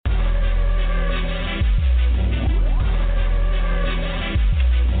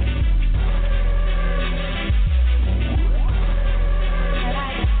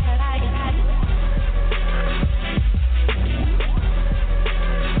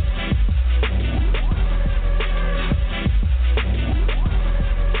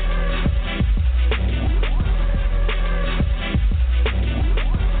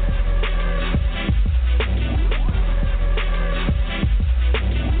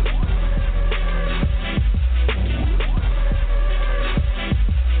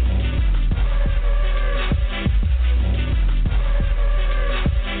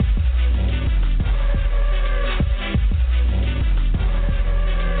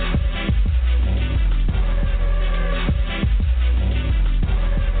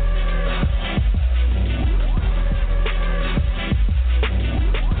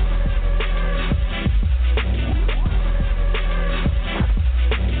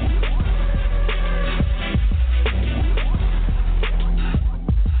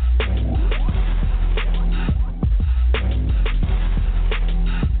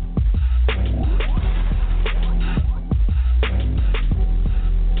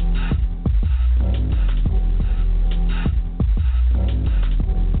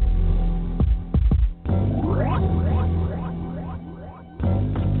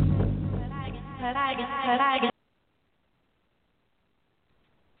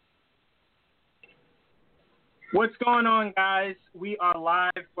What's going on, guys? We are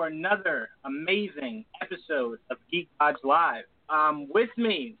live for another amazing episode of Geek Lodge Live. With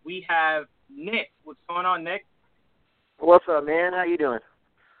me, we have Nick. What's going on, Nick? What's up, man? How you doing?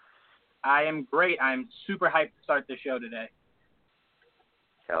 I am great. I'm super hyped to start the show today.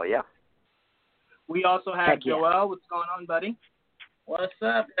 Hell yeah. We also have Heck yeah. Joel. What's going on, buddy? What's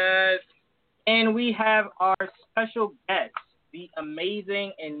up, guys? And we have our special guest, the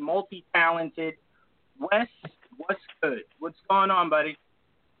amazing and multi-talented Wes. What's good? What's going on, buddy?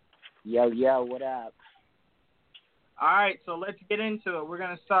 Yo, what up? All right, so let's get into it. We're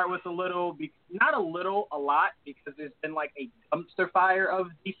going to start with a lot, because there's been like a dumpster fire of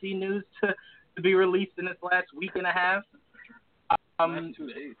DC news to be released in this last week and a half. Last 2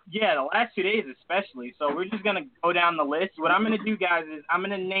 days. Yeah, the last 2 days especially. So we're just going to go down the list. What I'm going to do, guys, is I'm going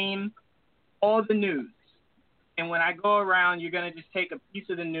to name all the news. And when I go around, you're going to just take a piece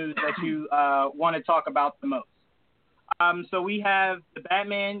of the news that you want to talk about the most. So we have the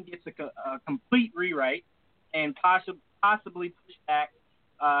Batman gets a complete rewrite and possibly pushed back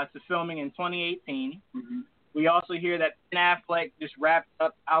to filming in 2018. Mm-hmm. We also hear that Ben Affleck just wrapped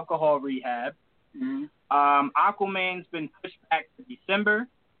up alcohol rehab. Mm-hmm. Aquaman's been pushed back to December.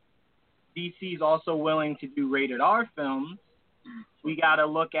 DC's also willing to do rated R films. We got to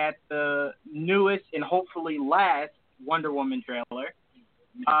look at the newest and hopefully last Wonder Woman trailer.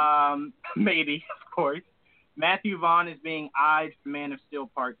 Maybe, of course. Matthew Vaughn is being eyed for Man of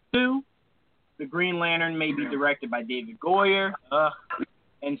Steel Part 2. The Green Lantern may be directed by David Goyer.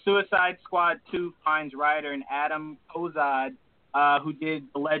 And Suicide Squad 2 finds writer and Adam Kozad, who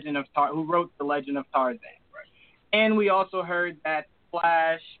wrote The Legend of Tarzan. Right. And we also heard that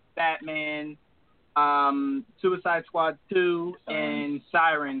Flash, Batman, Suicide Squad 2, and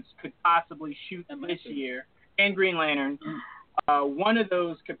Sirens could possibly shoot this year, and Green Lantern. One of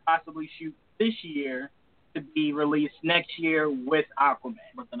those could possibly shoot this year to be released next year with Aquaman.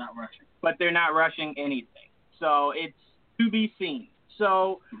 But they're not rushing. But they're not rushing anything. So it's to be seen.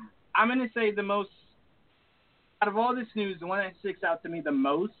 So I'm going to say out of all this news, the one that sticks out to me the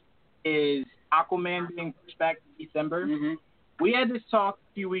most is Aquaman being pushed back to December. Mm-hmm. We had this talk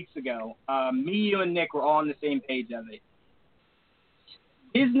a few weeks ago. Me, you, and Nick were all on the same page of it.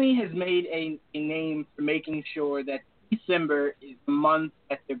 Disney has made a name for making sure that December is the month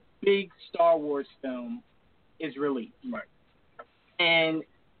that the big Star Wars film is released. Right. And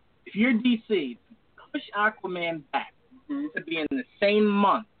if you're DC, push Aquaman back to be in the same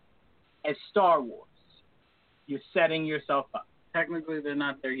month as Star Wars, you're setting yourself up. Technically, they're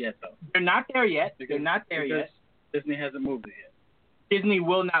not there yet, though. They're not there yet. Because, they're not there yet. Disney hasn't moved it yet. Disney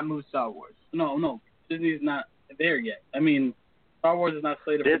will not move Star Wars. No. Disney's not there yet. I mean, Star Wars is not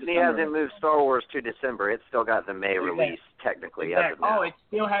slated for Disney December. hasn't moved Star Wars to December. It's still got the May release, technically, as of now. Oh, it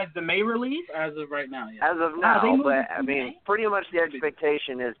still has the May release? As of right now, yeah. As of they now, moved but, it to I mean, May? pretty much the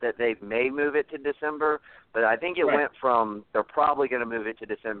expectation is that they may move it to December, but I think it went from they're probably going to move it to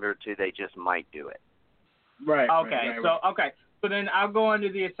December to they just might do it. Right. Okay, So then I'll go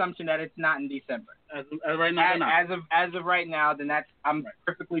under the assumption that it's not in December. As right now, they're not. As of right now, then I'm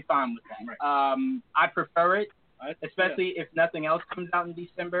perfectly fine with that. Right. I prefer it, especially if nothing else comes out in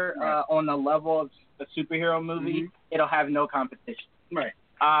December on the level of a superhero movie. Mm-hmm. It'll have no competition. Right.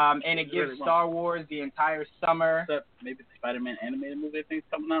 And it gives really Star Wars the entire summer. Except maybe the Spider-Man animated movie I think is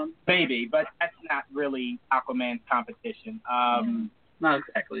coming out. Maybe, but that's not really Aquaman's competition. Not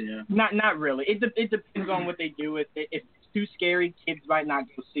exactly, yeah. Not really. It depends on what they do with it. If it's too scary, kids might not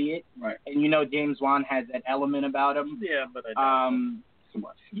go see it. Right. And James Wan has that element about him. Yeah, but I don't too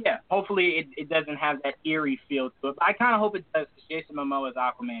much. Yeah, hopefully it doesn't have that eerie feel to it. But I kind of hope it does, because Jason Momoa's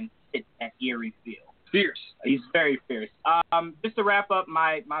Aquaman fits that eerie feel. Fierce. He's very fierce. Just to wrap up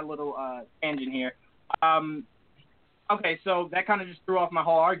my little tangent here. Okay, so that kind of just threw off my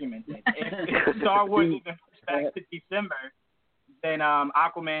whole argument. If Star Wars is pushed back to December, then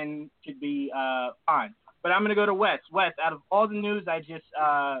Aquaman should be fine. But I'm going to go to Wes. Wes, out of all the news I just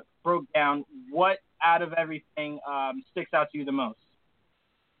broke down, what out of everything sticks out to you the most?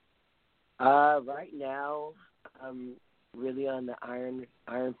 Right now, I'm really on the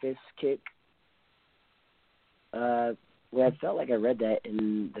Iron Fist kick. I felt like I read that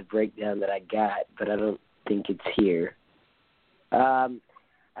in the breakdown that I got, but I don't think it's here. Out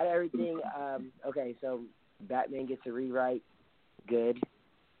of everything, okay, so Batman gets a rewrite. Good.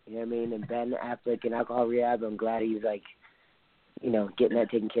 You know what I mean? And Ben Affleck and alcohol rehab, I'm glad he's, getting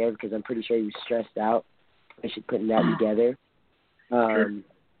that taken care of, because I'm pretty sure he was stressed out. I should putting that together. Sure.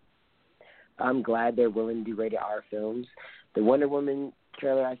 I'm glad they're willing to do rated R films. The Wonder Woman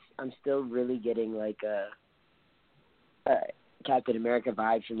trailer, I'm still really getting Captain America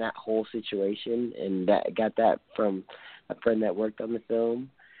vibes from that whole situation, and that got that from a friend that worked on the film.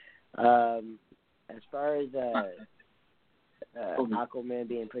 As far as Aquaman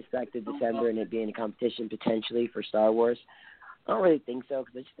being pushed back to December and it being a competition potentially for Star Wars, I don't really think so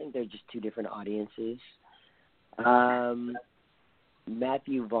because I just think they're just two different audiences.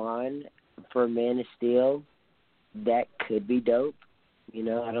 Matthew Vaughn for Man of Steel, that could be dope. You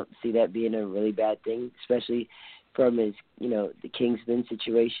know, I don't see that being a really bad thing, especially from his, you know, the Kingsman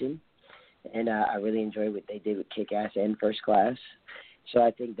situation. And I really enjoyed what they did with Kick-Ass and First Class. So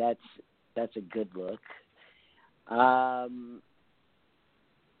I think that's a good look.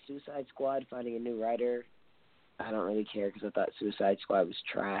 Suicide Squad finding a new writer, I don't really care because I thought Suicide Squad was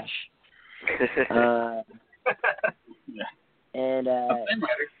trash. Yeah. And Same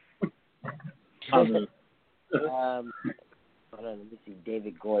writer. hold on, let me see.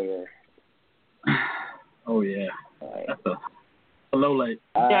 David Goyer. Oh yeah, Right. that's a low light.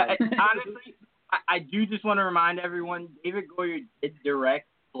 Yeah, honestly, I do just want to remind everyone, David Goyer did direct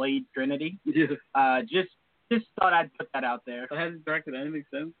Blade Trinity. Yeah. Just thought I'd put that out there. But has he directed anything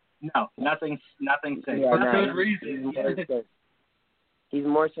since? No, nothing since. Yeah, For no, good reason. he's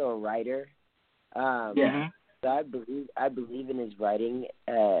more so a writer. Yeah. So I believe in his writing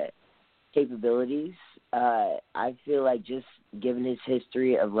capabilities. I feel like just given his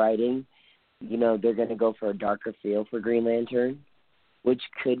history of writing, you know, they're going to go for a darker feel for Green Lantern, which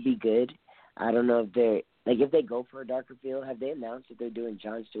could be good. I don't know if they go for a darker feel, have they announced that they're doing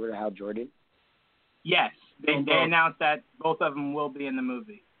Jon Stewart or Hal Jordan? Yes, they announced that both of them will be in the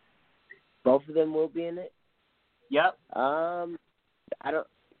movie. Both of them will be in it? Yep.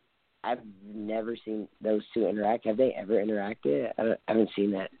 I've never seen those two interact. Have they ever interacted? I haven't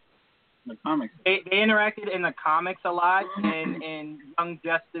seen that. The comics. They interacted in the comics a lot and in Young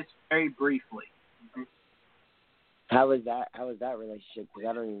Justice very briefly. How was that relationship? Because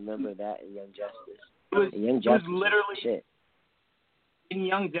I don't even remember that in Young Justice. It was literally in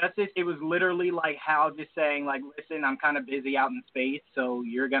Young Justice. It was literally like Hal just saying, like, "Listen, I'm kind of busy out in space, so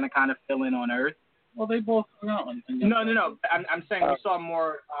you're gonna kind of fill in on Earth." Well, they both hung out. No. I'm saying we saw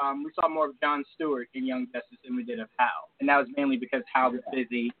more of Jon Stewart in Young Justice than we did of Hal, and that was mainly because Hal was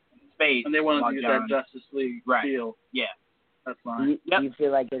busy in space. And they wanted to use that Justice League feel. Yeah. That's fine. Do you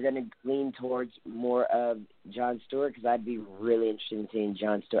feel like they're going to lean towards more of Jon Stewart? Because I'd be really interested in seeing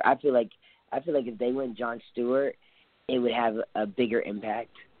Jon Stewart. I feel like if they went Jon Stewart, it would have a bigger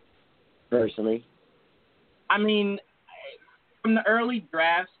impact. Personally, I mean, from the early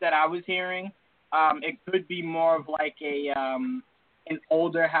drafts that I was hearing, it could be more of like an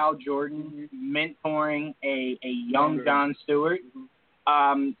older Hal Jordan mentoring a young Jon Stewart.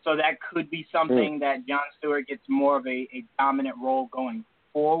 So that could be something that Jon Stewart gets more of a dominant role going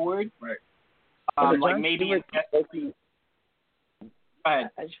forward. Right. Like maybe Stewart, go ahead.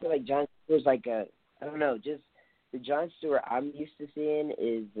 I just feel like Jon Stewart's like I don't know, just the Jon Stewart I'm used to seeing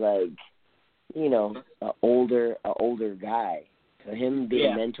is like, you know, an older guy. So him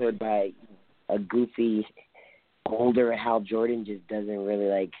being mentored by a goofy older Hal Jordan just doesn't really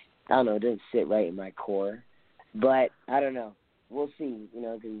it doesn't sit right in my core. But I don't know. We'll see, you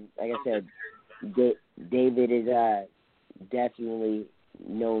know, because like I said, David is definitely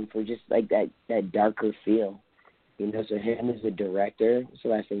known for just like that darker feel, you know. So him as a director, it's the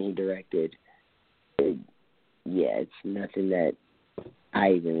last thing he directed. It's nothing that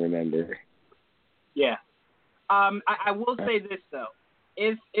I even remember. Yeah. I will say this though,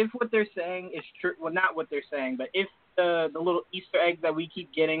 if what they're saying is true, well, not what they're saying, but if the little Easter eggs that we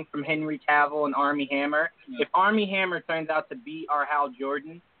keep getting from Henry Cavill and Armie Hammer, if Armie Hammer turns out to be our Hal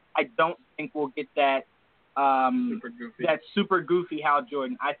Jordan, I don't think we'll get that super goofy Hal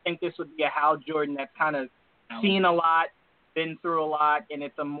Jordan. I think this would be a Hal Jordan that's kind of seen a lot, been through a lot, and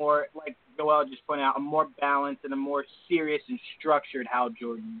it's a more, like Joel just pointed out, a more balanced and a more serious and structured Hal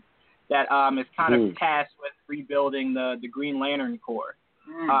Jordan that is kind of tasked with rebuilding the Green Lantern Corps,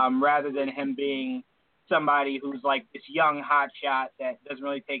 rather than him being somebody who's like this young hotshot that doesn't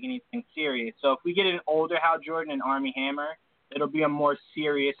really take anything serious. So if we get an older Hal Jordan and Armie Hammer, it'll be a more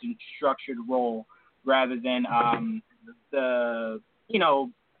serious and structured role rather than the, you know,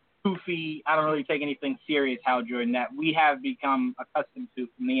 goofy, I don't really take anything serious Hal Jordan that we have become accustomed to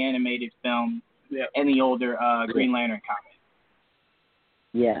from the animated film and the older Green Lantern comics.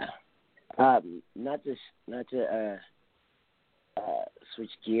 Yeah. Not to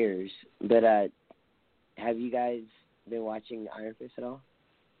switch gears, but have you guys been watching Iron Fist at all?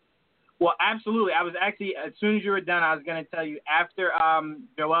 Well, absolutely. I was actually, as soon as you were done, I was going to tell you, after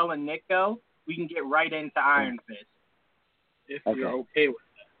Joel and Nick go, we can get right into Iron Fist. If you're okay with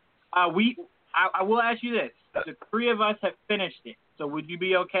that. I will ask you this. the three of us have finished it. So would you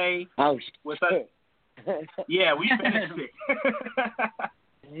be okay with us? Shit. Yeah, we finished it.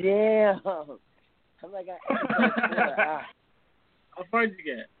 Damn. I'm like, How far did you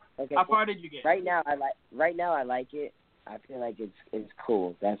get? Okay. How far did you get? Right now, I like it. I feel like it's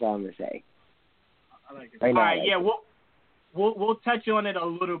cool. That's all I'm gonna say. I like it. Right now, All I right, like yeah, it. we'll touch on it a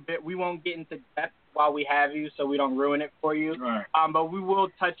little bit. We won't get into depth while we have you, so we don't ruin it for you. Right. But we will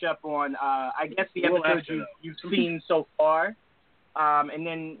touch up on, I guess, the We'll episodes after, you've seen so far. And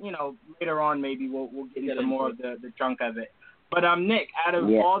then, later on maybe we'll get into more of the chunk of it. But Nick, out of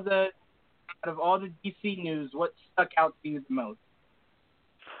all the DC news, what stuck out to you the most?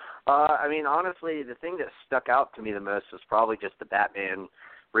 I mean, honestly, the thing that stuck out to me the most was probably just the Batman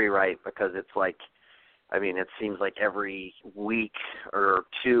rewrite, because it's like, I mean, it seems like every week or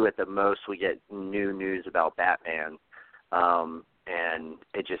two at the most we get new news about Batman, and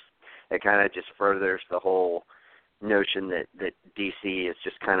it kind of just furthers the whole notion that DC is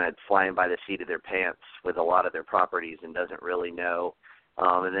just kind of flying by the seat of their pants with a lot of their properties and doesn't really know.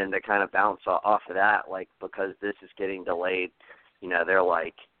 And then to kind of bounce off of that, like, because this is getting delayed, they're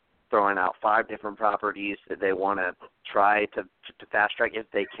like throwing out 5 different properties that they want to try to fast track if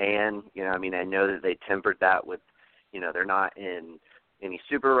they can. I mean, I know that they tempered that with, they're not in any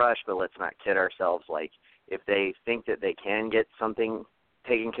super rush, but let's not kid ourselves. Like, if they think that they can get something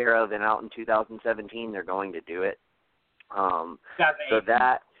taken care of and out in 2017, they're going to do it. So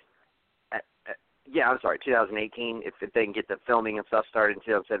that, I'm sorry, 2018. If they can get the filming and stuff started in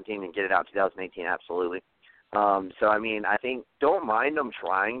 2017 and get it out in 2018, absolutely. So, I mean, I think don't mind them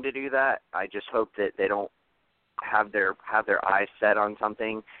trying to do that. I just hope that they don't have their eyes set on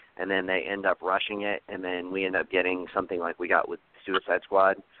something and then they end up rushing it, and then we end up getting something like we got with Suicide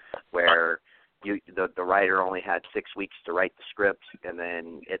Squad, where the writer only had 6 weeks to write the script, and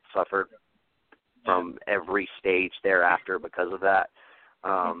then it suffered from every stage thereafter because of that.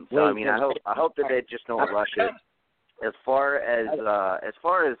 So I mean, I hope that they just don't rush it. As far as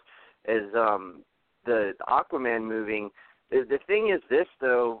the Aquaman moving, the thing is this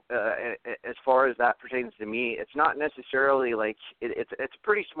though, as far as that pertains to me, it's not necessarily like it's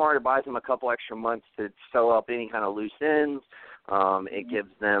pretty smart. It buys them a couple extra months to sew up any kind of loose ends. It gives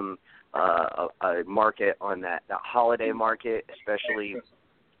them a market on that holiday market, especially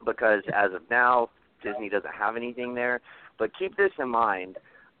because as of now, Disney doesn't have anything there. But keep this in mind.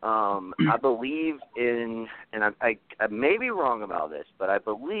 I believe in, and I may be wrong about this, but I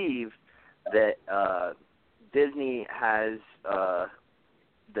believe that Disney has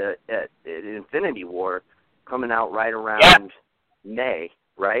the Infinity War coming out right around May,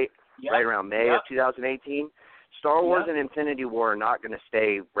 right? Yep. Right around May of 2018. Star Wars and Infinity War are not going to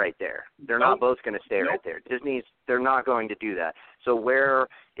stay right there. They're not both going to stay right there. They're not going to do that. So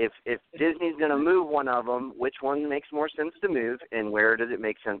if Disney's going to move one of them, which one makes more sense to move, and where does it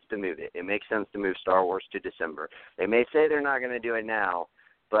make sense to move it? It makes sense to move Star Wars to December. They may say they're not going to do it now,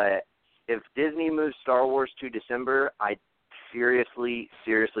 but if Disney moves Star Wars to December, I seriously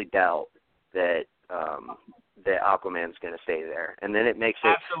doubt that that Aquaman's going to stay there, and then it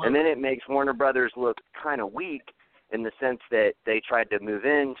makes Warner Brothers look kind of weak in the sense that they tried to move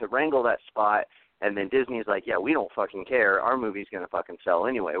in to wrangle that spot, and then Disney's like, yeah, we don't fucking care. Our movie's going to fucking sell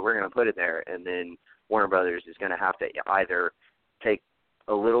anyway. We're going to put it there, and then Warner Brothers is going to have to either take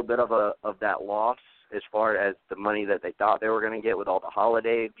a little bit of that loss as far as the money that they thought they were going to get with all the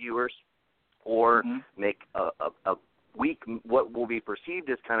holiday viewers, or make a weak, what will be perceived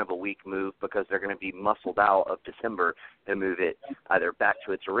as kind of a weak move, because they're going to be muscled out of December and move it either back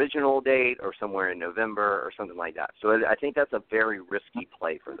to its original date or somewhere in November or something like that. So I think that's a very risky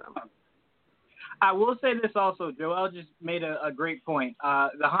play for them. I will say this also, Joel just made a great point.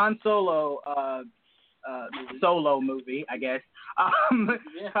 The Han Solo movie, I guess,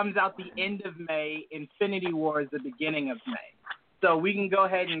 comes out the end of May. Infinity War is the beginning of May. So we can go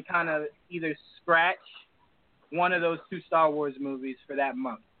ahead and kind of either scratch one of those 2 Star Wars movies for that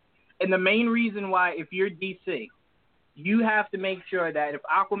month. And the main reason why, if you're DC, you have to make sure that if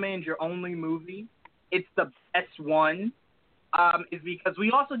Aquaman's your only movie, it's the best one, is because we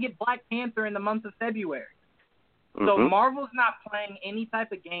also get Black Panther in the month of February. So Marvel's not playing any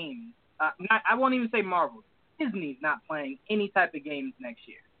type of games. I won't even say Marvel. Disney's not playing any type of games next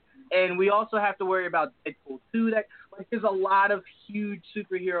year. And we also have to worry about Deadpool 2. There's a lot of huge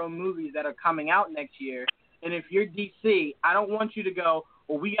superhero movies that are coming out next year. And if you're DC, I don't want you to go,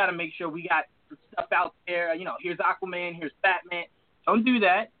 well, we got to make sure we got stuff out there. Here's Aquaman, here's Batman. Don't do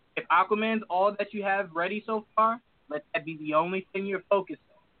that. If Aquaman's all that you have ready so far, let that be the only thing you're focused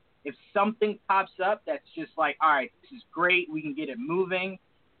on. If something pops up that's just like, all right, this is great, we can get it moving,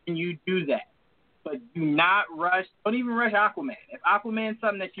 and you do that. but do not rush. Don't even rush Aquaman. If Aquaman's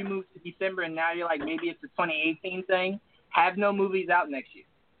something that you moved to December and now you're like, maybe it's a 2018 thing, have no movies out next year.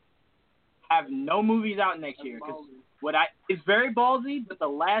 Have no movies out next year. Because it's very ballsy, but the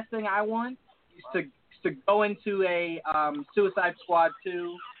last thing I want is to go into a Suicide Squad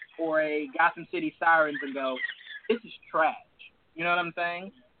 2 or a Gotham City Sirens and go, this is trash. You know what I'm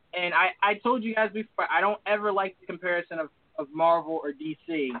saying? And I told you guys before, I don't ever like the comparison of Marvel or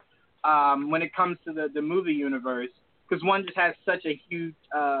DC when it comes to the movie universe, because one just has such a huge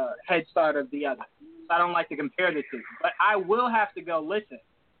head start of the other. So I don't like to compare the two. But I will have to go, listen,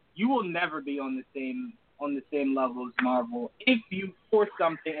 you will never be on the same level as Marvel if you force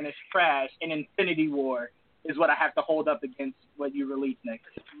something and it's trash, and Infinity War is what I have to hold up against what you release next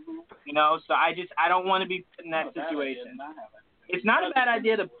year. You know, so I don't want to be put in that situation. It's not a bad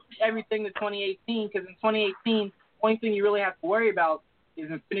idea to push everything to 2018, because in 2018, the only thing you really have to worry about is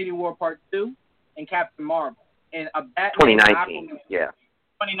Infinity War Part 2 and Captain Marvel. And a Batman 2019, Aquaman, yeah.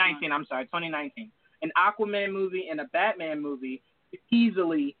 2019, I'm sorry, 2019. An Aquaman movie and a Batman movie could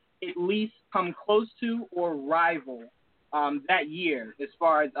easily at least come close to or rival that year as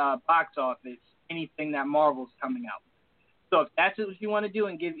far as box office, anything that Marvel's coming out. So if that's what you want to do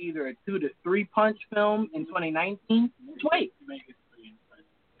and give either a 2 to 3 punch film in 2019, wait.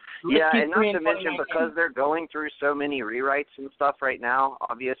 Yeah, and not to mention, because they're going through so many rewrites and stuff right now,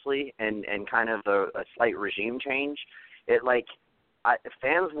 obviously, and kind of a slight regime change,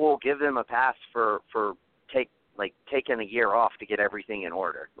 fans will give them a pass for taking a year off to get everything in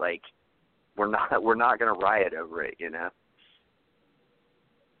order. Like, we're not going to riot over it, you know.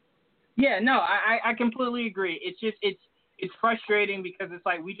 Yeah, no, I completely agree. It's just it's frustrating because it's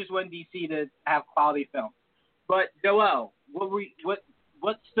like we just want DC to have quality film. But Joel,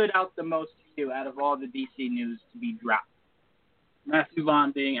 what stood out the most to you out of all the DC news to be dropped? Matthew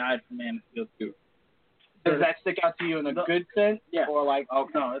Vaughn being eyed for Man of Steel 2. Does that stick out to you in a good sense? Yeah. Or like,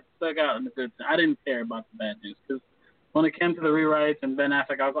 okay. No, it stuck out in a good sense. I didn't care about the bad news because when it came to the rewrites and Ben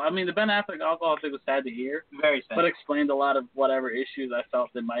Affleck alcohol, the Ben Affleck alcohol thing was sad to hear. Very sad. But explained a lot of whatever issues I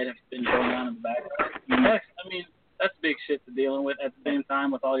felt that might have been going on in the background. Mm-hmm. That's big shit to dealing with at the same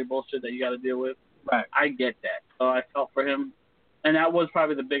time with all your bullshit that you got to deal with. Right. I get that. So I felt for him. And that was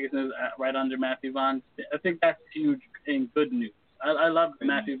probably the biggest news right under Matthew Vaughn. I think that's huge and good news. I love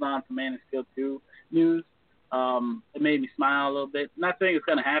Matthew Vaughn from Man of Steel 2 news. It made me smile a little bit. Not saying it's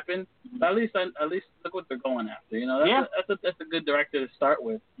going to happen, but at least look what they're going after. You know, that's a good director to start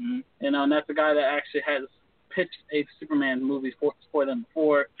with. Mm-hmm. You know, and that's a guy that actually has pitched a Superman movie for them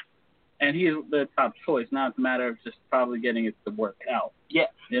before, and he is the top choice. Now it's a matter of just probably getting it to work out. Yeah,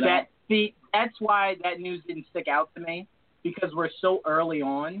 you know? That's why that news didn't stick out to me, because we're so early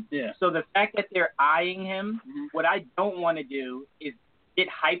on. Yeah. So the fact that they're eyeing him, mm-hmm. what I don't want to do is get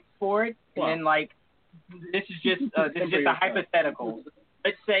hyped for it, and then like, this is just a hypothetical.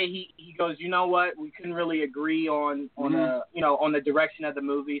 Let's say he goes, you know what, we couldn't really agree on mm-hmm. on the direction of the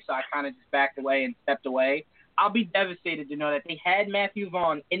movie, so I kind of just backed away and stepped away. I'll be devastated to know that they had Matthew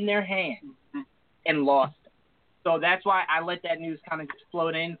Vaughn in their hands mm-hmm. and lost him. So that's why I let that news kind of just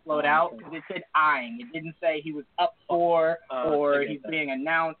float in, float out, because it said eyeing. It didn't say he was up for or he's being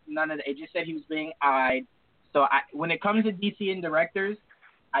announced. None of that. It just said he was being eyed. So when it comes to DC and directors,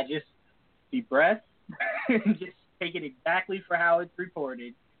 I just deep breath and just take it exactly for how it's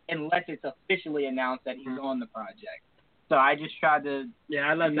reported, unless it's officially announced that he's on the project. So I just tried to. Yeah,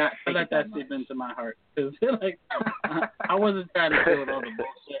 I let that seep into my heart, because like I wasn't trying to deal with all the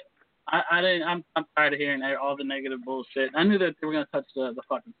bullshit. I'm tired of hearing all the negative bullshit. I knew that they were gonna touch the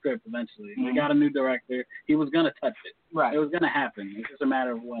fucking script eventually. Mm-hmm. They got a new director. He was gonna touch it. Right. It was gonna happen. It's just a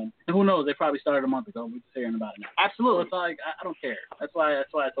matter of when. And who knows? They probably started a month ago. We're just hearing about it now. Absolutely. So it's like I don't care. That's why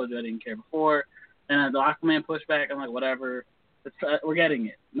I told you I didn't care before. And the Aquaman pushback, I'm like, whatever. We're getting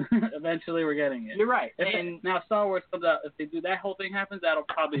it. Eventually, we're getting it. You're right. Now Star Wars comes out. If they do that whole thing happens, that'll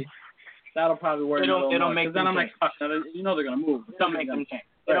probably work. It'll make them then I'm change. like, fuck, you know they're gonna move. It'll make them change.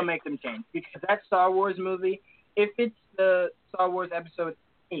 It'll make them change, because that Star Wars movie, if it's the Star Wars Episode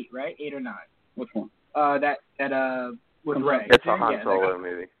 8, right? 8 or 9. Which one? That with Rey. It's a Han Solo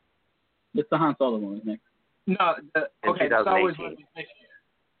movie. It's the Han Solo one, isn't it? No, the Star Wars movie is this year.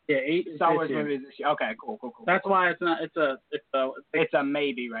 Yeah, 8. Star Wars movie is this year. Okay, cool. That's why it's not. It's a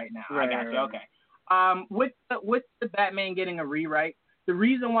maybe right now. Right, I got you. Right. Okay. With the Batman getting a rewrite, the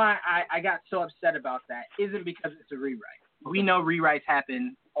reason why I got so upset about that isn't because it's a rewrite. We know rewrites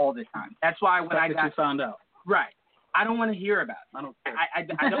happen all the time. That's why when you found out. Right. I don't want to hear about it. I don't care.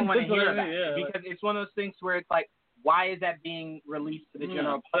 I don't want to hear about it because it's one of those things where it's like, why is that being released to the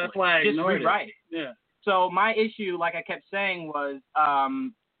general public? That's why I just ignored rewrite it. Yeah. So my issue, like I kept saying, was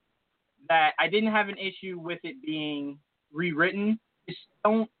that I didn't have an issue with it being rewritten. Just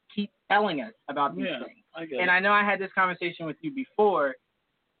don't keep telling us about these things. I get And it. I know I had this conversation with you before.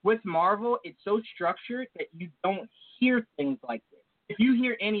 With Marvel, it's so structured that you don't hear things like this. If you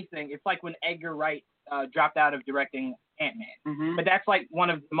hear anything, it's like when Edgar Wright dropped out of directing Ant-Man. Mm-hmm. But that's like one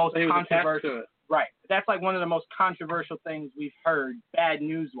of the most So he was attached to controversial. it. Right. That's like one of the most controversial things we've heard, bad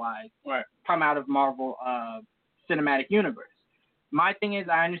news-wise, Right. come out of Marvel Cinematic Universe. My thing is,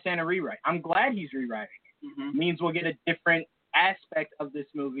 I understand a rewrite. I'm glad he's rewriting it. Mm-hmm. It means we'll get a different aspect of this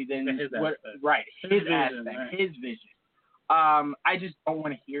movie than His what, aspect. right, His his vision, aspect, right. his vision. I just don't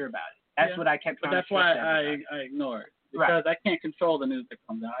want to hear about it. That's what I kept But trying that's to why stress everybody. I ignore it. Right. Because I can't control the news that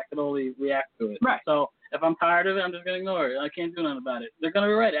comes out. I can only react to it. Right. So if I'm tired of it, I'm just going to ignore it. I can't do nothing about it. They're going to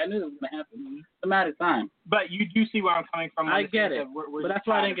rewrite it. I knew it was going to happen. It's a matter of time. But you do see where I'm coming from. on I the get sense it. of we're But just that's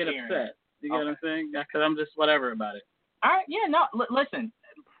why I tired didn't of get hearing it. upset. You get what I'm saying? Because I'm just whatever about it. All right, yeah, no, listen.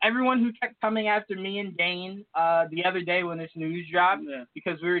 Everyone who kept coming after me and Dane the other day when this news dropped, Yeah.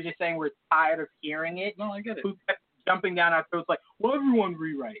 because we were just saying we're tired of hearing it, No, I get it. who kept jumping down our throats like, well, everyone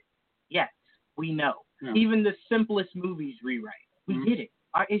rewrite. Yes, we know. Yeah. Even the simplest movies rewrite. We Mhm. get it.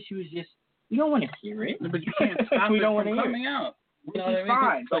 Our issue is just, we don't want to hear it. But you can't stop we it don't from want to hear coming it. out. You Which know what is I mean?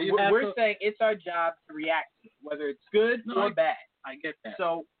 fine. So But you have we're to- saying it's our job to react to it, whether it's good No, or I- bad. I get that.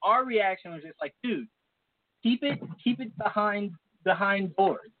 So our reaction was just like, dude, keep it behind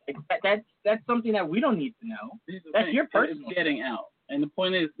doors. Like that's something that we don't need to know. Here's the that's thing. your personal It's getting out. And the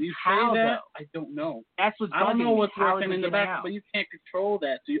point is, you How, say that, though? I don't know. That's what's I don't bugging know me. what's How is working it in the getting back, out? but you can't control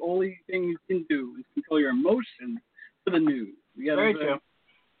that. So the only thing you can do is control your emotions to the news. You get Very what I'm true.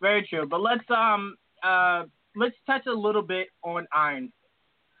 Very true. But let's touch a little bit on Iron Fist.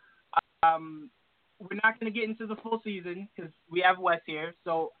 We're not going to get into the full season because we have Wes here.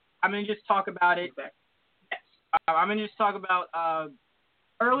 So I'm going to just talk about it. saying? Yes. I'm going to just talk about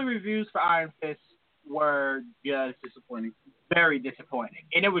early reviews for Iron Fist were just Disappointing. very disappointing.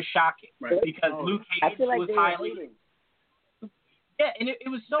 And it was shocking Right. because Oh. Luke I Cage feel like was they were highly... hating. Yeah, and it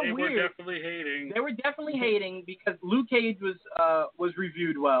was so They weird. were definitely hating. They were definitely hating because Luke Cage was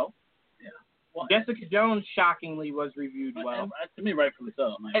reviewed well. Well, Jessica Jones shockingly was reviewed well. and to me, rightfully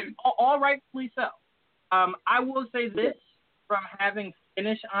so. Man. And all rightfully so. I will say this, from having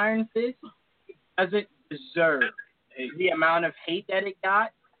finished Iron Fist, it doesn't deserve the amount of hate that it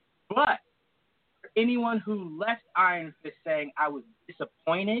got. But for anyone who left Iron Fist saying I was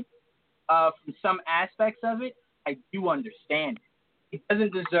disappointed from some aspects of it, I do understand it. It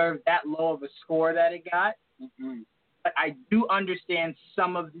doesn't deserve that low of a score that it got. Mm-hmm. But I do understand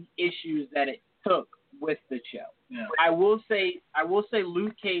some of the issues that it took with the show. Yeah. I will say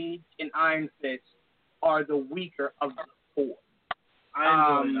Luke Cage and Iron Fist are the weaker of the four.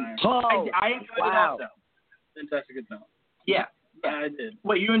 I enjoyed Iron Fist. Oh, I enjoyed it wow. also. And Jessica Jones. Yeah. I did.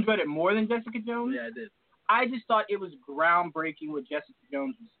 Wait, you enjoyed it more than Jessica Jones? Yeah, I did. I just thought it was groundbreaking what Jessica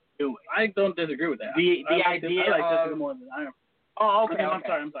Jones was doing. I don't disagree with that. The I like idea I like of- Jessica more than Iron Fist. Oh, okay. I'm okay.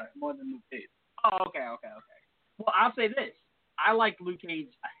 sorry. More than Luke Cage. Oh, okay. Well, I'll say this. I liked Luke Cage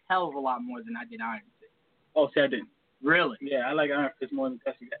a hell of a lot more than I did Iron Fist. Oh, see, I didn't. Really? Yeah, I like Iron Fist more than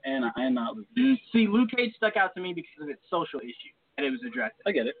Jessica and not Luke Cage. See, Luke Cage stuck out to me because of its social issues that it was addressing.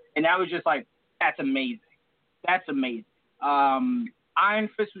 I get it. And that was just like, that's amazing. That's amazing. Iron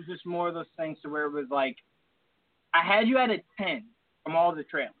Fist was just more of those things to where it was like, I had you at a 10 from all the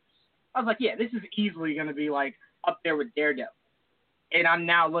trailers. I was like, yeah, this is easily going to be like up there with Daredevil. And I'm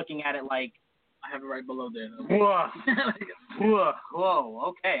now looking at it like, I have it right below there. Though. whoa,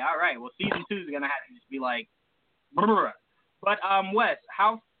 okay, all right. Well, season 2 is going to have to just be like, brr. But, Wes,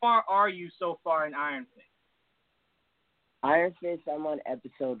 how far are you so far in Iron Fist? Iron Fist, I'm on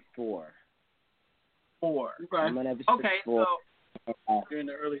episode 4. 4. I'm on episode Okay, 4. so You're in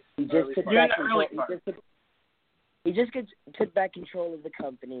the early. He just early took part. You're in back the control. early part. He just took back control of the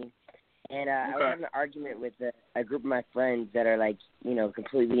company, and I was Okay. having an argument with a group of my friends that are like,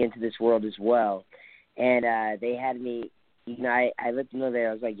 completely into this world as well, and they had me, I let them know that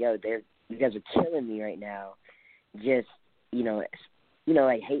I was like, yo, you guys are killing me right now, just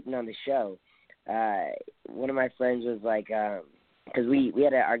like hating on the show. One of my friends was like, because we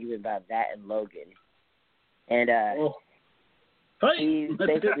had an argument about that and Logan, and he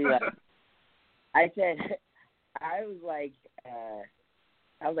basically like, I said, I was like,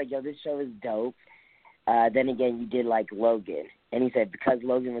 yo, this show is dope. Then again, you did like Logan, and he said because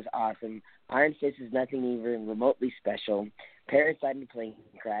Logan was awesome, Iron Fist is nothing even remotely special. Parasite and Plane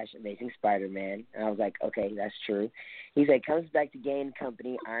Crash, Amazing Spider-Man. And I was like, okay, that's true. He said, comes back to gain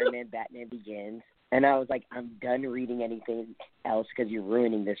company, Iron Man, Batman Begins. And I was like, I'm done reading anything else because you're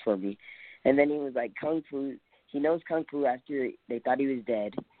ruining this for me. And then he was like, Kung Fu. He knows Kung Fu after they thought he was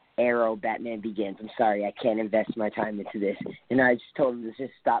dead. Arrow, Batman Begins. I'm sorry, I can't invest my time into this. And I just told him to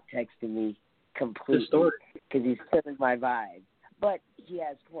just stop texting me completely because he's killing my vibe. But he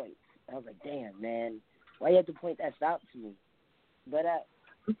has points. I was like, damn, man, why you have to point that out to me? But I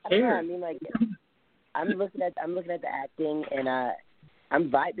don't know. I mean, like, I'm looking at the acting, and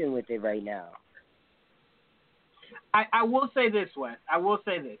I'm vibing with it right now. I will say this, Wes. I will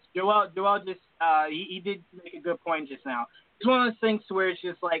say this. Joel just he did make a good point just now. It's one of those things where it's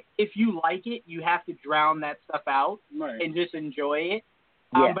just like, if you like it, you have to drown that stuff out and just enjoy it.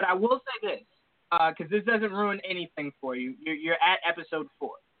 Yeah. But I will say this, because this doesn't ruin anything for you. You're at episode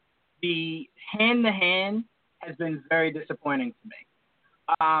 4. The hand-to-hand has been very disappointing to me.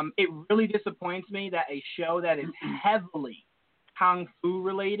 It really disappoints me that a show that is heavily Kung Fu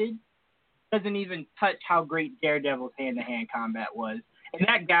related doesn't even touch how great Daredevil's hand-to-hand combat was. And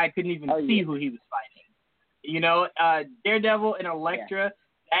that guy couldn't even see who he was fighting. You know, Daredevil and Elektra,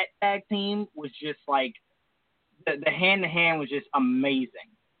 that tag team was just like, the hand-to-hand was just amazing.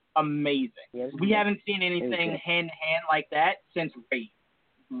 Amazing. Yes, we haven't seen anything hand-to-hand like that since Raid.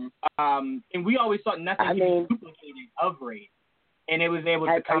 Mm-hmm. And we always thought nothing could be duplicated of Raid. And it was able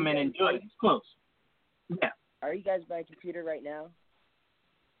to come in and do it. It's close. Yeah. Are you guys by a computer right now?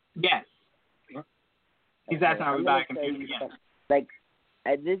 Yes. He's asking how we buy a computer. Yeah. Like,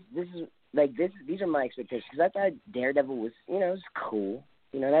 these are my expectations, because I thought Daredevil was, it was cool.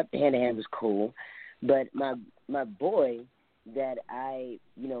 That hand-to-hand was cool. But my boy that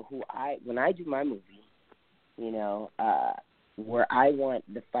when I do my movie, where I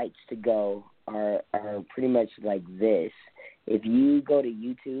want the fights to go are pretty much like this. If you go to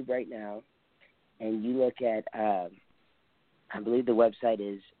YouTube right now and you look at, I believe the website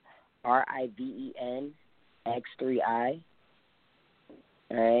is RIVEN X3I.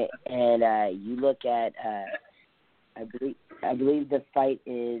 All right, and you look at, I believe the fight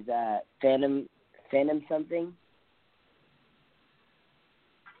is Phantom something.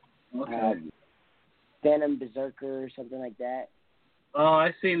 Okay. Phantom Berserker or something like that. Oh,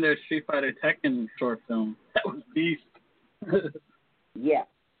 I seen their Street Fighter Tekken short film. That was beast. Yeah.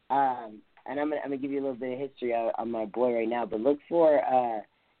 And I'm gonna give you a little bit of history on my boy right now, but look for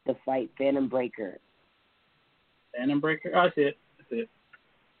the fight Phantom Breaker. Phantom Breaker? Oh, I see it.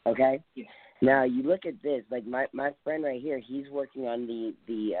 Okay? Yeah. Now, you look at this, like my friend right here, he's working on the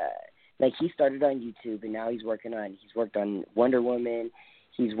he started on YouTube, and now he's worked on Wonder Woman,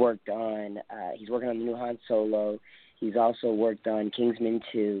 he's working on the new Han Solo, he's also worked on Kingsman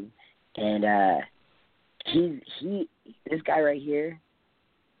 2, and this guy right here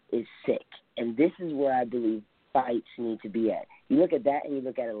is sick, and this is where I believe fights need to be at. You look at that and you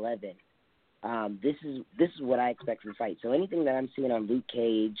look at 11. This is what I expect from fights. So anything that I'm seeing on Luke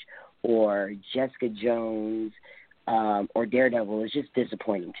Cage or Jessica Jones or Daredevil is just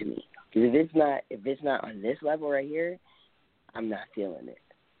disappointing to me. Because if it's not on this level right here, I'm not feeling it.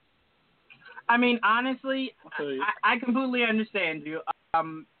 I mean, honestly, I completely understand you.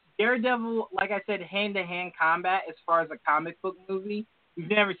 Daredevil, like I said, hand-to-hand combat as far as a comic book movie, we've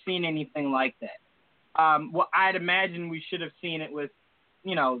never seen anything like that. Well, I'd imagine we should have seen it with,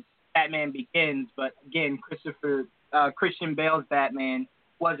 Batman Begins, but again, Christian Bale's Batman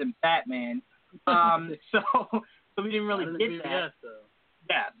wasn't Batman, so we didn't really get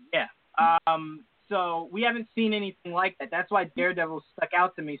that. Yeah. So we haven't seen anything like that. That's why Daredevil stuck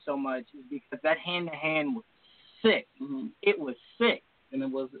out to me so much, is because that hand-to-hand was sick. Mm-hmm. It was sick, and it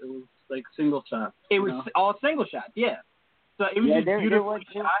was like single shot. It was all single shot. Yeah. So it was just beautifully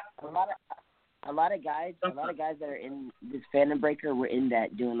shot. A lot of guys that are in this Phantom Breaker were in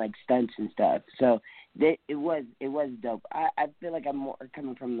that doing like stunts and stuff. So it was dope. I feel like I'm more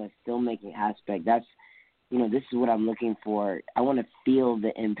coming from the filmmaking aspect. That's this is what I'm looking for. I want to feel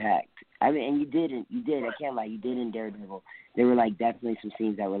the impact. I mean, and you did. I can't lie, you did in Daredevil. There were like definitely some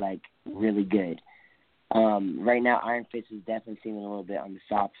scenes that were like really good. Right now, Iron Fist is definitely seeming a little bit on the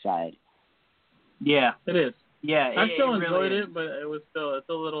soft side. Yeah, it is. Yeah, I still really enjoyed it, but it's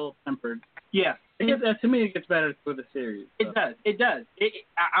a little tempered. Yeah, to me, it gets better through the series. So. It does.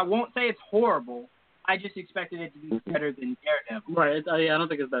 I won't say it's horrible. I just expected it to be better than Daredevil. Right. I don't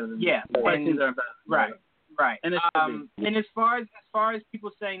think it's better than. Yeah. Fight scenes aren't better. Right. And and as far as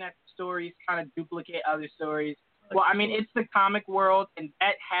people saying that stories kind of duplicate other stories, well, I mean, it's the comic world, and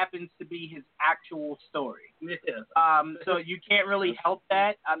that happens to be his actual story. Yeah. So you can't really help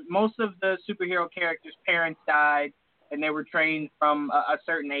that. Most of the superhero characters' parents died, and they were trained from a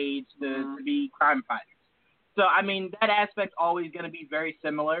certain age to be crime fighters. So, I mean, that aspect's always going to be very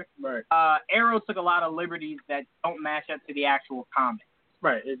similar. Right. Arrow took a lot of liberties that don't match up to the actual comics.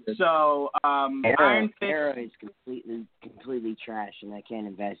 Right. So Iron Fist. Arrow is completely trash, and I can't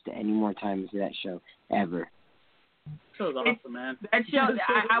invest any more time into that show ever. Show's awesome, man. That show,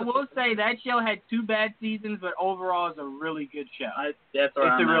 I will say, that show had 2 bad seasons, but overall is a really good show. That's where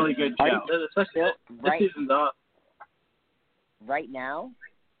it's I'm a really good show. Especially this season's awesome. Right now?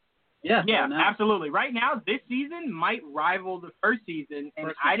 Yeah, yeah, right now. absolutely. Right now, this season might rival the first season,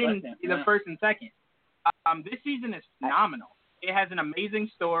 and I didn't see the first and second. This season is phenomenal. It has an amazing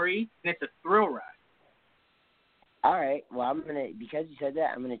story, and it's a thrill ride. All right. Well, because you said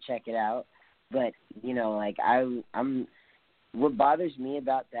that, I'm gonna check it out. But like I'm what bothers me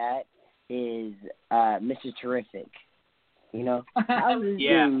about that is Mr. Terrific. How this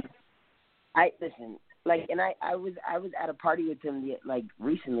dude, listen. Like, and I was at a party with him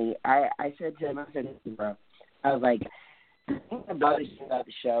recently. I said to him, bro, I was like, the thing that bothers me about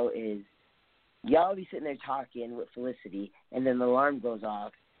the show is y'all be sitting there talking with Felicity, and then the alarm goes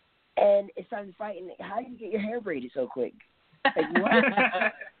off, and it's time to fight. And how do you get your hair braided so quick? Like, what?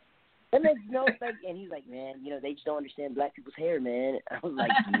 That makes no sense. And he's like, man, they just don't understand black people's hair, man. I was like,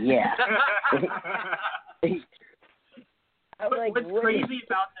 yeah. I was like, what's crazy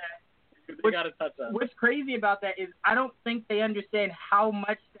about that? Gotta touch that. What's crazy about that is I don't think they understand how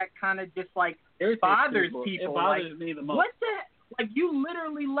much that kind of just bothers people. It bothers me the most. What the? Like, you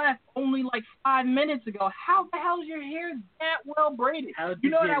literally left only 5 minutes ago. How the hell is your hair that well braided? You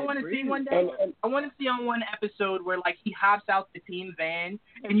know what I want to see one day? I want to see on one episode where he hops out the team van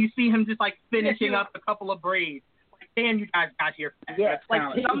and you see him just finishing up a couple of braids. Like, damn, you guys got here fast. Yeah,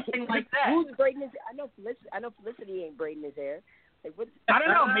 something like that. Who's braiding his? I know Felicity ain't braiding his hair. I don't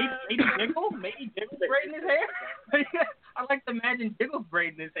know. Maybe Diggle. Maybe Diggle's braiding his hair. I like to imagine Diggle's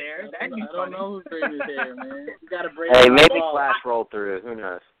braiding his hair. That'd be funny. I don't know who's braiding his hair, man. You got to braid. Hey, maybe Flash rolled through. Who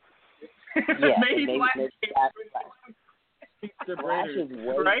knows? Yeah, maybe Flash is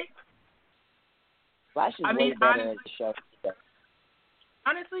way right. Flash is way better at the show.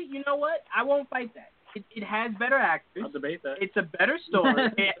 Honestly, you know what? I won't fight that. It has better actors. I'll debate that. It's a better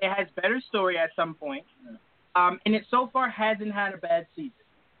story. it has better story at some point. Yeah. And it so far hasn't had a bad season.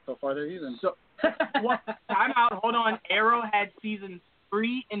 So far this season. So, time out. Hold on. Arrow had seasons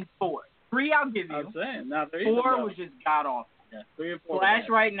 3 and 4. 3, I'll give you. I'm saying. Now 4 was just god awful. Yeah, 3 and 4. Flash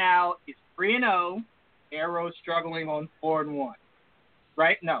right now is 3-0. Arrow struggling on 4-1.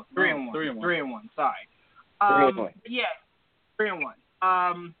 Right? No, 3-1. 3-1. Sorry. 3-1. Yeah,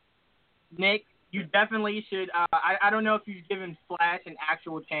 3-1. Nick, you definitely should. I don't know if you've given Flash an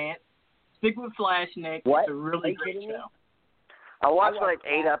actual chance. Stick with Flash, Nick. What? It's a really great show. I watched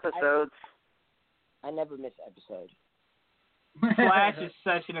 8 episodes. I never miss an episode. Flash is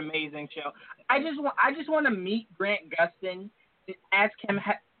such an amazing show. I just want to meet Grant Gustin and ask him,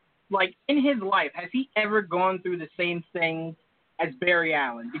 in his life, has he ever gone through the same thing as Barry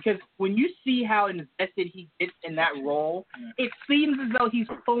Allen? Because when you see how invested he gets in that role, it seems as though he's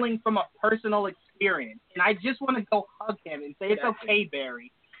pulling from a personal experience. And I just want to go hug him and say, it's okay,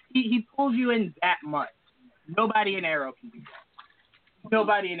 Barry. He pulls you in that much. Nobody in Arrow can do that.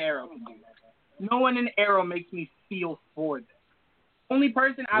 Nobody in Arrow can do that. No one in Arrow makes me feel for them. Only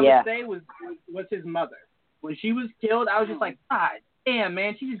person I would say was his mother. When she was killed, I was just like, God damn,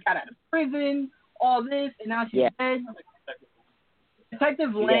 man, she just got out of prison, all this, and now she's dead.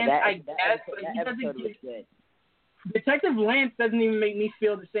 Detective Lance, I guess, but he doesn't get. Detective Lance doesn't even make me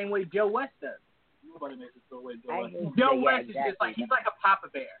feel the same way Joe West does. Nobody makes it feel the way Joe West does. Joe West is just he's like a Papa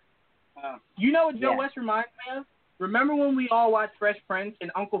Bear. You know what Joe West reminds me of? Remember when we all watched Fresh Prince and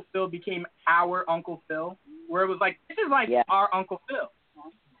Uncle Phil became our Uncle Phil? Where it was this is our Uncle Phil.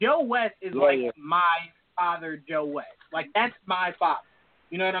 Joe West is my father, Joe West. That's my father.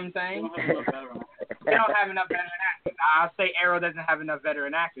 You know what I'm saying? They don't have enough veteran actors. I'll say Arrow doesn't have enough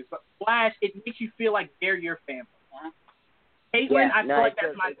veteran actors. But Flash, it makes you feel like they're your family. Caitlin, I feel like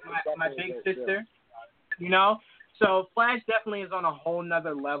that's my big sister. You know? So Flash definitely is on a whole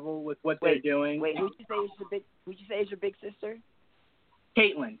nother level with what they're doing. Wait, who'd you say is your big sister?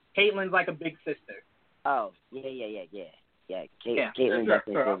 Caitlin. Caitlin's like a big sister. Oh, yeah. Caitlin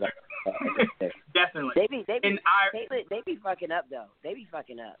definitely feels like a sister. Definitely. They be fucking up though. They be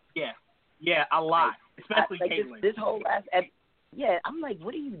fucking up. Yeah, a lot, especially Caitlin. This whole last I'm like,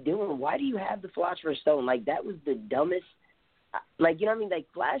 what are you doing? Why do you have the Philosopher's Stone? That was the dumbest. You know what I mean?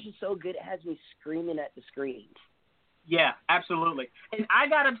 Flash is so good, it has me screaming at the screen. Yeah, absolutely. And I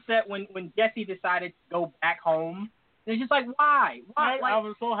got upset when Jesse decided to go back home. And it's just why? Why? I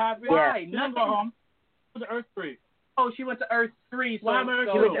was so happy. Why? She didn't go home. She went to Earth 3. Oh, she went to Earth 3. So I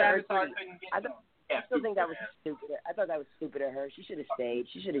still think that was stupid. I thought that was stupid of her. She should have stayed.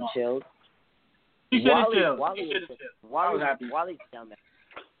 She should have chilled. She should have chilled. Wally's dumb.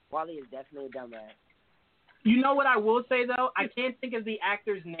 Wally is definitely a dumbass. You know what I will say, though? I can't think of the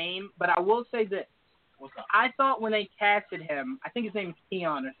actor's name, but I will say this. What's up? I thought when they casted him, I think his name's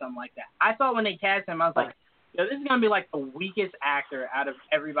Keon or something like that. I thought when they cast him, I was like, yo, this is going to be like the weakest actor out of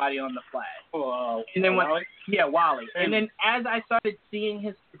everybody on the flag. And then Wally? Yeah, Wally. And then as I started seeing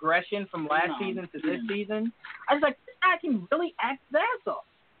his progression from last season to this season, I was like, this guy can really act his ass off.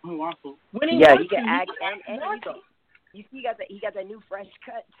 Who wants to? When he Yeah, wants he can to, act, he and can you see, he got that new fresh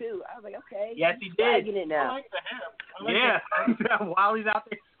cut too. I was like, okay, Yes, he he's did. swagging it I now. like the hair. Yeah, Wally's out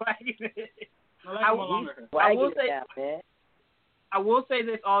there swagging it. I like him longer. He's swagging will it say- now, man. I will say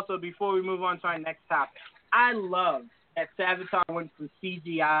this also before we move on to our next topic. I love that Savitar went from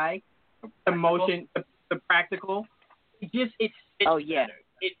CGI to motion to practical. It just it's Oh, yeah. better.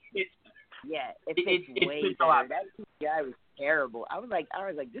 It's Yeah, it It- fits it way fits a lot better. That guy was terrible. I was like,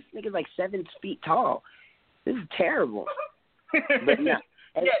 this nigga's like 7 feet tall. This is terrible. But no,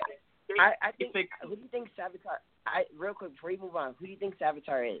 and yeah. I think. Who do you think Savitar? Real quick before you move on, who do you think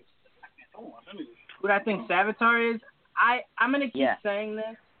Savitar is? What I think Savitar is, I'm gonna keep Yeah. saying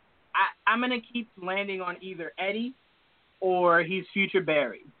this. I'm gonna keep landing on either Eddie or he's Future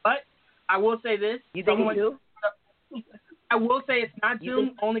Barry. But I will say this. You think it's who? I will say it's not You Zoom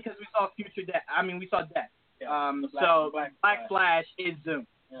think- only because we saw Future Death. I mean, we saw Death. Yeah, So Black Flash is Zoom.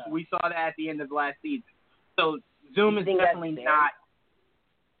 Yeah. We saw that at the end of last season. So Zoom You is think that's definitely Barry? not.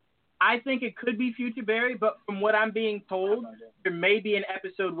 I think it could be Future Barry, but from what I'm being told, there may be an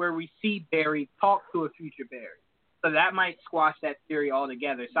episode where we see Barry talk to a Future Barry. So that might squash that theory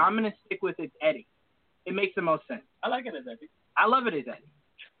altogether. So I'm going to stick with it's Eddie. It makes the most sense. I like it as Eddie. I love it as Eddie.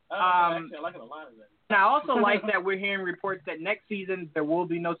 Actually, I like it a lot as Eddie. And I also like that we're hearing reports that next season there will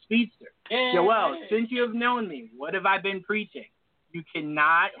be no speedster. Yeah. Joel, since you have known me, what have I been preaching? You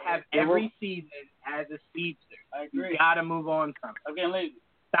cannot have every season as a speedster. I agree. You got to move on from it. I'm getting lazy.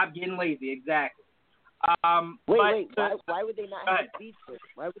 Stop getting lazy, exactly. Wait. but Why would they not Go have ahead. a speedster?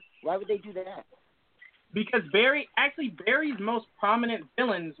 Why would they do that? Because Barry's most prominent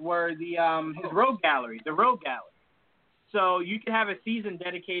villains were the his rogue gallery, the rogue gallery. So you can have a season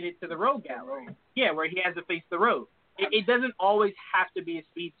dedicated to the rogue gallery. Yeah, where he has to face the road. It doesn't always have to be a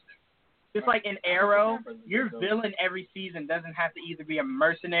speedster. Just like in Arrow, your villain every season doesn't have to either be a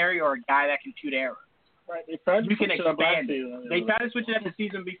mercenary or a guy that can shoot arrows. Right. They tried to You can switch it up last expand it. season. They tried to switch it up the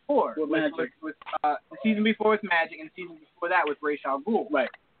season before. With Magic. With the season before with Magic and the season before that with Ra's al Ghul. Right.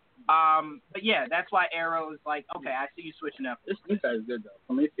 But yeah, that's why Arrow is like, okay, I see you switching up. This guy is good though.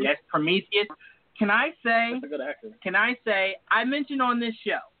 Prometheus. Yes, Prometheus. Can I say, That's a good actor. I mentioned on this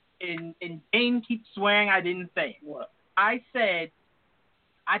show, and Dane keeps swearing I didn't say it. What? I said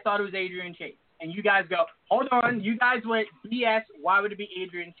I thought it was Adrian Chase. And you guys go, hold on, you guys went BS, why would it be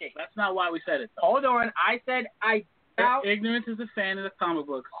Adrian Chase? That's not why we said it. Though. Hold on, I said I doubt. Ignorance is a fan of the comic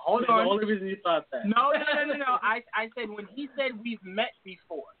books. Hold That's on. the only reason you thought that. No. I said when he said we've met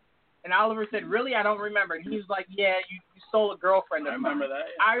before. And Oliver said, really? I don't remember. And he was like, yeah, you stole a girlfriend of I mine. remember that.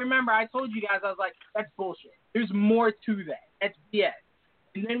 Yeah. I remember I told you guys, I was like, that's bullshit. There's more to that. That's BS.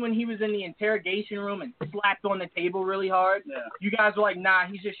 And then when he was in the interrogation room and slapped on the table really hard, Yeah. you guys were like, nah,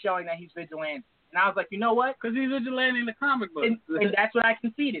 he's just showing that he's vigilante. And I was like, you know what? Because he's vigilante in the comic books. And that's what I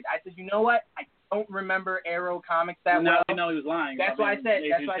conceded. I said, you know what? I don't remember Arrow comics that now well. I know he was lying. That's why I said.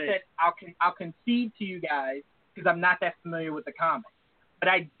 Adrian That's why I Chase. said I'll concede to you guys because I'm not that familiar with the comics. But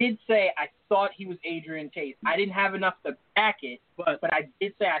I did say I thought he was Adrian Chase. I didn't have enough to back it, but I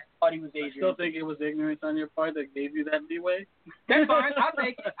did say I thought he was I Adrian. still think it was ignorance on your part that gave you that leeway. That's fine. I'll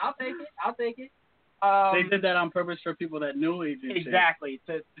take it. They did that on purpose for people that knew Adrian Chase. Exactly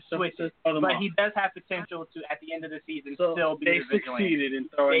to switch it. throw them But off. he does have potential to at the end of the season So still be they a vigilante. succeeded in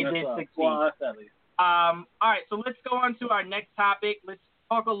throwing They us did off. succeed. Well, us at least. All right, so let's go on to our next topic. Let's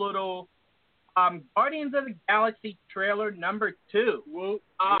talk a little Guardians of the Galaxy trailer number 2.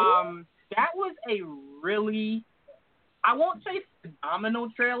 That was a really, I won't say phenomenal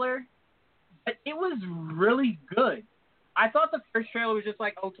trailer, but it was really good. I thought the first trailer was just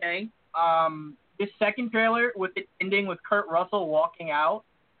like, okay. This second trailer with it ending with Kurt Russell walking out,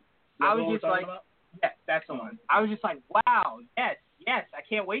 I was just like, yes, that's the one. I was just like, wow, yes, I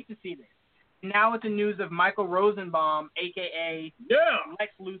can't wait to see this. Now with the news of Michael Rosenbaum, a.k.a.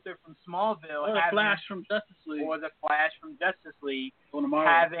 Lex Luthor from Smallville, Or the Flash from Justice League. or the Flash from Justice League, One of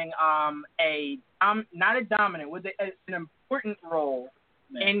Marvel. having not a dominant, with an important role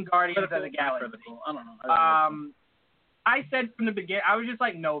in Guardians of the Galaxy. I don't know. I said from the beginning, I was just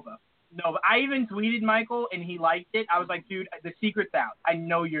like Nova. I even tweeted Michael, and he liked it. I was like, dude, the secret's out. I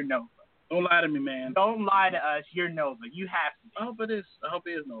know you're Nova. Don't lie to me, man. Don't lie to us. You're Nova. You have to be. I hope it is. I hope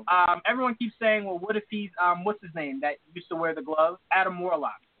he is Nova. Everyone keeps saying, well, what if he's, what's his name that used to wear the gloves? Adam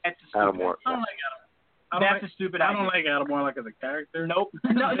Warlock. That's a Adam stupid. Warlock. I don't like Adam. That's a stupid idea. I don't like Adam Warlock as a character. Nope.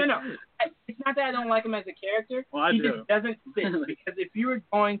 No. It's not that I don't like him as a character. Well, I he do. just doesn't fit because if you were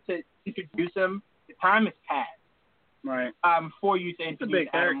going to introduce him, the time has passed. Right. For you to It's a introduce big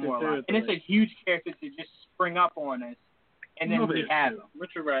Adam character, Warlock, too. and it's a huge character to just spring up on us, and then we have him.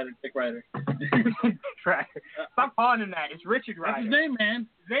 Richard Rider, Dick Rider. Ryder. Stop calling him that. It's Richard That's Rider. his name, man.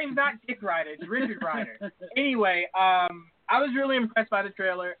 His name's not Dick Ryder. It's Richard Ryder. Anyway, I was really impressed by the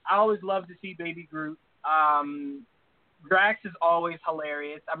trailer. I always love to see Baby Groot. Drax is always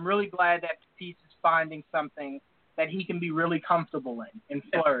hilarious. I'm really glad that Batiste is finding something that he can be really comfortable in and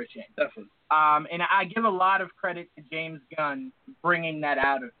flourishing. Definitely. And I give a lot of credit to James Gunn bringing that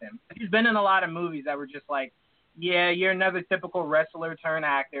out of him. He's been in a lot of movies that were just like, yeah, you're another typical wrestler turned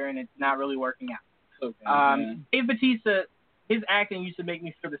actor, and it's not really working out. Okay, Dave Bautista, his acting used to make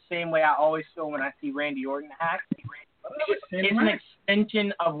me feel the same way I always feel when I see Randy Orton act. It's an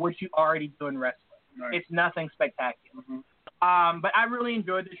extension of what you already do in wrestling. Right. It's nothing spectacular. But I really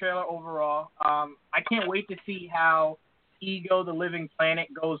enjoyed the trailer overall. I can't wait to see how Ego, the living planet,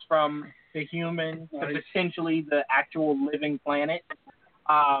 goes from the human to potentially the actual living planet.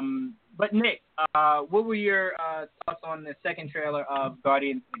 But Nick, what were your thoughts on the second trailer of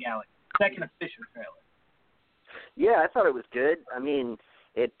Guardians of the Galaxy? Second official trailer. Yeah, I thought it was good. I mean,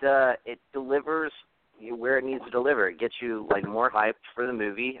 it delivers where it needs to deliver. It gets you like more hyped for the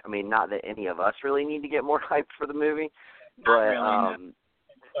movie. I mean, not that any of us really need to get more hyped for the movie, but I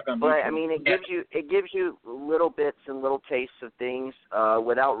mean, it gives you little bits and little tastes of things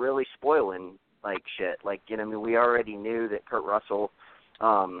without really spoiling like shit. Like, you know, I mean, we already knew that Kurt Russell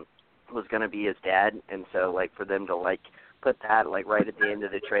was going to be his dad, and so like for them to like put that like right at the end of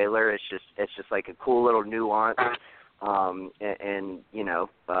the trailer, it's just like a cool little nuance. And you know,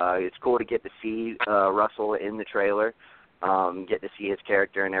 it's cool to get to see Russell in the trailer, get to see his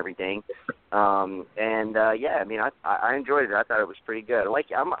character and everything. Yeah, I mean, I enjoyed it. I thought it was pretty good. Like,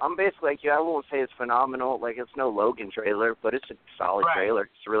 I'm basically like you. I won't say it's phenomenal. Like, it's no Logan trailer, but it's a solid trailer.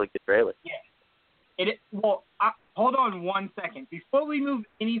 It's a really good trailer. Yeah. Hold on 1 second before we move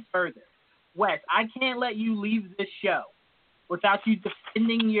any further, Wes. I can't let you leave this show without you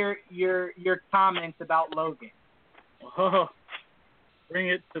defending your comments about Logan. Oh, bring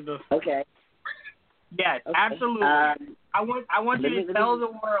it to the. Okay. Yes, okay. Absolutely. I want you to tell the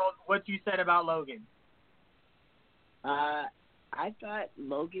world what you said about Logan. I thought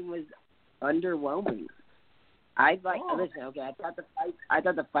Logan was underwhelming. Listen, okay, I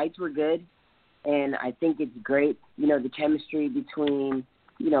thought the fights were good, and I think it's great. You know, the chemistry between,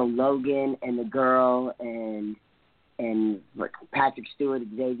 you know, Logan and the girl and like Patrick Stewart,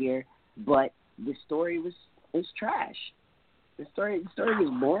 Xavier, but the story was trash. The story was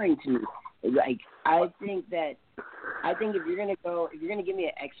boring to me. Like, I think if you're gonna give me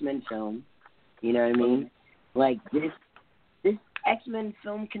an X-Men film, you know what I mean? Like, this X-Men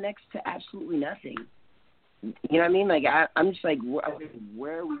film connects to absolutely nothing. You know what I mean? Like, I'm just like,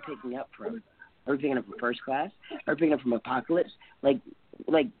 where are we picking up from? Are we picking up from First Class? Are we picking up from Apocalypse? Like,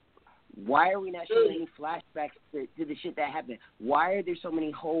 why are we not showing any flashbacks to the shit that happened? Why are there so many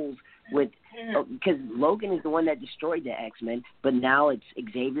holes with? Because Logan is the one that destroyed the X-Men, but now it's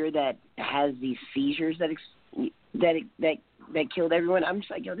Xavier that has these seizures that killed everyone. I'm just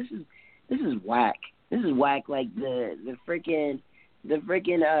like, yo, this is whack. This is whack. Like the freaking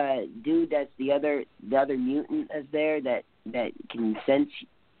dude that's the other mutant that's there that can sense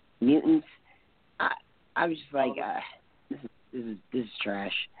mutants. I was just like, this is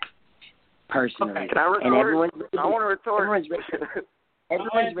trash. Personally, okay, can I retort? And I want to retort.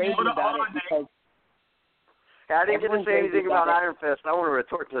 Everyone's raving about it because I didn't get to say anything about Iron Fist. I want to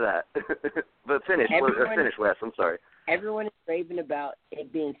retort to that. But finish, Wes. I'm sorry. Everyone is raving about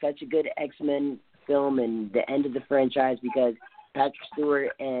it being such a good X-Men film and the end of the franchise because Patrick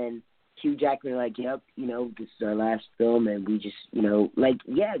Stewart and Hugh Jackman are like, yep, you know, this is our last film, and we just, you know, like,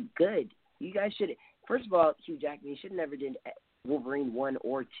 yeah, good. You guys should. First of all, Hugh Jackman, you should never did Wolverine 1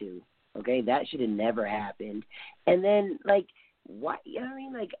 or 2. Okay, that should have never happened. And then, like, why? You know what I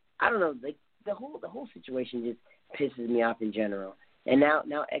mean? Like, I don't know. Like, the whole situation just pisses me off in general. And now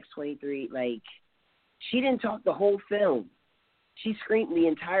X-23, like, she didn't talk the whole film. She screamed the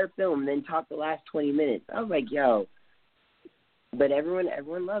entire film and then talked the last 20 minutes. I was like, yo. But everyone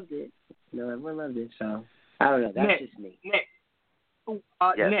loved it. You know, everyone loved it. So I don't know. That's just me. Nick,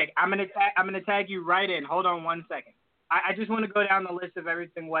 yes. Nick, I'm gonna tag you right in. Hold on 1 second. I just want to go down the list of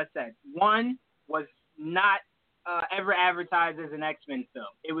everything Wes said. One was not ever advertised as an X-Men film.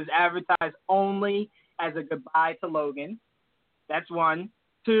 It was advertised only as a goodbye to Logan. That's one.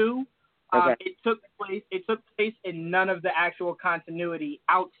 Two, Okay. It took place in none of the actual continuity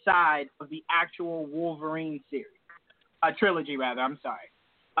outside of the actual Wolverine series, trilogy rather. I'm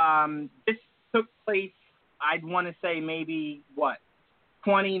sorry. This took place, I'd want to say maybe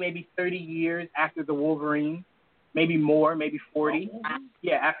 20, maybe 30 years after the Wolverine, maybe more, maybe 40.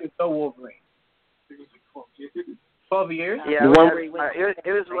 Yeah, after the Wolverine. 12 years. Yeah,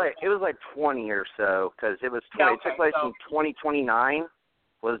 it was like 20 or so because it was 20, it took place in 2029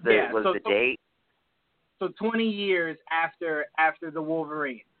 was the date. So 20 years after the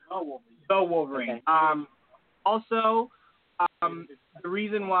Wolverine. The Wolverine. Okay. Also, the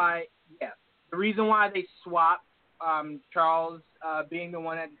reason why they swapped Charles being the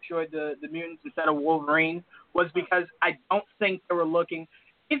one that destroyed the mutants instead of Wolverine was because I don't think they were looking.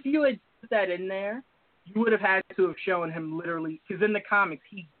 If you had put that in there, you would have had to have shown him literally, because in the comics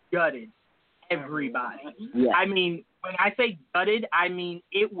he gutted everybody. Yeah. I mean, when I say gutted, I mean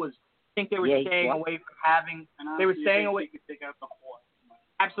it was. I think they were staying away from having. They were staying away.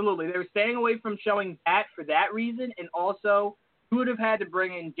 Absolutely, they were staying away from showing that for that reason, and also you would have had to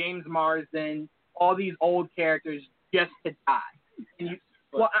bring in James Marsden, all these old characters just to die. And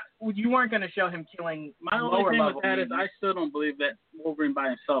you weren't going to show him killing My only lower thing level. with that is I still don't believe that Wolverine by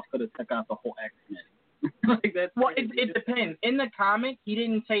himself could have took out the whole X-Men. Like that's well, it depends. In the comic, he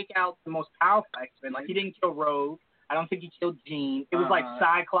didn't take out the most powerful X-Men. Like, he didn't kill Rogue. I don't think he killed Jean. It was like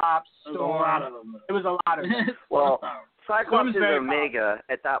Cyclops, Storm. There was a lot of them. It was a lot of them. Well, Cyclops is very Omega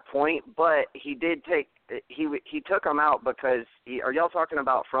at that point, but he did take he took him out because are y'all talking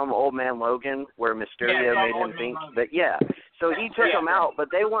about from Old Man Logan where Mysterio made him think that so he took him out, but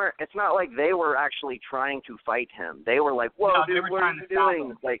they weren't. It's not like they were actually trying to fight him. They were like, "Whoa, dude, what are you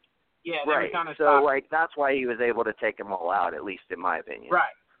doing?" Like, right. So like that's why he was able to take them all out, at least in my opinion.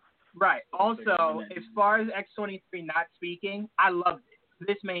 Right. Also, as far as X-23 not speaking, I loved it for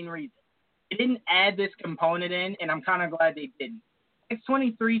this main reason. It didn't add this component in, and I'm kind of glad they didn't.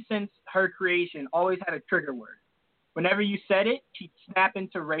 X-23, since her creation, always had a trigger word. Whenever you said it, she'd snap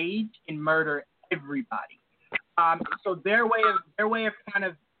into rage and murder everybody. So their way of kind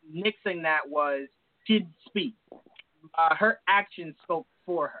of nixing that was she'd speak. Her actions spoke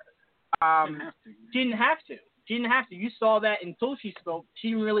for her. She didn't have to. You saw that until she spoke. She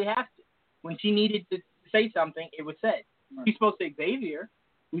didn't really have to. When she needed to say something, it was said. She spoke to Xavier.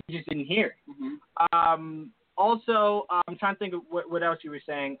 We just didn't hear it. Mm-hmm. Also, I'm trying to think of what else you were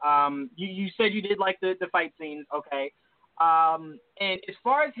saying. You said you did like the fight scenes, okay. And as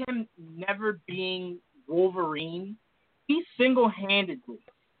far as him never being Wolverine, he single-handedly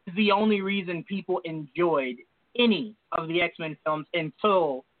is the only reason people enjoyed any of the X-Men films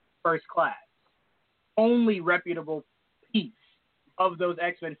until First Class. Only reputable piece of those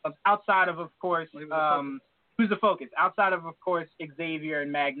X-Men films, outside of course, who's the focus? Outside of course, Xavier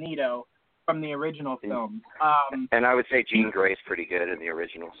and Magneto from the original films. And I would say Jean Grey's pretty good in the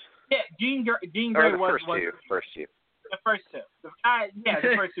originals. Yeah, Jean Grey was the first two. The first two. The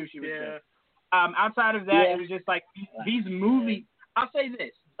first two she was good. Outside of that, it was just like these movies. I'll say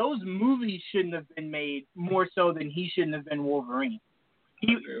this: those movies shouldn't have been made more so than he shouldn't have been Wolverine.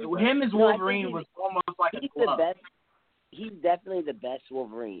 Him as Wolverine was almost like a glove. The best. He's definitely the best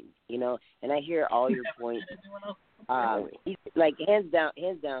Wolverine, and I hear all your points. He's like hands down,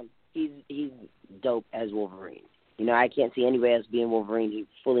 he's dope as Wolverine. I can't see anybody else being Wolverine. He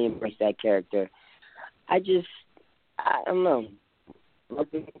fully embraced that character. I don't know. I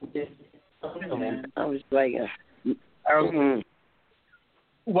was like,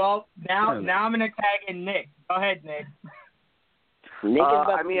 Well, now I'm gonna tag in Nick. Go ahead, Nick.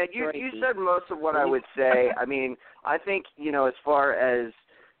 I mean, you said most of what I would say. I mean, I think as far as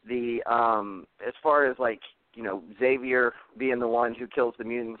like Xavier being the one who kills the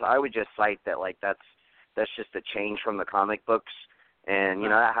mutants, I would just cite that like that's just a change from the comic books, and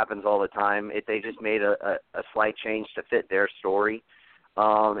that happens all the time. They just made a slight change to fit their story,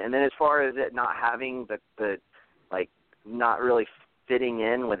 and then as far as it not having the like not really fitting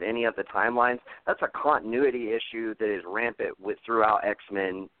in with any of the timelines, that's a continuity issue that is rampant throughout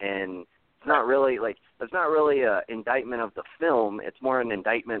X-Men, and it's not really an indictment of the film. It's more an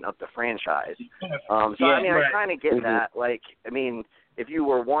indictment of the franchise. I kind of get that. Like, I mean, if you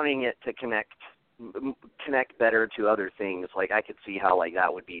were wanting it to connect better to other things, like I could see how like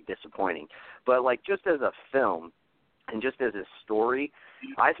that would be disappointing. But like just as a film and just as a story,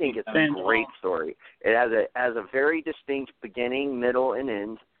 I think it's a great story. It has a very distinct beginning, middle, and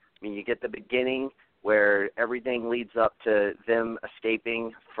end. I mean, you get the beginning where everything leads up to them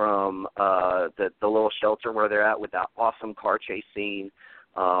escaping from the little shelter where they're at with that awesome car chase scene.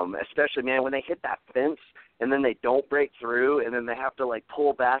 Especially, man, when they hit that fence and then they don't break through, and then they have to like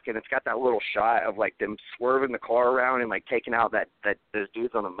pull back, and it's got that little shot of like them swerving the car around and like taking out that those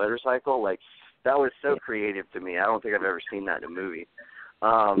dudes on a motorcycle. Like that was so creative to me. I don't think I've ever seen that in a movie.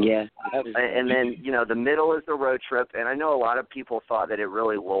 And then, you know, the middle is the road trip, and I know a lot of people thought that it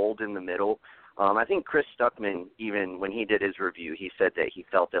really lulled in the middle. I think Chris Stuckman, even when he did his review, he said that he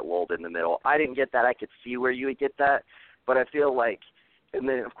felt it lulled in the middle. I didn't get that. I could see where you would get that, but I feel like, and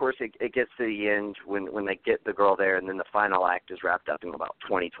then, of course, it gets to the end when they get the girl there, and then the final act is wrapped up in about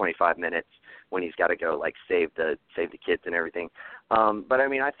 20, 25 minutes when he's got to go, like, save the kids and everything. But, I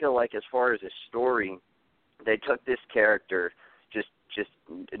mean, I feel like as far as his story, they took this character just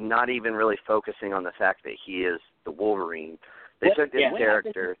not even really focusing on the fact that he is the Wolverine. They took this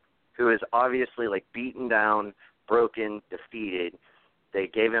character who is obviously, like, beaten down, broken, defeated. They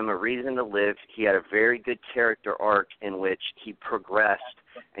gave him a reason to live. He had a very good character arc in which he progressed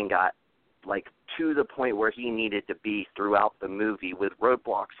and got, like, to the point where he needed to be throughout the movie with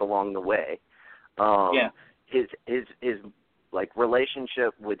roadblocks along the way. His like,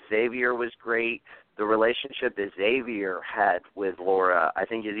 relationship with Xavier was great. The relationship that Xavier had with Laura, I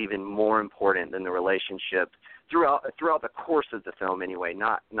think, is even more important than the relationship throughout the course of the film anyway,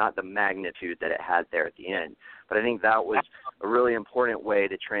 not the magnitude that it had there at the end. But I think that was a really important way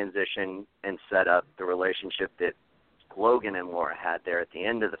to transition and set up the relationship that Logan and Laura had there at the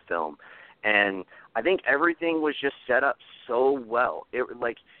end of the film. And I think everything was just set up so well.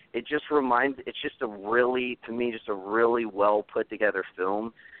 It's just a really, to me, just a really well put together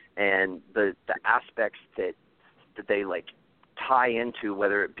film, and the aspects that they like tie into,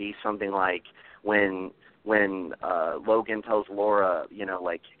 whether it be something like when Logan tells Laura, you know,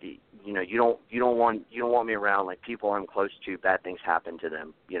 like, you know, you don't want me around, like, people I'm close to, bad things happen to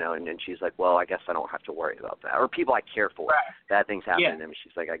them, you know, and then she's like, well, I guess I don't have to worry about that. Or people I care for, bad things happen to them.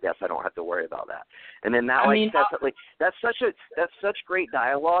 She's like, I guess I don't have to worry about that. And then that, that's such great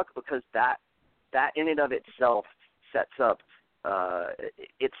dialogue, because that in and of itself sets up,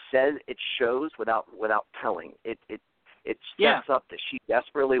 it shows without telling. It sets up that she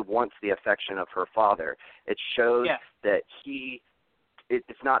desperately wants the affection of her father. It shows that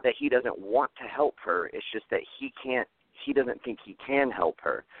it's not that he doesn't want to help her. It's just that he doesn't think he can help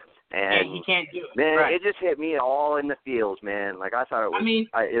her. And he can't do it. Man, it just hit me all in the feels, man. Like, I thought it was,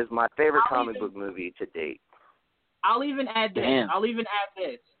 it was my favorite comic book movie to date. I'll even add this.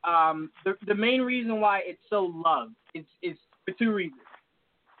 The main reason why it's so loved is for two reasons.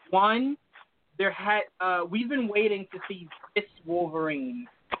 One, we've been waiting to see this Wolverine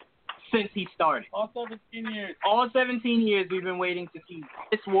since he started. All 17 years. All 17 years we've been waiting to see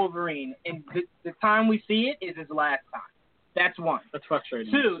this Wolverine, and the time we see it is his last time. That's one. That's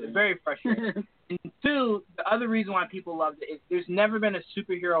frustrating. Two, very frustrating. And two, the other reason why people loved it is there's never been a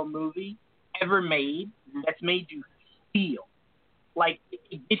superhero movie ever made that's made you feel. Like,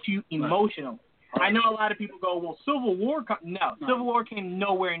 it gets you emotional. I know a lot of people go, well, Civil War Civil War came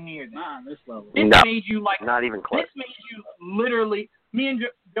nowhere near that. Not on this level. This made you, like, not even close. This made you literally, me and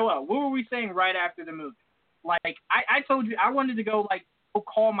Joel, what were we saying right after the movie? Like, I told you I wanted to go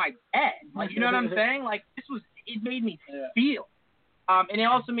call my dad. Like, you know what I'm saying? Like, it made me feel. And it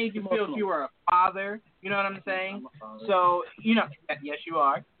also made you feel if you were a father. You know what I'm saying? So, you know, yes, you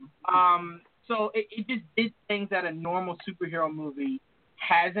are. So it just did things that a normal superhero movie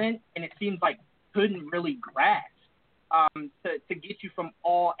hasn't, and it seems like couldn't really grasp to get you from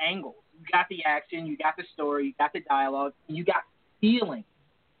all angles. You got the action, you got the story, you got the dialogue, and you got feeling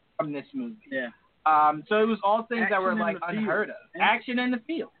from this movie. Yeah. So it was all things that were like unheard of. Action in the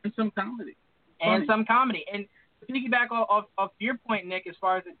field. And some comedy. And to piggyback off your point, Nick, as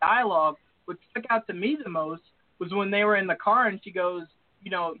far as the dialogue, what stuck out to me the most was when they were in the car and she goes, you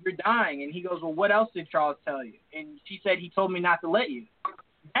know, you're dying. And he goes, well, what else did Charles tell you? And she said, he told me not to let you.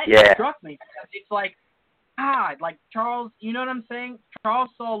 That struck me. It's like, God, like Charles, you know what I'm saying? Charles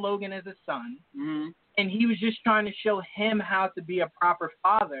saw Logan as a son, and he was just trying to show him how to be a proper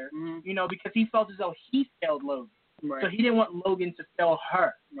father, you know, because he felt as though he failed Logan. Right. So he didn't want Logan to fail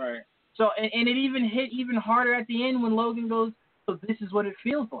her. Right. So, and it even hit even harder at the end when Logan goes, so this is what it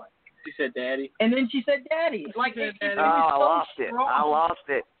feels like. She said, Daddy. And then she said, Daddy. Like, I lost it.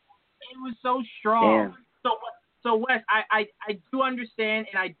 It was so strong. Damn. So Wes, I do understand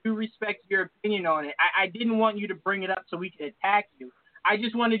and I do respect your opinion on it. I didn't want you to bring it up so we could attack you. I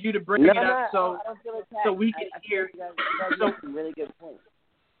just wanted you to bring it up so we could hear. You guys have some really good points.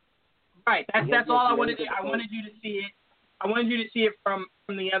 Right. That's all I wanted. I wanted you to see it. I wanted you to see it from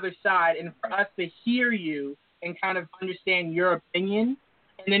the other side, and for us to hear you and kind of understand your opinion,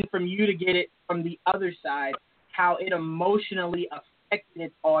 and then from you to get it from the other side, how it emotionally respected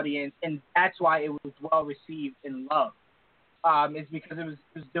its audience, and that's why it was well received and loved. Is because it was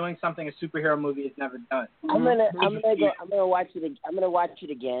doing something a superhero movie has never done. I'm gonna watch it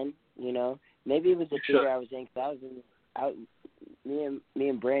again. You know, maybe it was the theater I was in. Cause me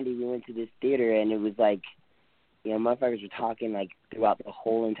and Brandy, we went to this theater, and it was like, you know, motherfuckers were talking like throughout the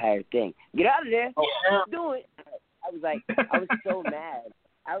whole entire thing. Get out of there! Do it! I was so mad.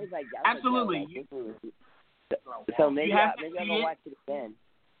 Absolutely. So maybe I'm gonna watch it again.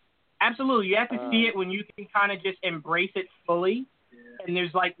 Absolutely. You have to see it when you can kind of just embrace it fully, and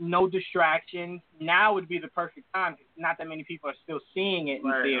there's like no distractions. Now would be the perfect time. Not that many people are still seeing it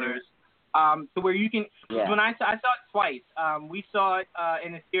in theaters. So where you can. When I saw it twice. We saw it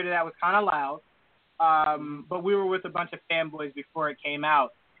in a theater that was kind of loud, but we were with a bunch of fanboys before it came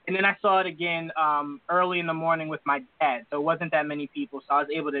out. And then I saw it again early in the morning with my dad. So it wasn't that many people, so I was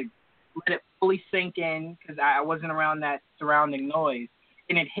able to let it fully sink in because I wasn't around that surrounding noise.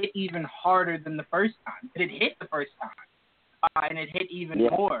 And it hit even harder than the first time. But it hit the first time, and it hit even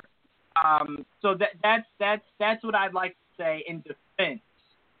more. So that's what I'd like to say in defense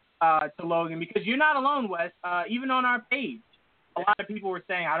to Logan, because you're not alone, Wes. Even on our page, a lot of people were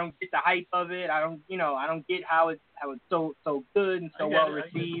saying, I don't get the hype of it. I don't get how it's so good and so well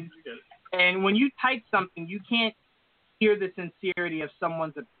received. And when you type something, you can't hear the sincerity of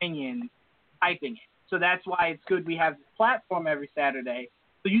someone's opinion typing it. So that's why it's good we have this platform every Saturday,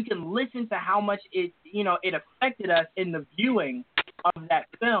 so you can listen to how much it affected us in the viewing of that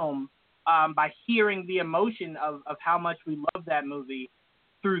film by hearing the emotion of how much we love that movie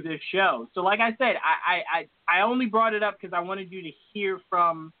through this show. So like I said, I only brought it up because I wanted you to hear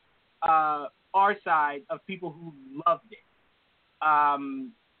from our side of people who loved it.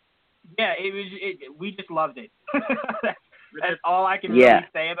 We just loved it. That's all I can really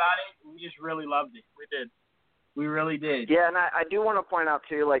say about it. We just really loved it. We did. We really did. Yeah, and I do want to point out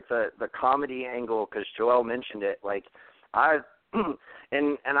too, like the comedy angle, because Joel mentioned it. Like I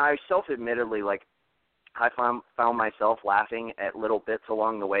self-admittedly, like I found myself laughing at little bits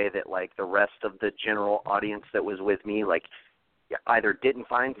along the way that like the rest of the general audience that was with me like either didn't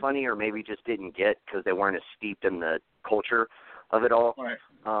find funny or maybe just didn't get because they weren't as steeped in the culture of it all. Right.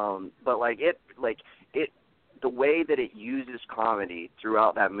 But the way that it uses comedy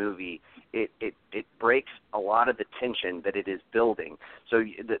throughout that movie, it breaks a lot of the tension that it is building. So,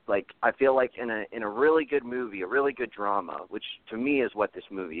 I feel like in a really good movie, a really good drama, which to me is what this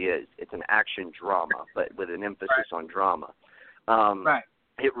movie is. It's an action drama, but with an emphasis on drama.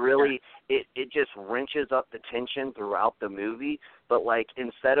 It really it just wrenches up the tension throughout the movie. But like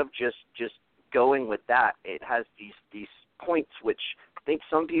instead of just going with that, it has these points which I think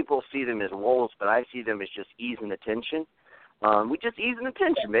some people see them as lulls, but I see them as just easing the tension. We just easing the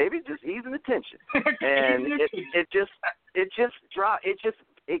tension, baby, just easing the tension, and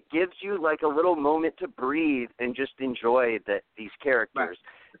it gives you like a little moment to breathe and just enjoy these characters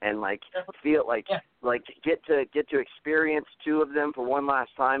and like feel like get to experience two of them for one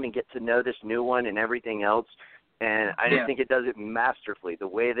last time and get to know this new one and everything else. And I just think it does it masterfully. The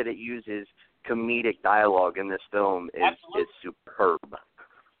way that it uses comedic dialogue in this film is superb.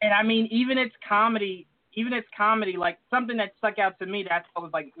 And I mean, even its comedy, like something that stuck out to me that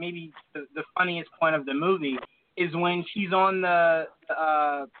was like maybe the funniest point of the movie is when she's on the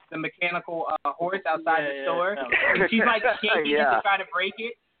mechanical horse outside the store, and she's like shaking it to try to break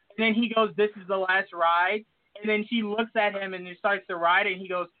it, and then he goes, "This is the last ride," and then she looks at him and he starts to ride it, and he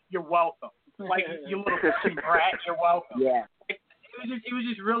goes, "You're welcome." Like, you little brat, you're welcome. Yeah. It was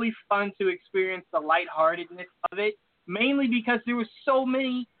just really fun to experience the lightheartedness of it, mainly because there were so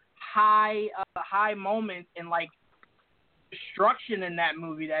many high moments and like destruction in that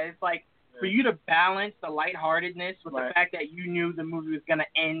movie that it's like for you to balance the lightheartedness with the fact that you knew the movie was gonna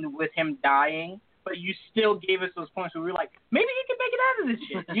end with him dying, but you still gave us those points where we were like, maybe he can make it out of this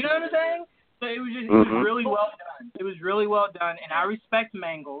shit. You know what I'm saying? So it was really well done. It was really well done, and I respect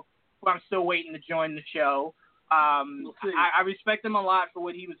Mangle, who I'm still waiting to join the show. I respect him a lot for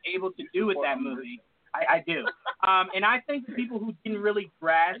what he was able to do with that movie. I do. And I think the people who didn't really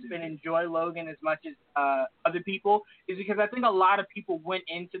grasp and enjoy Logan as much as other people is because I think a lot of people went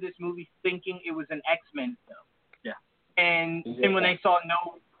into this movie thinking it was an X-Men film. Yeah. And then when they saw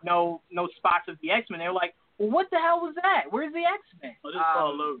no spots of the X-Men, they were like, well, what the hell was that? Where's the X-Men? Well, this is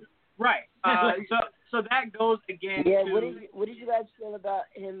called Logan. Right. So that goes again to... What did you guys feel about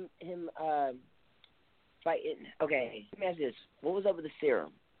him fighting? Okay, let me ask this. What was up with the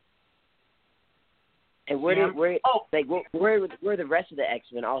serum? And where are the rest of the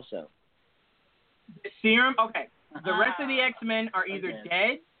X-Men also? The serum? Okay. The rest of the X-Men are either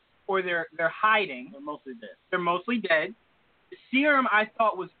dead or they're hiding. They're mostly dead. They're mostly dead. The serum I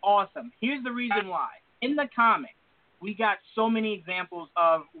thought was awesome. Here's the reason why. In the comics, we got so many examples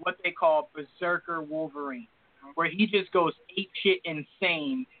of what they call Berserker Wolverine, where he just goes apeshit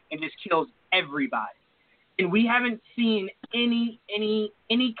insane and just kills everybody. And we haven't seen any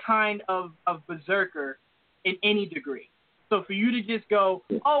kind of Berserker in any degree. So for you to just go,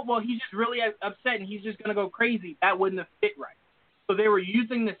 oh, well, he's just really upset and he's just going to go crazy, that wouldn't have fit right. So they were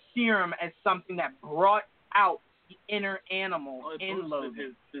using the serum as something that brought out the inner animal in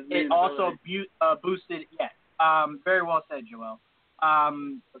Logan. It also boosted, yes. Very well said, Joel.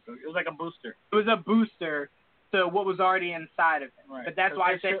 It was like a booster. It was a booster to what was already inside of him. Right. But that's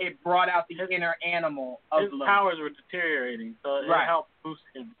why I said it brought out the inner animal of his Logan. powers were deteriorating, so it helped boost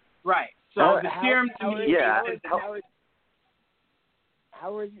him. Right. So the serum to me...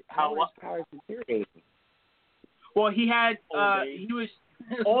 How were his powers deteriorating? Well, he had he was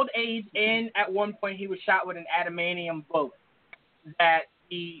old age, and at one point he was shot with an adamantium bullet. That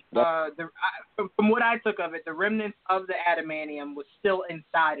from what I took of it, the remnants of the adamantium was still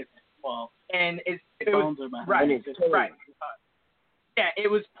inside of him. Well, and it was right. Yeah, it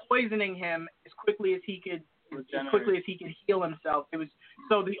was poisoning him as quickly as he could heal himself. It was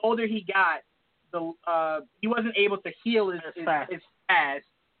so the older he got, he wasn't able to heal as fast.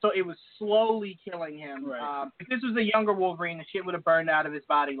 So it was slowly killing him. Right. If this was a younger Wolverine, the shit would have burned out of his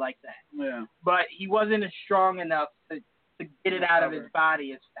body like that. Yeah. But he wasn't as strong enough to get it out of his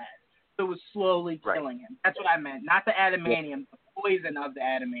body as fast. So it was slowly killing him. That's what I meant. Not the adamantium, the poison of the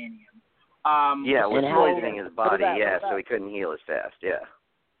adamantium. With poisoning his body, so he couldn't heal as fast, Did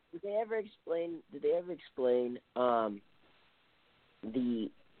they ever explain the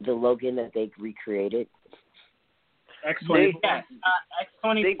Logan that they recreated? X-24. Yes,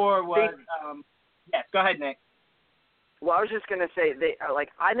 X-24 was. Yes, go ahead, Nick. Well, I was just gonna say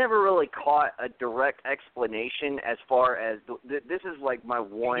I never really caught a direct explanation as far as this is like my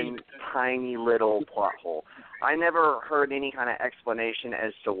one tiny little plot hole. I never heard any kind of explanation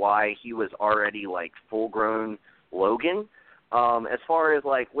as to why he was already like full-grown Logan. As far as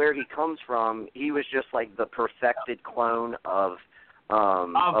like where he comes from, he was just like the perfected clone of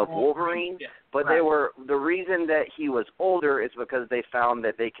Wolverine. Yeah. But the reason that he was older is because they found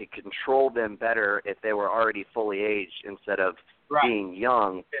that they could control them better if they were already fully aged instead of being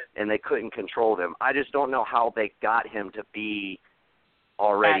young, and they couldn't control them. I just don't know how they got him to be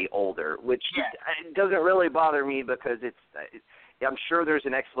already older, which doesn't really bother me because I'm sure there's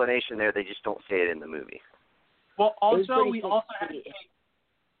an explanation there. They just don't say it in the movie. Well, also we also have to say,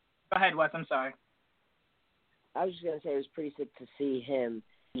 go ahead, Wes. I'm sorry. I was just going to say it was pretty sick to see him,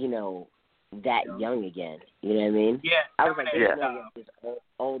 that young again. You know what I mean? Yeah. I was like, this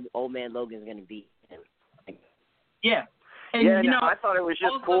old man Logan's going to beat him. Yeah. And, I thought it was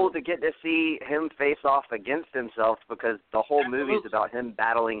just cool to get to see him face off against himself because the whole movie is about him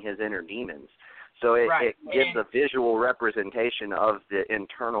battling his inner demons. So it gives a visual representation of the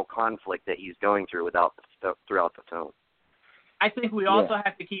internal conflict that he's going through throughout the film. I think we also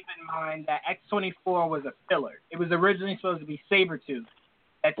have to keep in mind that X-24 was a filler. It was originally supposed to be Sabretooth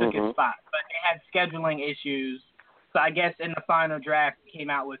that took his spot, but they had scheduling issues. So I guess in the final draft, it came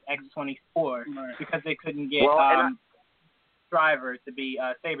out with X-24 because they couldn't get Driver to be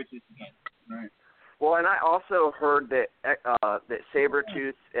Sabretooth again. Right. Well, and I also heard that that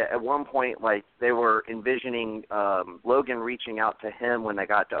Sabretooth at one point, like they were envisioning Logan reaching out to him when they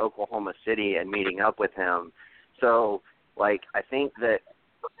got to Oklahoma City and meeting up with him. So, like, I think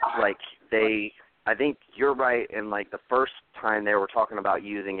you're right in, like, the first time they were talking about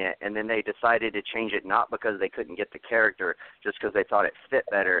using it, and then they decided to change it not because they couldn't get the character, just because they thought it fit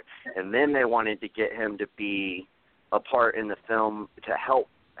better, and then they wanted to get him to be a part in the film to help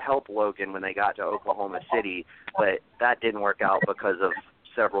Logan when they got to Oklahoma City, but that didn't work out because of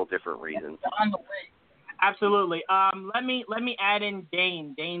several different reasons. Absolutely. Let me add in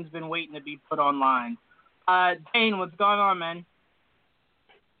Dane. Dane's been waiting to be put online. Dane, what's going on, man?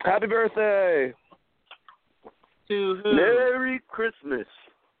 Happy birthday! To who? Merry Christmas.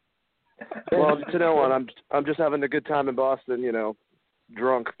 Well, to no one. I'm just having a good time in Boston,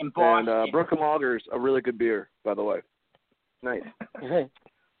 drunk. In Boston. And Brooklyn Lager's a really good beer, by the way. Nice.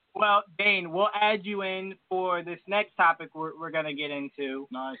 Well, Dane, we'll add you in for this next topic we're gonna get into.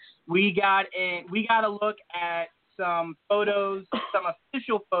 Nice. We got a look at some photos, some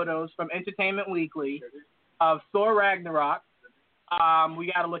official photos from Entertainment Weekly of Thor Ragnarok. We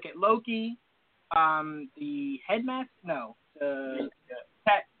got to look at Loki, the headmaster. No,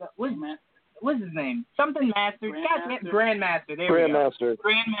 what's his name? Something Master. Grandmaster. There we go.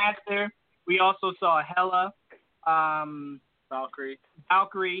 Grandmaster. We also saw Hela. Valkyrie.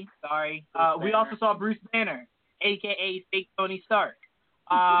 Sorry. We also saw Bruce Banner. a.k.a. fake Tony Stark.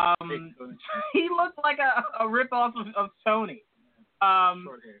 He looked like a ripoff of Tony.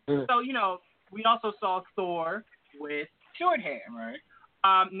 So, you know, we also saw Thor with short hair. Right.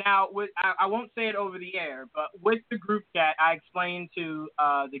 Now, I won't say it over the air, but with the group chat, I explained to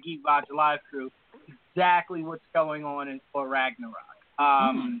the Geek Vibes Live crew exactly what's going on in Thor Ragnarok.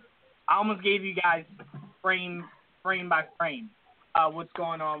 I almost gave you guys frame by frame what's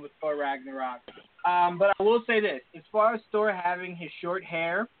going on with Thor Ragnarok. But I will say this: as far as Thor having his short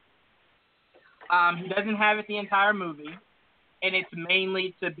hair, he doesn't have it the entire movie, and it's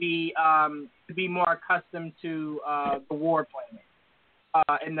mainly to be more accustomed to the war planet.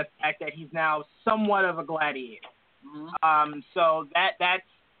 And the fact that he's now somewhat of a gladiator. So that's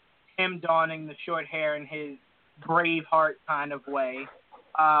him donning the short hair in his Braveheart kind of way.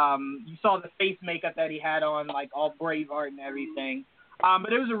 You saw the face makeup that he had on, like all Braveheart and everything.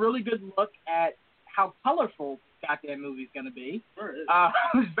 But it was a really good look at how colorful goddamn movie's going to be. It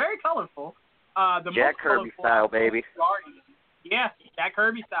was very colorful. Jack Kirby style, baby. Guardians. Yeah, Jack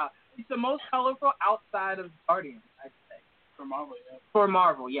Kirby style. It's the most colorful outside of Guardians, I'd say. For Marvel, yeah. For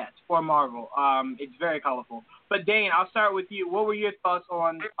Marvel, yes, for Marvel. It's very colorful. But Dane, I'll start with you. What were your thoughts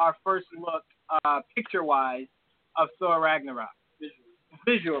on our first look, picture-wise, of Thor Ragnarok?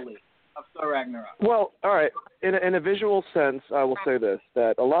 Visually, of Thor Ragnarok. Well, all right. In a visual sense, I will say this,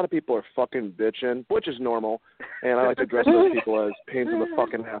 that a lot of people are fucking bitching, which is normal, and I like to address those people as pains in the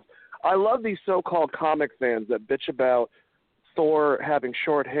fucking ass. I love these so-called comic fans that bitch about Thor having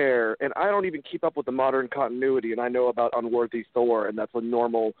short hair, and I don't even keep up with the modern continuity, and I know about Unworthy Thor, and that's a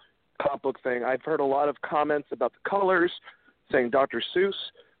normal comic book thing. I've heard a lot of comments about the colors, saying Dr. Seuss,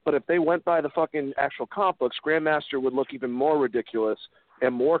 but if they went by the fucking actual comic books, Grandmaster would look even more ridiculous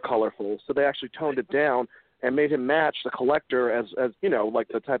and more colorful, so they actually toned it down and made him match the Collector as you know, like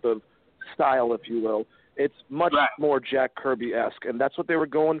the type of style, if you will. It's much more Jack Kirby-esque, and that's what they were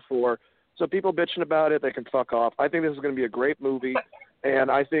going for. So people bitching about it, they can fuck off. I think this is going to be a great movie,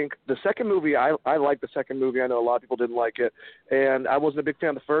 and I think the second movie, I like the second movie. I know a lot of people didn't like it, and I wasn't a big fan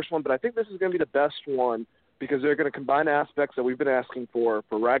of the first one, but I think this is going to be the best one because they're going to combine aspects that we've been asking for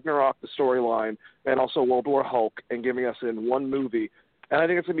Ragnarok, the storyline, and also World War Hulk, and giving us in one movie. And I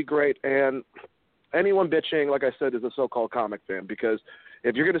think it's going to be great. And anyone bitching, like I said, is a so-called comic fan because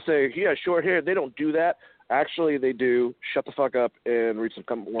if you're going to say, he has short hair, they don't do that. Actually, they do. Shut the fuck up and read some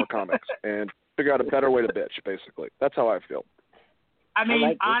more comics and figure out a better way to bitch, basically. That's how I feel. I mean,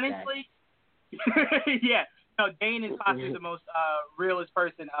 like honestly, yeah. No, Dane is possibly the most realist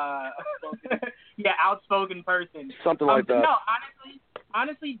person, outspoken person. Something like that. No,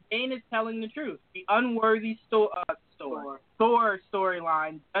 honestly, Dane is telling the truth. The Unworthy Thor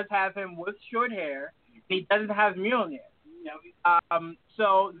storyline does have him with short hair, and he doesn't have Mjolnir.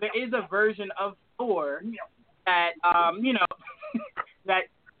 So there is a version of Thor that that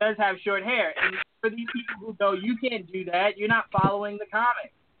does have short hair. And for these people who go, you can't do that, you're not following the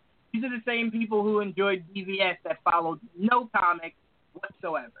comics. These are the same people who enjoyed DVS that followed no comics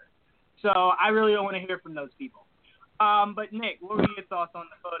whatsoever. So I really don't want to hear from those people. But Nick, what were your thoughts on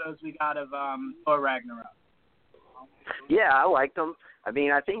the photos we got of Thor Ragnarok? Yeah, I liked them. I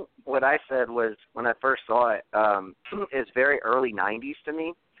mean, I think what I said was when I first saw it, it's very early 90s to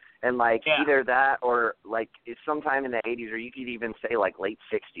me. And, either that or, it's sometime in the 80s, or you could even say, late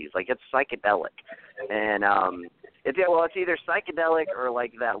 60s. It's psychedelic. And it's either psychedelic or,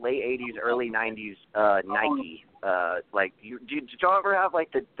 that late 80s, early 90s Nike. Did y'all ever have,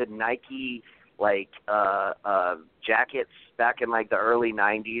 the Nike, jackets back in, the early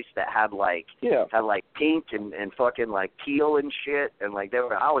 90s that had, had, pink and fucking, teal and shit? And,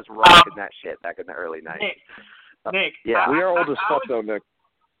 I was rocking that shit back in the early 90s. Nick. Yeah. We are old as fuck, though, Nick.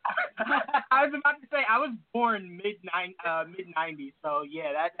 I was about to say I was born mid 90s, so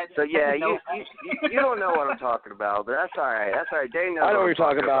yeah, So yeah, you don't know what I'm talking about, but that's all right. That's all right. Dane knows. I know what you're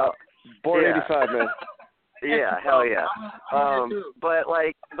talking about. Born 85, man. Yeah, hell yeah. But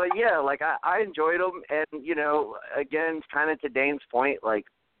I enjoyed them, and again, kind of to Dane's point,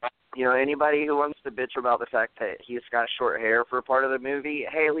 anybody who wants to bitch about the fact that he's got short hair for a part of the movie,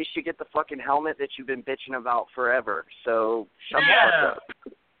 hey, at least you get the fucking helmet that you've been bitching about forever. So shut the fuck up.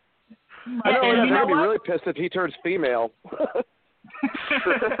 I know, they're going to be really pissed if he turns female.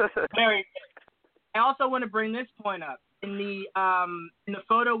 Very good. I also want to bring this point up. In the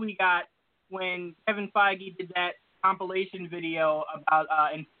photo we got when Kevin Feige did that compilation video about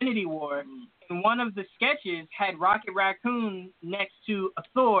Infinity War, and one of the sketches had Rocket Raccoon next to a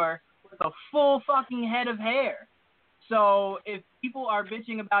Thor with a full fucking head of hair. So if people are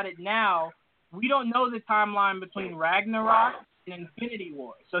bitching about it now, we don't know the timeline between Ragnarok and Infinity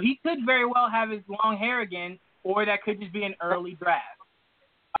War. So he could very well have his long hair again or that could just be an early draft.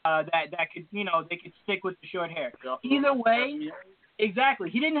 That could, they could stick with the short hair. Either way, exactly.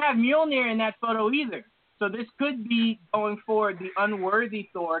 He didn't have Mjolnir in that photo either. So this could be, going forward, the unworthy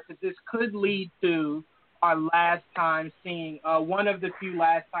Thor, because this could lead to our last time seeing, one of the few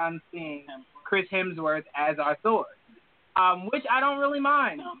last times seeing Chris Hemsworth as our Thor. Which I don't really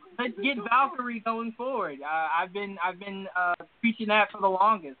mind. Let's get Valkyrie going forward. I've been preaching that for the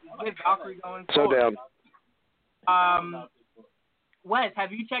longest. Let's get Valkyrie going forward. So down. Wes,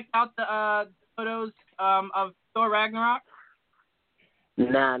 have you checked out the photos of Thor Ragnarok?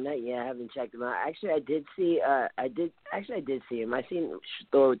 Nah, not yet. I haven't checked them out. Actually, I did see. I did see him. I seen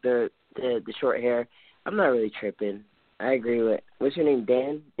Thor with the short hair. I'm not really tripping. I agree with. What's your name?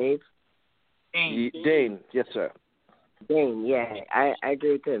 Dan? Dave? Dane. Yes, sir. Dane. Yeah, I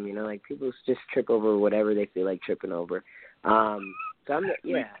agree with him. Like people just trip over whatever they feel like tripping over. So I'm with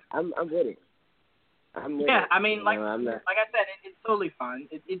it. I mean, like I said, it's totally fun.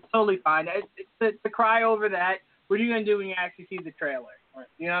 It's totally fine. It's to cry over that. What are you gonna do when you actually see the trailer?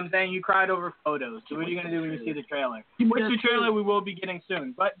 You know what I'm saying? You cried over photos. So what are you gonna do when you see the trailer? Which the trailer we will be getting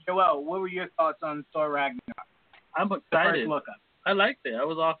soon. But Joel, what were your thoughts on Thor Ragnarok? I'm excited. I liked it. I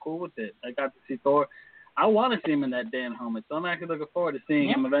was all cool with it. I got to see Thor. I want to see him in that damn helmet. So I'm actually looking forward to seeing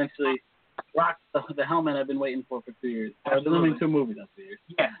him eventually rock the helmet I've been waiting for 2 years. I've been limiting 2 movies on 2 years.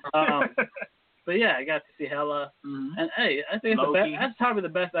 Yeah. But yeah, I got to see Hela. Mm-hmm. And hey, I think that's probably the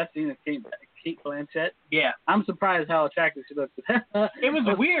best I've seen of Kate Blanchett. Yeah. I'm surprised how attractive she looks. It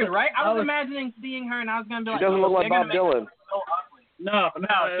was weird, right? I was imagining seeing her and I was going to be like, she doesn't look like Bob Dylan. No,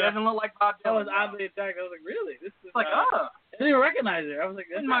 she doesn't look like Bob Dylan. I was oddly attractive. I was like, really? This is like, I didn't even recognize her. I was like,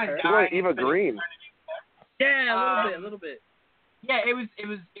 that's not her. She's like Eva Green. Yeah, a little bit. Yeah, it was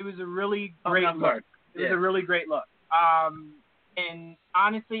a really great look. It was a really great look. And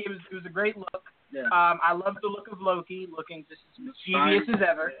honestly, it was a great look. Yeah. I love the look of Loki, looking just as mischievous as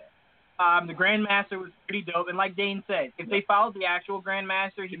ever. The Grandmaster was pretty dope, and like Dane said, if they followed the actual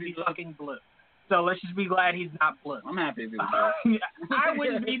Grandmaster, he'd be fucking blue. So let's just be glad he's not blue. I'm happy if he was blue. I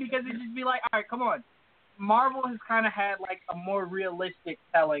wouldn't be, because it'd just be like, all right, come on. Marvel has kind of had like a more realistic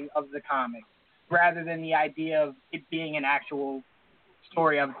telling of the comic, rather than the idea of it being an actual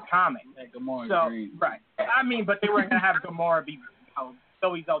story of the comic. Yeah, Gamora green. Right. I mean, but they weren't going to have Gamora be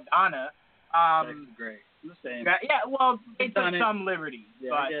Zoe Saldana. That's great. I'm just saying. Yeah, well, they took some liberties.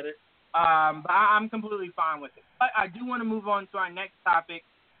 Yeah, but, I get it. But I'm completely fine with it. But I do want to move on to our next topic.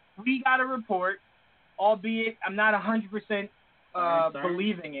 We got a report, albeit I'm not 100%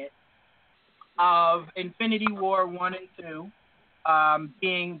 believing it, of Infinity War 1 and 2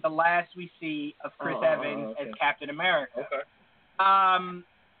 being the last we see of Chris Evans as Captain America. Okay.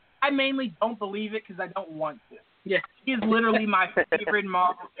 I mainly don't believe it because I don't want to. Yeah. He is literally my favorite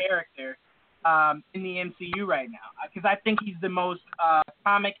Marvel character in the MCU right now, because I think he's the most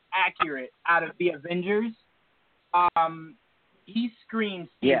comic accurate out of the Avengers. He screams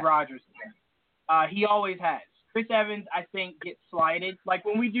Steve Rogers. He always has. Chris Evans, I think, gets slighted. Like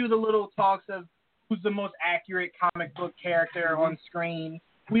when we do the little talks of who's the most accurate comic book character on screen,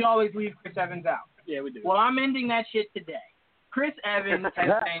 we always leave Chris Evans out. Yeah, we do. Well, I'm ending that shit today. Chris Evans has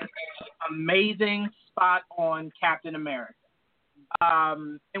been an amazing spot-on Captain America.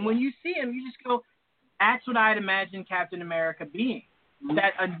 And when you see him, you just go, that's what I'd imagine Captain America being.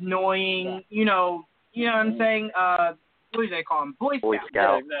 That annoying, you know what I'm saying? What do they call him? Boy Scout.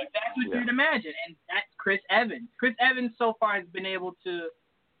 Yeah, exactly. That's what you'd imagine. And that's Chris Evans. Chris Evans so far has been able to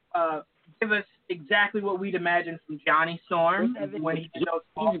give us exactly what we'd imagine from Johnny Storm when he did those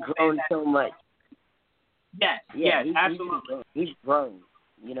small He's grown so much. Yes, absolutely. He's grown,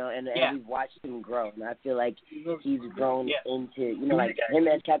 and we've watched him grow. And I feel like he's grown into, like him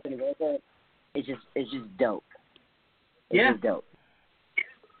as Captain America. It's just dope. It's just dope.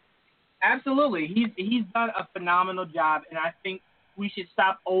 Absolutely. He's done a phenomenal job, and I think we should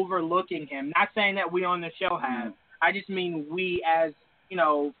stop overlooking him. Not saying that we on the show have. I just mean we as,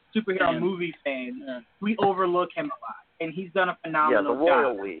 superhero movie fans, we overlook him a lot. And he's done a phenomenal job. Yeah, the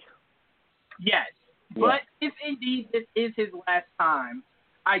royal we. Yes. But if indeed this is his last time,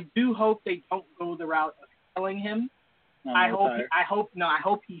 I do hope they don't go the route of killing him. I hope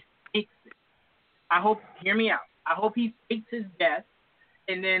he fakes it. Hear me out. I hope he fakes his death.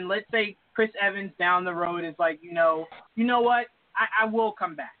 And then let's say Chris Evans down the road is like, you know what? I will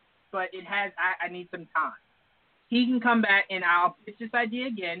come back. But I need some time. He can come back, and I'll pitch this idea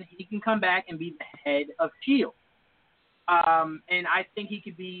again. He can come back and be the head of S.H.I.E.L.D. And I think he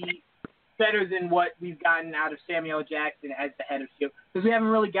could be better than what we've gotten out of Samuel Jackson as the head of S.H.I.E.L.D. Because we haven't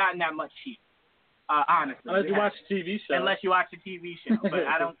really gotten that much S.H.I.E.L.D., honestly. Unless you watch the TV show. Unless you watch the TV show. But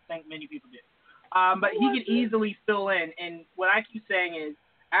I don't think many people do. But he could easily fill in. And what I keep saying is,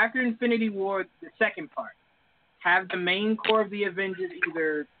 after Infinity War, the second part, have the main core of the Avengers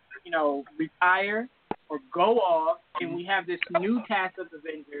either, retire or go off, and we have this new cast of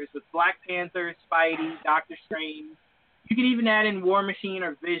Avengers with Black Panther, Spidey, Doctor Strange. You could even add in War Machine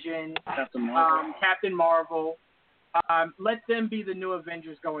or Vision, Captain Marvel. Let them be the new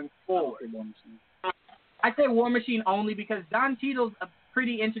Avengers going forward. I say War Machine only because Don Cheadle's a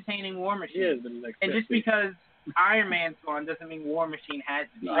pretty entertaining War Machine. Yeah, but like and just because Iron Man's gone doesn't mean War Machine has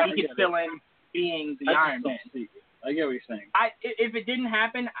to be. He could fill in being the Iron Man. I get what you're saying. If it didn't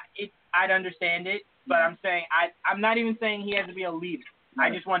happen, I'd understand it. But I'm saying I'm not even saying he has to be a leader.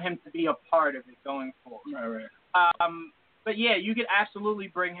 Right. I just want him to be a part of it going forward. Right. But yeah, you could absolutely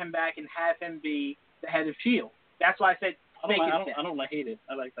bring him back and have him be the head of S.H.I.E.L.D. That's why I said fake his death. I don't hate it.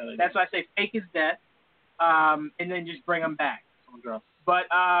 I like that idea. That's why I say fake his death, and then just bring him back. But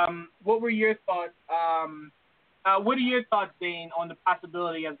what were your thoughts? What are your thoughts, Dane, on the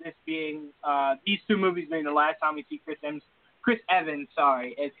possibility of this being these two movies being the last time we see Chris Evans,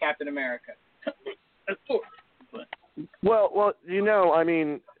 as Captain America? Well, I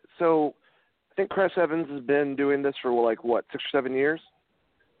mean, so I think Chris Evans has been doing this for 6 or 7 years.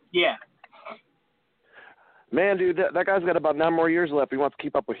 Yeah. Man, dude, that guy's got about 9 more years left. He wants to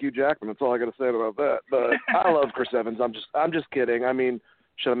keep up with Hugh Jackman. That's all I got to say about that. But I love Chris Evans. I'm just kidding. I mean,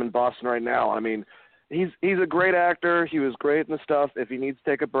 shit, I'm in Boston right now. I mean, he's a great actor. He was great in the stuff. If he needs to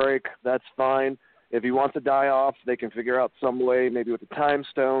take a break, that's fine. If he wants to die off, they can figure out some way, maybe with the time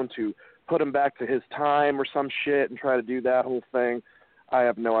stone, to put him back to his time or some shit and try to do that whole thing. I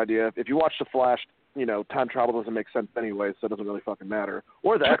have no idea. If you watch The Flash, time travel doesn't make sense anyway, so it doesn't really fucking matter.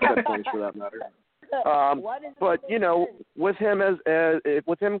 Or the X-Men things for that matter. But with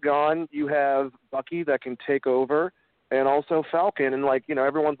him gone, you have Bucky that can take over, and also Falcon, and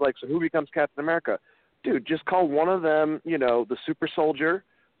everyone's like, so who becomes Captain America? Dude, just call one of them, the Super Soldier,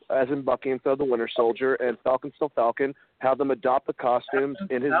 as in Bucky instead of the Winter Soldier, and Falcon's still Falcon. Have them adopt the costumes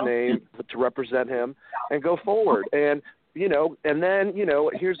in his name to represent him, and go forward. And and then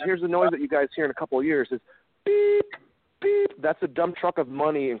here's the noise that you guys hear in a couple of years is beep. Beep. That's a dump truck of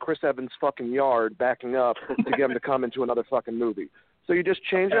money in Chris Evans' fucking yard backing up to get him to come into another fucking movie. So you just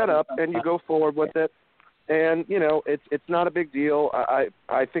change that up and you go forward with it. And, it's not a big deal.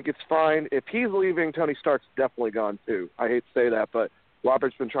 I think it's fine. If he's leaving, Tony Stark's definitely gone too. I hate to say that, but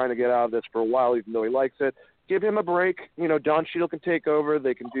Robert's been trying to get out of this for a while, even though he likes it. Give him a break. Don Cheadle can take over.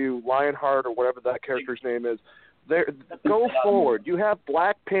 They can do Lionheart or whatever that character's name is. Go forward. You have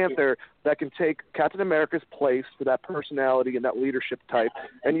Black Panther that can take Captain America's place for that personality and that leadership type,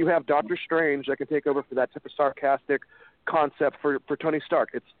 and you have Doctor Strange that can take over for that type of sarcastic concept for Tony Stark.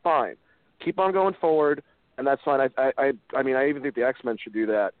 It's fine. Keep on going forward, and that's fine. I mean, I even think the X-Men should do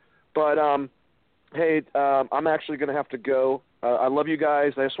that. But hey, I'm actually going to have to go. I love you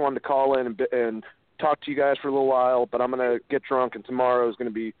guys. I just wanted to call in and talk to you guys for a little while, but I'm going to get drunk, and tomorrow is going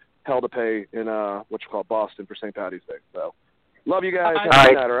to be hell to pay in Boston for St. Patty's Day. So, love you guys. All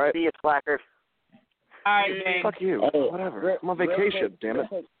right. All right. See you, Slacker. All right, man. Fuck you. Whatever. I'm on vacation. Damn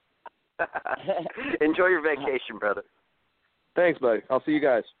it. Enjoy your vacation, brother. Thanks, buddy. I'll see you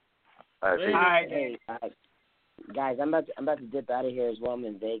guys. All right. Hey, guys, I'm about to dip out of here as well. I'm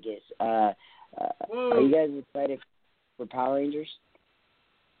in Vegas. Are you guys excited for Power Rangers?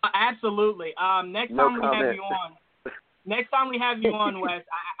 Absolutely. Next time we have you on, Wes,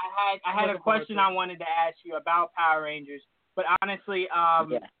 I had a question I wanted to ask you about Power Rangers, but honestly,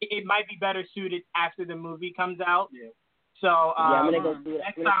 it might be better suited after the movie comes out. Yeah. So I'm gonna go see it.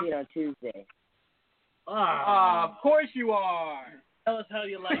 I'm gonna see it on Tuesday. Of course you are. Tell us how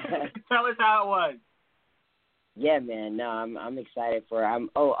you like it. Tell us how it was. Yeah, man. No, I'm excited for it.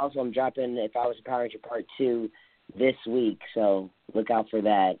 Also I'm dropping If I Was a Power Ranger Part 2 this week, so look out for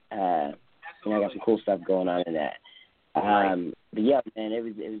that. I got some cool stuff going on in that. But yeah, man, it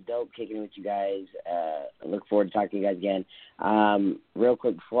was dope kicking it with you guys. I look forward to talking to you guys again. Real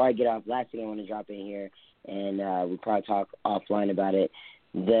quick before I get off, last thing I want to drop in here, and we'll probably talk offline about it.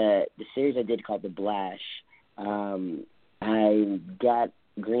 The series I did called The Blash. I got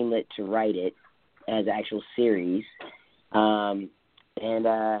greenlit to write it as an actual series, yeah.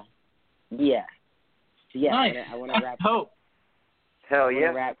 So yeah, nice. I want to wrap. Hell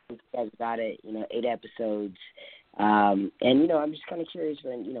yeah! Wrap with you guys about it. 8 episodes. And I'm just kind of curious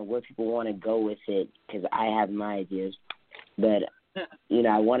where people want to go with it, because I have my ideas, but I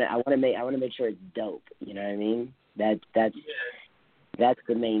want to make sure it's dope. You know what I mean? That's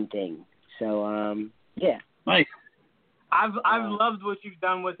the main thing. So yeah. Nice. I've loved what you've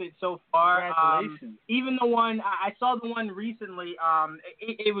done with it so far. Congratulations. Even the one I saw the one recently.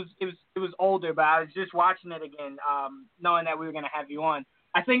 It was older, but I was just watching it again, knowing that we were gonna have you on.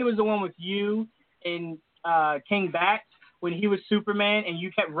 I think it was the one with you and King Bat when he was Superman and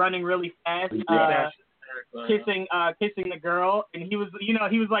you kept running really fast, kissing the girl, and he was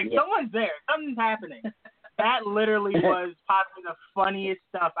like, someone's there, something's happening. That literally was possibly the funniest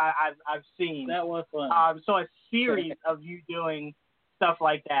stuff I've seen. That was fun. So a series of you doing stuff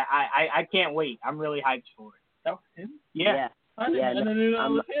like that, I can't wait. I'm really hyped for it. That was him? Yeah. I didn't know that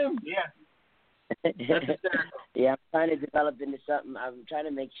was him. Yeah. Yeah, I'm trying to develop into something. I'm trying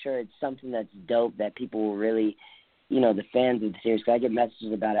to make sure it's something that's dope that people will really, the fans of the series. Cause I get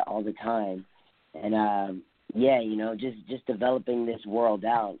messages about it all the time, and just developing this world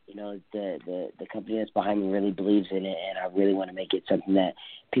out. The company that's behind me really believes in it, and I really want to make it something that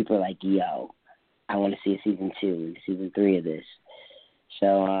people are like, yo, I want to see a season 2, season 3 of this.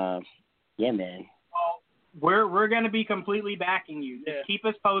 So, yeah, man. We're going to be completely backing you. Just keep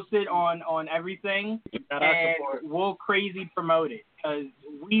us posted on everything, and we'll crazy promote it because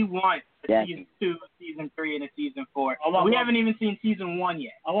we want a season 2, a season 3, and a season 4. We haven't even seen season 1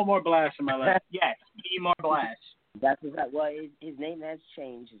 yet. I want more Blash in my life. Yes, we need more Blash. That's well. His name has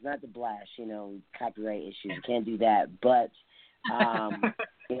changed. It's not the Blash. Copyright issues. You can't do that. But I'll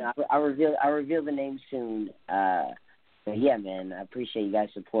reveal the name soon. But yeah, man, I appreciate you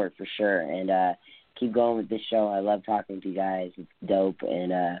guys' support for sure, and keep going with this show. I love talking to you guys. It's dope,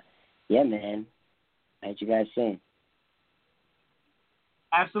 and yeah, man, I hope you guys soon.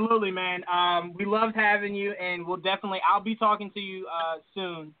 Absolutely, man. We loved having you, and I'll be talking to you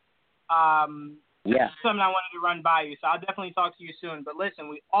soon. Yeah. Something I wanted to run by you, so I'll definitely talk to you soon. But listen,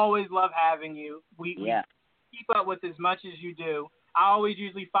 we always love having you. We keep up with as much as you do. I always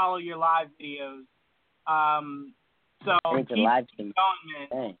usually follow your live videos. So keep going, man.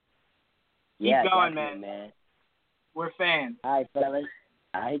 Hey. Keep going, man. We're fans. All right, fellas.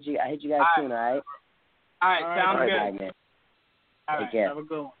 I hit you guys soon, all right? All right, sounds good. All right, man. All Take right, care. Have a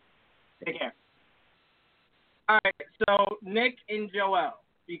good one. Take care. All right, so Nick and Joel,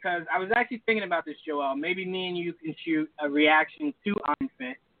 because I was actually thinking about this, Joel. Maybe me and you can shoot a reaction to Iron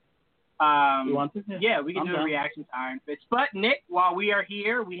Fist. You want to? Yeah, we can do a reaction to Iron Fist. But, Nick, while we are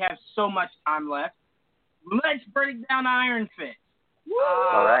here, we have so much time left. Let's break down Iron Fist.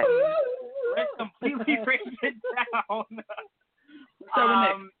 All right. Let's completely break it down.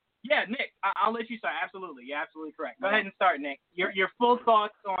 Yeah, Nick, I'll let you start. Absolutely. You're absolutely correct. Go ahead and start, Nick. Your full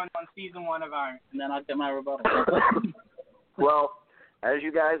thoughts on season 1 of Iron. And then I'll get my rebuttal. Well, as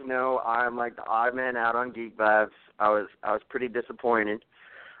you guys know, I'm like the odd man out on Geek Vibes. I was pretty disappointed.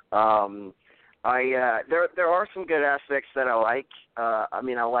 There are some good aspects that I like.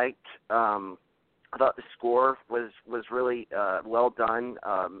 I thought the score was really well done,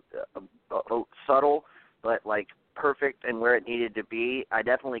 subtle, but like perfect and where it needed to be. I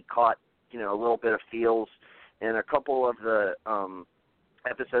definitely caught a little bit of feels in a couple of the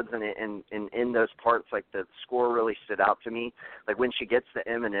episodes, and in those parts, like the score really stood out to me. Like when she gets the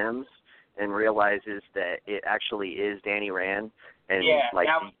M&Ms and realizes that it actually is Danny Rand, and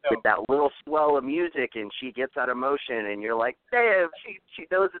with that little swell of music, and she gets that emotion, and you're like, damn, she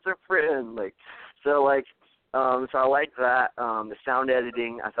knows it's her friend, like. So I liked that. The sound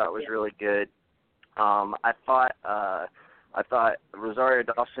editing I thought was really good. I thought Rosario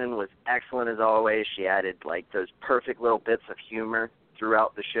Dawson was excellent as always. She added like those perfect little bits of humor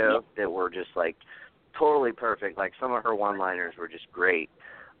throughout the show that were just like totally perfect. Like some of her one-liners were just great.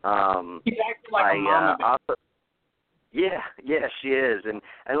 She's acting like a mama. Yeah, she is. And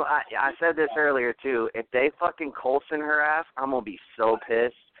I said this earlier too. If they fucking Coulson her ass, I'm gonna be so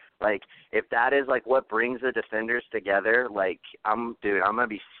pissed. Like, if that is, like, what brings the Defenders together, like, I'm going to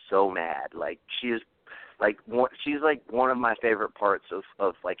be so mad. Like, she's one of my favorite parts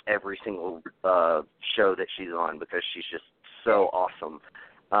of like, every single show that she's on because she's just so awesome.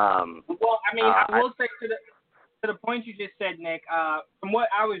 Well, I mean, I will say to the point you just said, Nick, from what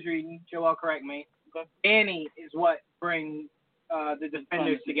I was reading, Joel, correct me, Danny is what brings the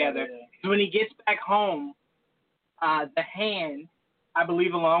Defenders together. When he gets back home, the Hand, I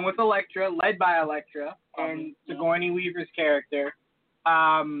believe, along with Elektra, led by Elektra and Sigourney Weaver's character,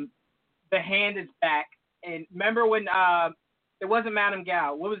 the Hand is back. And remember when it wasn't Madame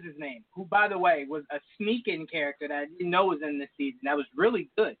Gao, what was his name? Who, by the way, was a sneak-in character that I didn't know was in this season. That was really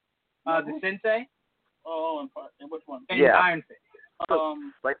good. The Sensei. Oh, and which one? And Iron Fist.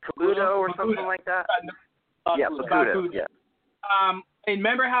 Like Kabuto or something like that. Bakuto. Yeah. And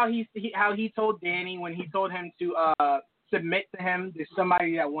remember how he told Danny when he told him to submit to him, there's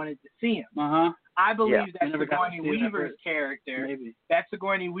somebody that wanted to see him. Uh-huh. I believe Yeah. that's never got to Sigourney see that Weaver's first. character. Maybe. That's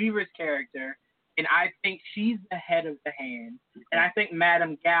Sigourney Weaver's character, and I think she's the head of the hand, and I think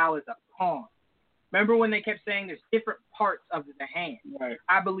Madame Gao is a pawn. Remember when they kept saying there's different parts of the hand? Right.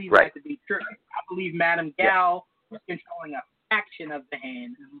 I believe Right. that to be true. I believe Madame Gao is controlling a fraction of the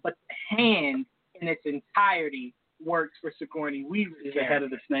hand, but the hand in its entirety works for Sigourney Weaver's She's character. the head of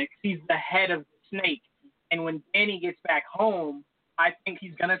the snake. She's the head of the snake. And when Danny gets back home, I think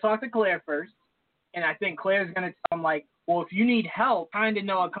he's going to talk to Claire first. And I think Claire's going to tell him, like, well, if you need help, kind of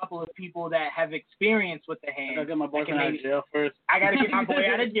know a couple of people that have experience with the I hand. gotta get my that can boyfriend out of maybe- jail first. I got to get my boy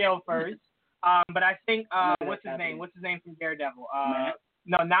out of jail first. But I think, what's his happening. name? What's his name from Daredevil? Matt?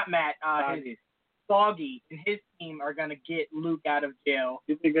 No, not Matt. Foggy. Foggy and his team are going to get Luke out of jail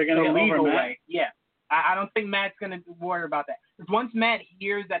You think they're the gonna get legal over Matt? way. Yeah. I don't think Matt's going to worry about that. Because once Matt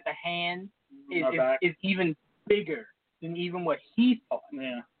hears that the hand Our back. is even bigger than even what he thought,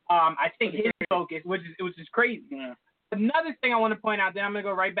 Yeah. I think his focus, which is crazy. Yeah. Another thing I want to point out, then I'm going to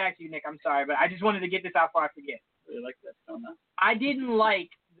go right back to you, Nick. I'm sorry, but I just wanted to get this out before I forget. Really like that film now. I didn't like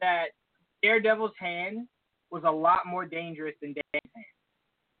that Daredevil's hand was a lot more dangerous than Danny's hand.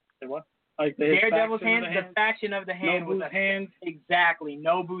 Say what? Like the Daredevil's faction hand, of the faction of the hand was Nobu's hand. exactly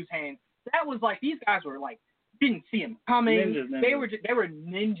Nobu's hand. That was like these guys were like didn't see him coming. Ninjas. They were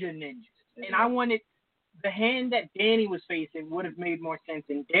ninjas, and I wanted the hand that Danny was facing would have made more sense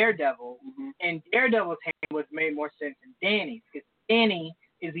in Daredevil, and Daredevil's hand would have made more sense in Danny's because Danny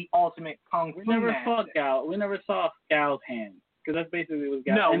is the ultimate kung We fu never master. saw Gal. We never saw Gal's hand because that's basically what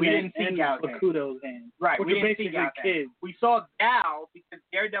Gal. No, and we then- didn't see and Gal's hand. Bakudo's hand. Right, Which we are didn't see basically Gal's hand. kids. We saw Gal because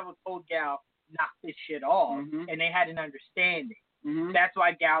Daredevil told Gal knock this shit off, Mhm. and they had an understanding. Mm-hmm. That's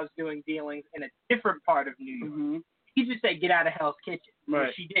why Gal's doing dealings in a different part of New York. Mm-hmm. He just said, "Get out of Hell's Kitchen," Right.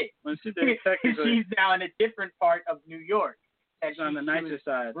 which she did. When she did technically, She's now in a different part of New York. that she's on the she nicer was-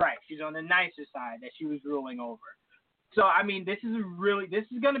 side. Right, she's on the nicer side that she was ruling over. So I mean, this is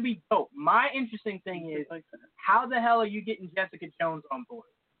going to be dope. My interesting thing is, Like that. how the hell are you getting Jessica Jones on board?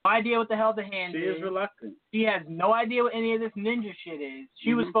 No idea what the hell the hand She is reluctant. She has no idea what any of this ninja shit is.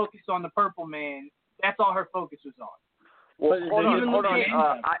 She was focused on the Purple Man. That's all her focus was on. Well, But hold they on, even hold look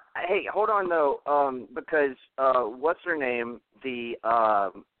on. at- Hey, hold on though, because what's her name? The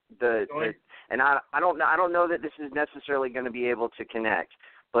and I don't know that this is necessarily going to be able to connect,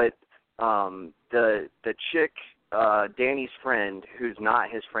 but the chick, Danny's friend, who's not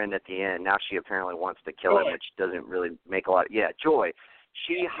his friend at the end. Now she apparently wants to kill him, Joy. which doesn't really make a lot. Yeah, Joy.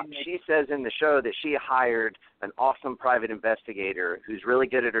 She says in the show that she hired an awesome private investigator who's really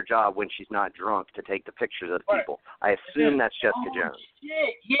good at her job when she's not drunk to take the pictures of Right. people. I assume that's Jessica Oh, Jones.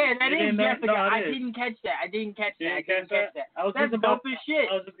 shit. Yeah, that You is didn't know- Jessica. no, it I is. didn't catch that. I didn't catch You that. didn't catch that? I was That's just about. dope as shit.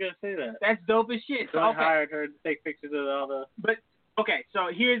 I was just gonna say that. That's dope as shit. So, Joy okay. hired her to take pictures of all the. But okay, so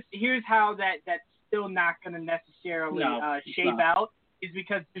here's how that's still not going to necessarily No, it's shape not. out is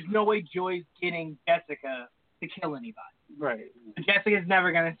because there's no way Joy's getting Jessica to kill anybody. Right. Jessica's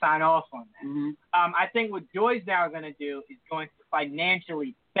never going to sign off on that. Mm-hmm. I think what Joy's now going to do is going to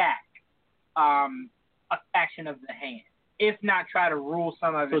financially back a faction of the hand, if not try to rule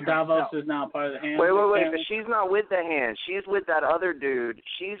some of So it Davos herself. is now part of the hand. Wait, apparently? but she's not with the hand. She's with that other dude.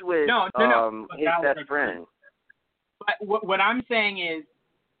 She's with No. his That was best her friend. But what I'm saying is,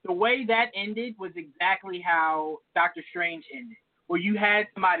 the way that ended was exactly how Doctor Strange ended, where you had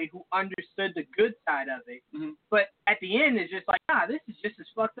somebody who understood the good side of it, but at the end it's just like, this is just as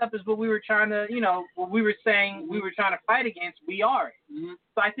fucked up as what we were trying to, what we were saying we were trying to fight against. We are it.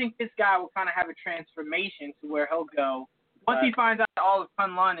 So I think this guy will kind of have a transformation to where he'll go, once he finds out all of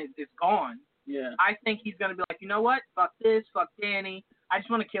Kunlun is gone, Yeah. I think he's going to be like, you know what, fuck this, fuck Danny. I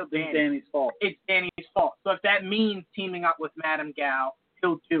just want to kill Danny. It's Danny's fault. It's Danny's fault. So if that means teaming up with Madame Gao,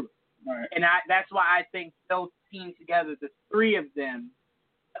 he'll do it. Right. And that's why I think they'll team together, the three of them,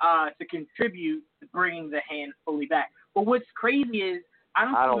 to contribute to bringing the hand fully back. But what's crazy is I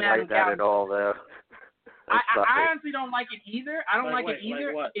don't see Madame like that Gao. at all, though. I honestly don't like it either. I don't Like like it what? either.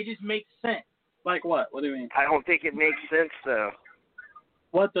 Like what? It just makes sense. Like what? What do you mean? I don't think it makes sense, though.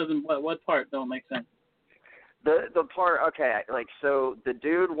 What doesn't? What part don't make sense? The part, okay, like, so the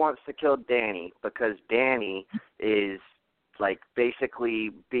dude wants to kill Danny because Danny is, like, basically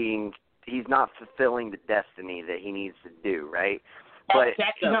he's not fulfilling the destiny that he needs to do, right? But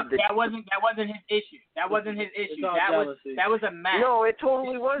that wasn't his issue. That wasn't his issue. It's all jealousy. That was a match. no, it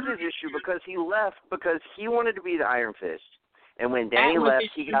totally was his issue because he left because he wanted to be the Iron Fist. And when Danny was left,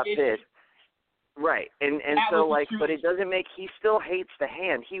 his he true got issue. pissed. Right, and That so was like, his but true it doesn't make. He still hates the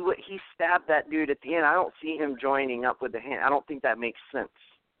hand. He stabbed that dude at the end. I don't see him joining up with the hand. I don't think that makes sense.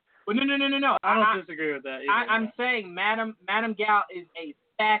 Well, no. I don't disagree with that either. I'm saying Madame Gao is a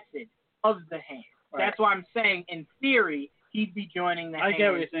facet of the hand. Right. That's why I'm saying, in theory, he'd be joining the hand. I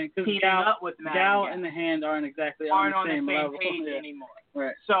get what you're saying. Because teaming up with Madame Gal Gal. and the hand aren't exactly aren't on the same page level. anymore.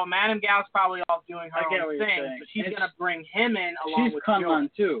 Right. So Madame Gal's probably off doing her I get own what you're thing. saying. So she's And going to bring him in along She's with Kunlun Joy.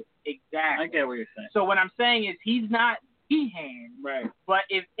 too. Exactly. I get what you're saying. So what I'm saying is he's not the hand, Right. but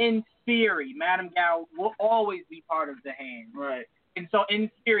if in theory Madame Gal will always be part of the hand. Right. And so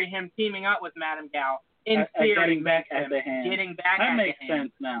in theory him teaming up with Madame Gal, in At theory, getting back makes at him the hand. Getting back That at makes the hand.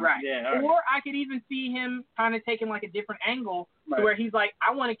 sense now. Right. Yeah. All right. Or I could even see him kind of taking like a different angle Right. to where he's like,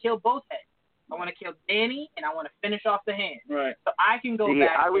 I want to kill both heads. I want to kill Danny and I want to finish off the hand. Right. So I can go See,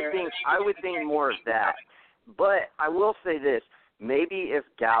 back I would there think and more of that. But I will say this: maybe if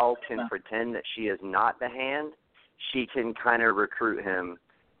Gal can pretend that she is not the hand, she can kind of recruit him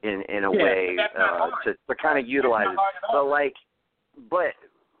in a way that's not hard. to kind of utilize it. But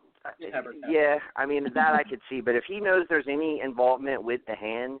yeah, I mean that I could see. But if he knows there's any involvement with the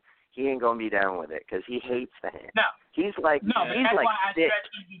hand, he ain't gonna be down with it because he hates the hand. No. He's like No, but he's that's like why I stick. said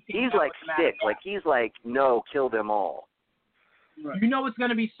he'd be teaming He's up like with Madame stick. Gal. Like he's like no, kill them all. Right. You know what's going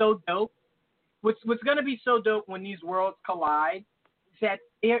to be so dope? What's going to be so dope when these worlds collide is that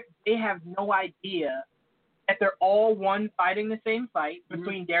they have no idea that they're all one fighting the same fight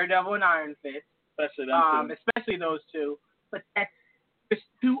between Daredevil and Iron Fist. Especially them two. Especially those two. But that's there's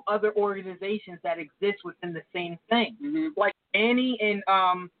two other organizations that exist within the same thing. Mm-hmm. Like Annie and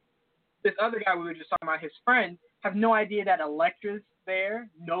this other guy we were just talking about, his friend, have no idea that Elektra's there,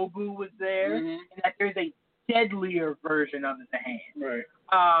 Nobu was there, and that there's a deadlier version of the hand.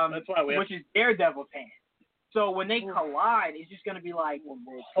 Right. That's why which is Daredevil's hand. So when they collide, it's just gonna be like,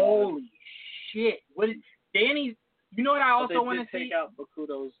 holy shit! What is Danny's? You know what I also want to see? They did take out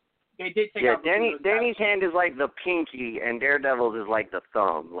Bakuto's. They did take Yeah, out Bakuto's Danny's hand is like the pinky, and Daredevil's is like the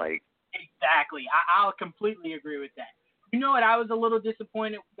thumb. Like exactly. I'll completely agree with that. You know what? I was a little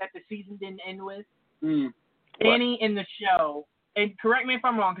disappointed that the season didn't end with. Danny in the show, and correct me if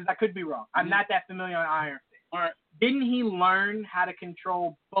I'm wrong, because I could be wrong. I'm not that familiar on Iron Fist. All right. Didn't he learn how to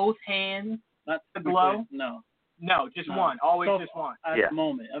control both hands Not to glow? No. No, just one. Always So, just one. At the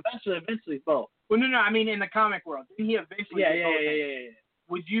moment. Eventually both. Well, no. I mean, in the comic world, didn't he eventually? Yeah. get both hands?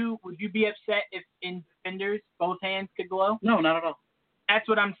 Would you be upset if in Defenders both hands could glow? No, not at all. That's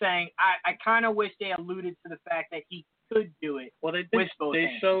what I'm saying. I kind of wish they alluded to the fact that he could do it. Well, they did. With both They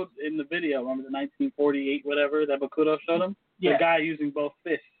hands. showed in the video. Remember the 1948 whatever that Bakuto showed him? Yeah. The guy using both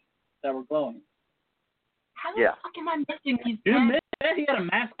fists that were glowing. How the fuck am I missing these? You missed that? He had a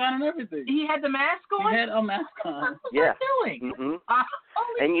mask on and everything. He had the mask on. He had a mask on. What was I doing? Mm-hmm.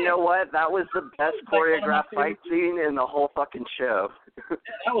 Holy And you shit. know what? That was the best choreographed fight scene in the whole fucking show.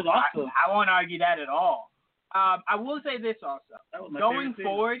 That was awesome. I won't argue that at all. I will say this also. That was my Going favorite scene.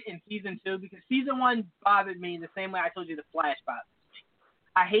 forward in season 2, because season 1 bothered me the same way I told you the Flash bothered me.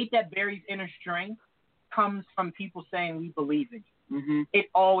 I hate that Barry's inner strength comes from people saying we believe in you. Mm-hmm. It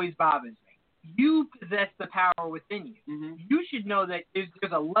always bothers me. You possess the power within you. Mm-hmm. You should know that there's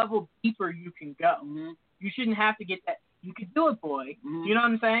a level deeper you can go. Mm-hmm. You shouldn't have to get that. You can do it, boy. Mm-hmm. You know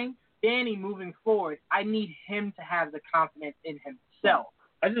what I'm saying? Danny, moving forward, I need him to have the confidence in himself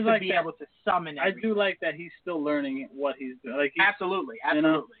I just to like be that. able to summon I everything. do like that he's still learning what he's doing. Like he's, Absolutely. you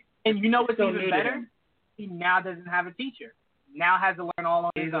know, And you know what's still even new to better? him. He now doesn't have a teacher. Now has to learn all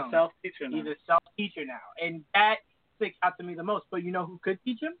on He's his a own. self-teacher now. He's a self-teacher now. And that sticks out to me the most. But you know who could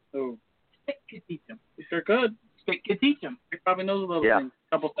teach him? Who? Stick could teach him. He sure could. Stick could teach him. He probably knows a little thing.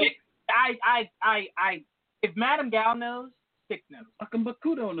 Couple things. If Madame Gal knows, Stick knows. Fucking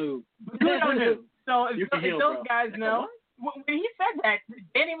Bakuto knew. Bakuto knew. So if heal, those bro. guys know, when he said that,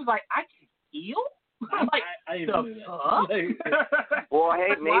 Danny was like, I can heal? I'm like, I even the knew fuck? that. Well,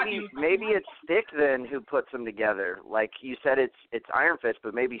 hey, Why do maybe it's Stick then who puts them together. Like you said, it's Iron Fist,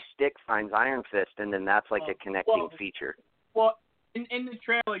 but maybe Stick finds Iron Fist, and then that's like a connecting feature. Well, in the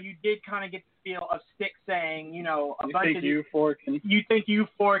trailer, you did kind of get the feel of Stick saying, you know, a You bunch think of you four can? you think you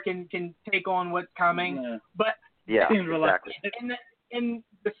four can take on what's coming, Yeah. but Yeah, Seems exactly. reluctant. in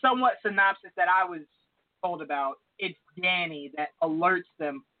the somewhat synopsis that I was told about, it's Danny that alerts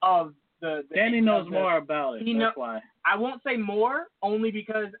them of the Danny knows more about it. That's why. I won't say more, only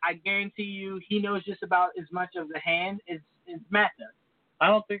because I guarantee you he knows just about as much of the hand as Matt does. I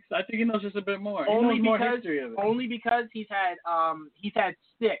don't think so. I think he knows just a bit more. Only he knows more because history of it. only because he's had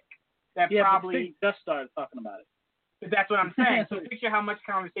Stick that yeah, probably. but Stick just started talking about it. But that's what I'm saying. So picture how much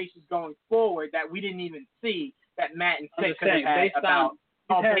conversations going forward that we didn't even see that Matt and I'm Stick just could have saying, had based about.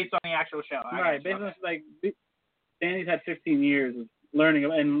 on Based on the actual show. Right, based on like Danny's had 15 years of learning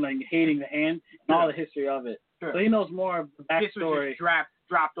and like hating the hand and all the history of it. Sure. So he knows more of the This was backstory. just dropped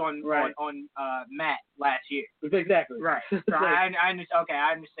dropped on Right. on Matt last year. Exactly. Right. So I understand. Okay,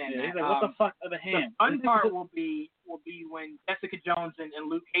 I understand Yeah, that. he's like, what the fuck are the The hands? fun part will be when Jessica Jones and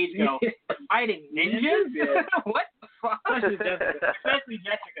Luke Cage go fighting ninjas. Yeah. What the fuck? Especially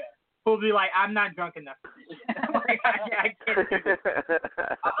Jessica, who'll be like, I'm not drunk enough for this. Like, I can't do this.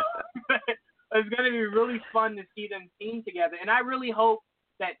 It's going to be really fun to see them team together, and I really hope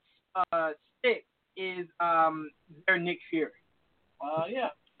that Stick is their Nick Fury. Yeah.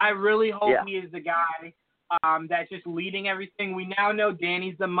 I really hope Yeah. he is the guy that's just leading everything. We now know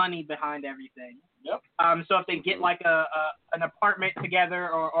Danny's the money behind everything. Yep. So if they get like an apartment together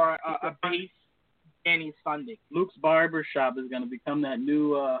or a base, Danny's funding. Luke's barber shop is going to become that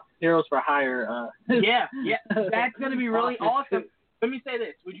new Heroes for Hire. Yeah, that's going to be really awesome. Let me say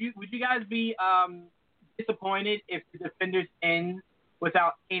this: Would you guys be disappointed if the Defenders end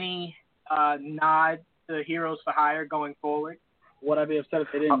without any nod to Heroes for Hire going forward? Would I be upset if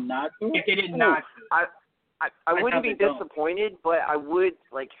they didn't nod to it? If they did not, I wouldn't be they don't. disappointed, but I would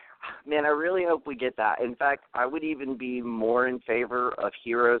man, I really hope we get that. In fact, I would even be more in favor of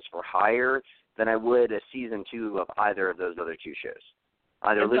Heroes for Hire than I would a season 2 of either of those other two shows,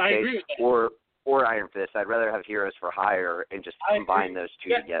 either Luke I Cage agree with that. or Iron Fist. I'd rather have Heroes for Hire and just I combine agree. those two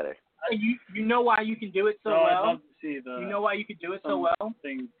Yeah. together. you know why you can do it so So I'd well. love to see the. You know why you could do it so well?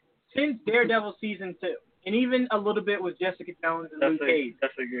 Things. Since Daredevil season 2, and even a little bit with Jessica Jones and Luke Cage,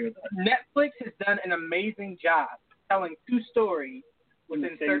 Definitely agree with that. Netflix has done an amazing job telling two stories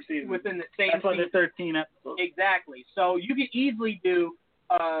within the same season. within the same That's why season. there's 13 episodes. Exactly. So you could easily do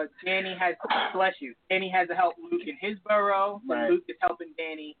Danny has Danny has to help Luke in his burrow, but Right. Luke is helping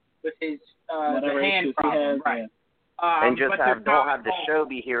Danny with his Whatever the hand issues he problem. has, Right. And just but don't have the show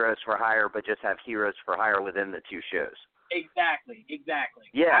be Heroes for Hire, but just have Heroes for Hire within the two shows. Exactly.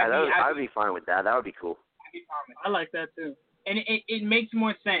 Yeah, I'd be fine with that. That would be cool. I'd be fine with that. I like that too. And it makes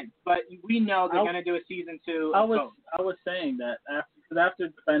more sense, but we know they're going to do a season 2 I of was both. I was saying that after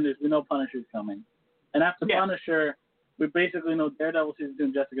Defenders, we know Punisher's coming, and after Punisher, we basically know Daredevil season 2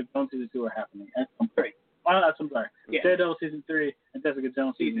 and Jessica Jones season 2 are happening. At some point. I'm sorry. Yeah. Daredevil season 3 and Jessica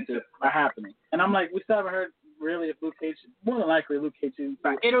Jones season 2 are happening, and I'm like, we still haven't heard really if Luke Cage. More than likely, Luke Cage season 2.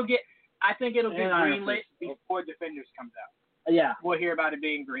 Right. I think it'll get And Iron greenlit Fist. before Defenders comes out. Yeah. We'll hear about it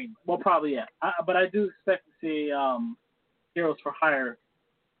being greenlit. Well, probably yeah. But I do expect to see Heroes for Hire.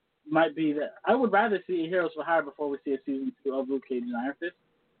 Might be that I would rather see Heroes for Hire before we see a season 2 of Luke Cage and Iron Fist,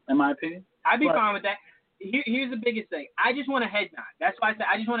 in my opinion. I'd be fine with that. Here's the biggest thing. I just want a head nod. That's why I said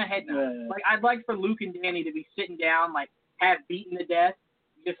I just want a head nod. Yeah. Like I'd like for Luke and Danny to be sitting down, like half beaten to death,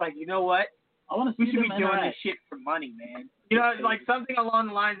 just like, you know what? I want to We see should be them doing interact. this shit for money, man. You know, like something along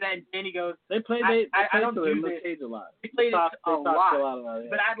the lines that Danny goes, They play. I They don't to do Luke this. Cage a lot. they play this a lot. About it,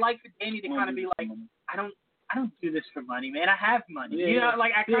 But I'd like for Danny to kind of be like, I don't do this for money, man. I have money. Yeah. You know,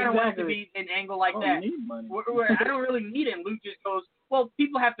 like I kind of want it to exactly. be an angle like I that. don't need money. Where I don't really need it. And Luke just goes, well,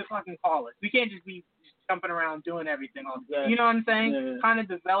 people have to fucking call us. We can't just be jumping around doing everything all the time. You know what I'm saying? Yeah. Kind of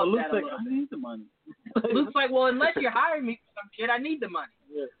develop Luke's that a like, little I bit. need the money. Luke's like, well, unless you're hiring me for some shit, I need the money.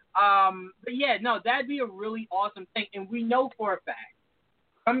 Yeah. But yeah, no, that'd be a really awesome thing. And we know for a fact,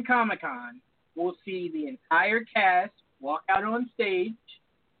 from Comic-Con, we'll see the entire cast walk out on stage,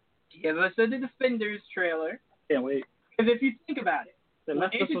 give us a The Defenders trailer. Can't wait. Because if you think about it, They when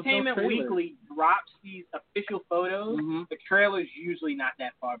left us with no Entertainment trailer. Weekly drops these official photos, Mhm. the trailer's usually not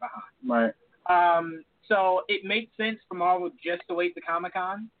that far behind. Right. So it makes sense for Marvel just to wait to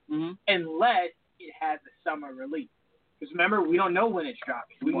Comic-Con, Mhm. unless it has a summer release. Because remember, we don't know when it's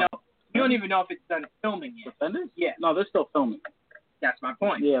dropping. We don't even know if it's done filming yet. Defenders? Yeah. No, they're still filming. That's my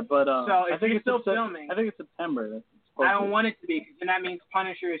point. Yeah, but So if I think you're it's still filming, I think it's September. That's I don't want it to be, because then that means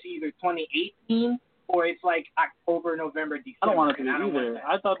Punisher is either 2018 or it's like October, November, December. I don't want it to and be I don't want either. that.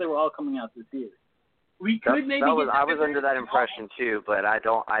 I thought they were all coming out this year. We could maybe I get was under that impression too, but I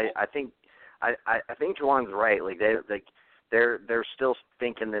don't. I think Juwan's right. Like they're still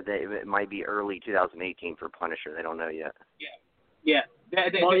thinking that it might be early 2018 for Punisher. They don't know yet. Yeah.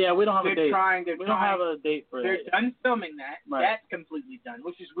 Well, yeah, we don't have a they're date. trying. We don't have a date for They're it. done filming that. Right. That's completely done,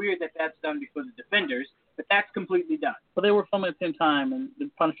 which is weird that that's done before the Defenders, but that's completely done. But they were filming at the same time, and the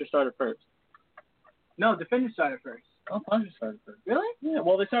Punisher started first. No, Defenders started first. Oh, Punisher started first. Really? Yeah,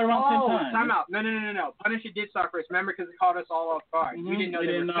 well, they started around the same time. Time out. No. Punisher did start first. Remember, because it caught us all off guard. We didn't know We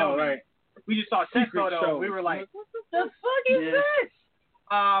they didn't were know, filming. right. We just saw a set Secret photo. show. And we were like, what the fuck is Yeah. this?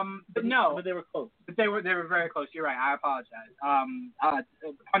 But no. But they were close. But they were very close. You're right. I apologize.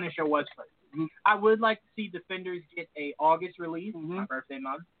 Punisher was first. Mhm. I would like to see Defenders get a August release, Mhm. my birthday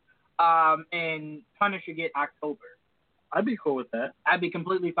month, and Punisher get October. I'd be cool with that. I'd be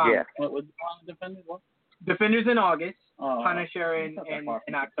completely fine. Yeah. with What would Defenders? What? Defenders in August, Oh, Punisher it's not that in far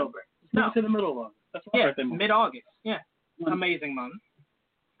from October. No, No, it's in the middle of August. That's my yeah, birthday month. mid-August. Yeah, Month. amazing month.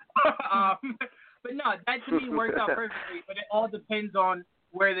 But no, that to me works out perfectly. But it all depends on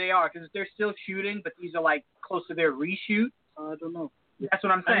where they are, because they're still shooting, but these are like close to their reshoot. I don't know. That's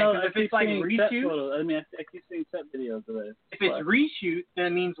what I'm I saying. know, 'Cause I if it's like keep seeing set reshoot, photos. I mean, I keep seeing set videos of it. if it's reshoot, then it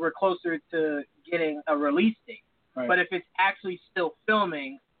means we're closer to getting a release date. Right. But if it's actually still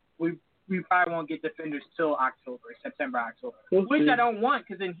filming, we probably won't get Defenders till September, October. We'll Which see. I don't want,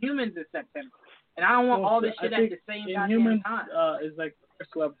 because Inhumans is September. And I don't want all this shit at the same goddamn Inhumans time. is like the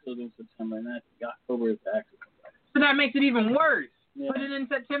first two episodes in September, and I think October is the actual. So that makes it even worse. Yeah. Put it in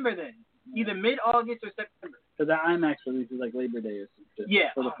September then. Either mid-August or September. Because the IMAX release is like Labor Day or something.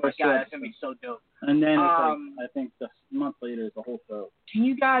 Yeah. For the Oh my first God, two that's going to be so dope. And then it's Um, I think the month later is the whole show. Can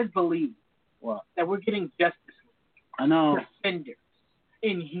you guys believe What? that we're getting Justice I know. League, Defenders,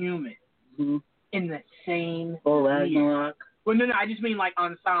 Inhumans Mm-hmm. in the same Oh, year? Ragnarok. Well, no, I just mean like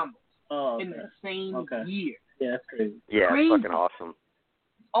ensembles Oh, okay. in the same Okay. year. Yeah, that's crazy. Yeah, Crazy. it's fucking awesome.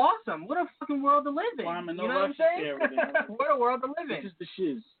 Awesome. What a fucking world to live in. Well, I'm in no you know what I'm rush to see saying? everything. What a world to live It's in. just the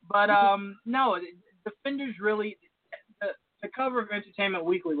shiz. But no, Defenders really the cover of Entertainment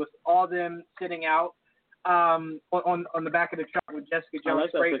Weekly was all them sitting out on the back of the truck with Jessica I Jones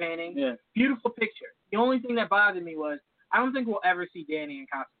like that spray picture. painting. Yeah, Beautiful picture. The only thing that bothered me was I don't think we'll ever see Danny in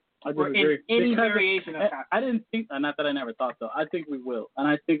costume. I Or disagree. in any Because variation of costume. I didn't think, not that I never thought so. I think we will, and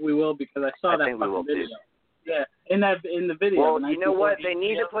I think we will because I saw I that think we fucking will, video. too. Yeah, in the video. Well, the you know what? 1940 They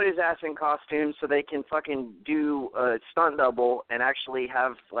need video. to put his ass in costume so they can fucking do a stunt double and actually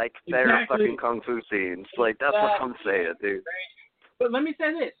have like better Exactly. fucking kung fu scenes. Like that's what I'm saying, dude. But let me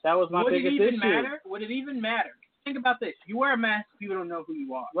say this. That was my Would it biggest even issue. matter? Would it even matter? Think about this. You wear a mask, people don't know who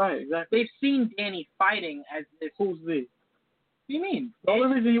you are. Right, exactly. They've seen Danny fighting as this. Who's the? What do you mean? The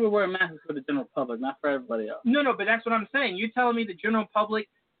only reason you would wear a mask is for the general public, not for everybody else. No, but that's what I'm saying. You're telling me the general public,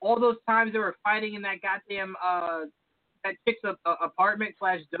 all those times they were fighting in that goddamn that chick's apartment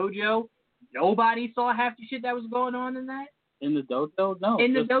 / dojo, nobody saw half the shit that was going on in that? In the dojo? No.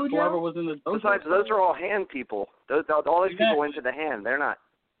 In the just dojo? Whoever was in the dojo. Besides, those are all hand people. Those all these Exactly. people went to the hand. They're not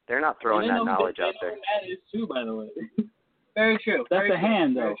throwing And they that know- knowledge they out know there. who that is too, by the way. Very true. That's very a true,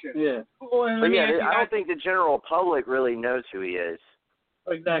 hand, very though. true. Yeah. Well, and let But me yeah, ask you I guys, don't think the general public really knows who he is.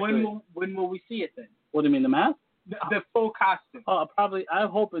 Exactly. when will we see it then? What do you mean, the mask? The full costume Oh, probably. I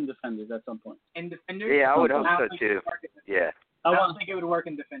hope in Defenders at some point. in Defenders? Yeah, I would hope don't so think too. it would work in Yeah. I don't think it would work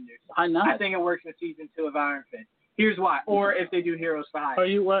in Defenders. Why not? I think it works in season 2 of Iron Fist. Here's why. Or if they do Heroes for Hire. Are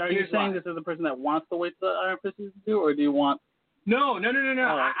you Here's saying why. this as a person that wants to wait till Iron Fist season 2, or do you want? No. Oh.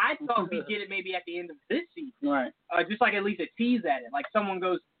 I thought we'd get it maybe at the end of this season. Right. Just like at least a tease at it. Like someone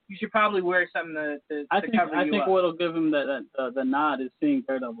goes, you should probably wear something to I cover you think up. what'll give him the nod is seeing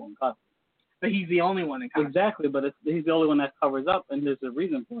Daredevil in costume. But he's the only one in costume. Exactly, but he's the only one that covers up, and there's a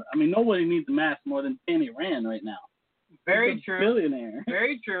reason for it. I mean, nobody needs a mask more than Danny Rand right now. Very He's a true. Billionaire.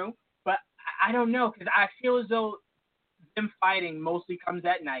 Very true. But I don't know, because I feel as though them fighting mostly comes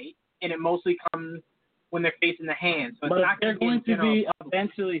at night, and it mostly comes when they're facing the hand. So it's But if not they're gonna going be in to be general.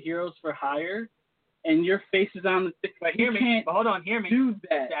 eventually Heroes for Hire, and your face is on the stick, But you hear me. can't But hold on, hear me. do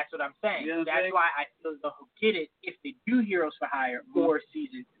that. That's what I'm saying. You know what I'm That's saying? why I feel as though he'll get it if they do Heroes for Hire or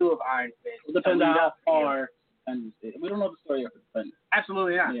season 2 of Iron Fist. It depends to on lead how up to Heroes. far. And we don't know the story of Defenders.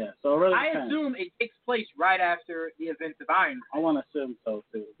 Absolutely not. Yeah, so it really I depends. assume it takes place right after the events of Iron Fist. I want to assume so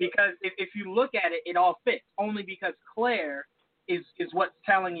too. Because if you look at it, it all fits. Only because Claire is what's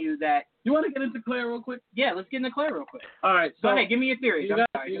telling you that. You want to get into Claire real quick? Yeah, let's get into Claire real quick. All right. So So hey, give me your theories. you I'm guys,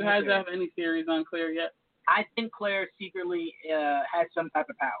 sorry, you give me your guys theories. have any theories on Claire yet? I think Claire secretly has some type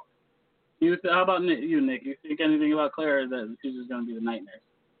of power. How about Nick? You think anything about Claire, or that she's just going to be the night nurse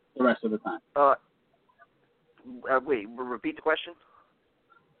the rest of the time? Wait, repeat the question.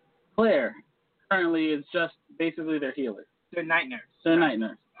 Claire currently is just basically their healer. The night nurse. Their night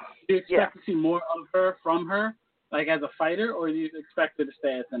nurse. Do you expect Yeah. to see more of her from her, like as a fighter, or do you expect her to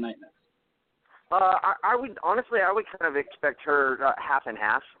stay as the night nurse? I would honestly, I would kind of expect her half and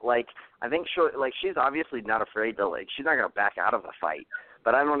half. Like, I think she's obviously not afraid to she's not gonna back out of a fight.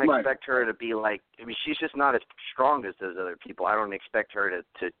 But I don't Right. expect her to be like. I mean, she's just not as strong as those other people. I don't expect her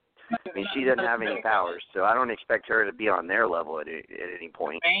to. I mean, she doesn't have any powers, so I don't expect her to be on their level at any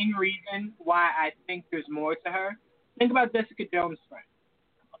point. Main reason why I think there's more to her. Think about Jessica Jones' friend,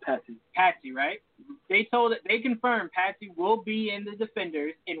 Patsy, right? They confirmed Patsy will be in the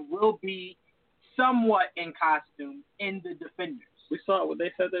Defenders and will be somewhat in costume in the Defenders. We saw what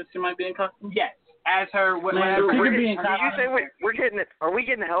they said that she might be in costume. Yes, as her Man, whatever. she Are could be in you saying we're getting it? Are we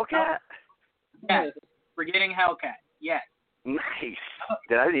getting Hellcat? Yes, we're getting Hellcat. Yes. Nice.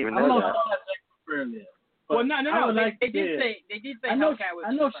 I didn't even I don't know know that. if that's confirmed yet. Well, no. They did say I know, Hellcat was.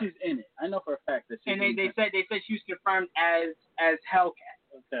 I know confirmed. she's in it. I know for a fact that she's. And they said she was confirmed as Hellcat.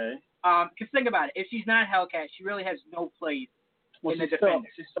 Okay. Because think about it, if she's not Hellcat, she really has no place in the she's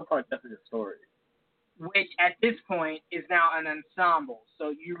Defenders. She's still part of the story. Which at this point is now an ensemble. So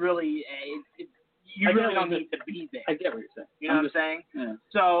you really really don't need to be there. I get what you're saying. You know what I'm saying? Yeah.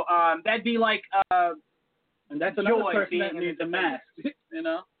 So that'd be like and that's another Joy person being that in needs the a mask. You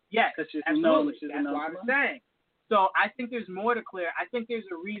know? yes, Because she's absolutely. known that she's That's what I'm saying. So I think there's more to clear. I think there's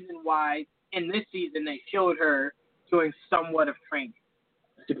a reason why in this season they showed her doing somewhat of training.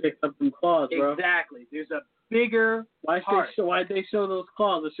 She picked up some claws, bro. Exactly. There's a bigger Why'd they show those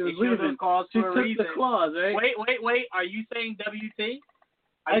claws? If she was leaving. Those claws she for a took reason. the claws, right? Wait. Are you saying WT? Are you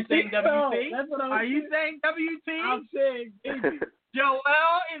I saying think so. WT? That's what I'm Are you saying. saying WT? I'm saying, baby. Joel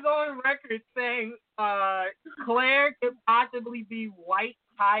is on record saying Claire could possibly be White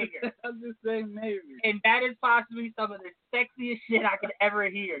Tiger. I'm just saying maybe. And that is possibly some of the sexiest shit I could ever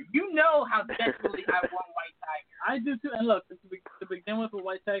hear. You know how desperately I want White Tiger. I do too. And look, to begin with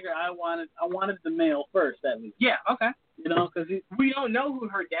White Tiger, I wanted the male first, at least. Yeah, okay. You know, because we don't know who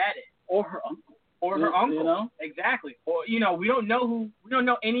her dad is. Or her uncle. Or her uncle. You know? Exactly. Or, we don't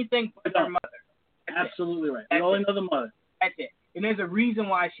know anything but her mother. That's absolutely it. right. We only know the mother. That's it. And there's a reason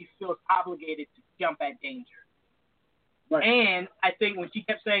why she feels obligated to jump at danger. Right. And I think when she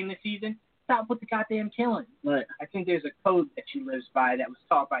kept saying this season, stop with the goddamn killing. Right. I think there's a code that she lives by that was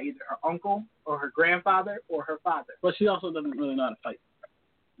taught by either her uncle or her grandfather or her father. But she also doesn't really know how to fight.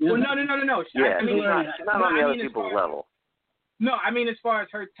 Well, no. Yeah, I mean, she's not on the other people's level. No, I mean as far as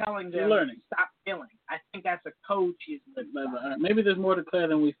her telling them stop killing. I think that's a code she's lived by. Maybe there's more to Claire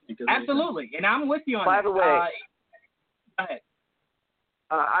than we think. Absolutely, and I'm with you on that. By the way, go ahead.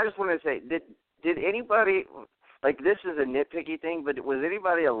 I just want to say, did anybody, like, this is a nitpicky thing, but was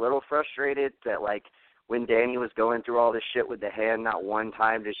anybody a little frustrated that, like, when Danny was going through all this shit with the hand, not one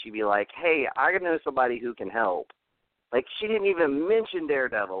time did she be like, hey, I know somebody who can help? Like, she didn't even mention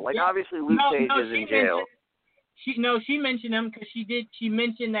Daredevil. Like, obviously Luke Cage is in jail. She mentioned him because she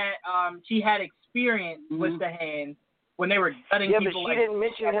mentioned that she had experience with the hand when they were gutting people. Yeah, but she didn't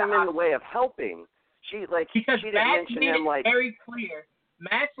mention him in the way of helping. Because she didn't Matt mention made him it like very clear.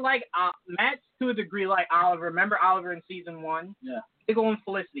 Matt's to a degree like Oliver. Remember Oliver in season 1? Yeah. Diggle and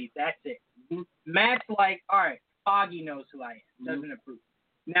Felicity. That's it. Mm-hmm. Matt's like, all right, Foggy knows who I am. Doesn't approve.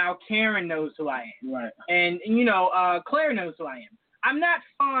 Now Karen knows who I am. Right. And Claire knows who I am. I'm not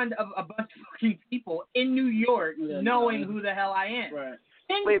fond of a bunch of fucking people in New York knowing who the hell I am. Right.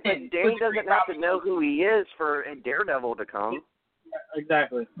 Wait, but Danny doesn't have to know who he is for a Daredevil to come.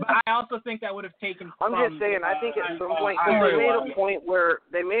 Exactly. But I also think that would have taken. I'm just saying. I think at some point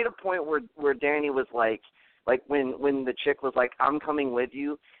they made a point where Danny was like when the chick was like, I'm coming with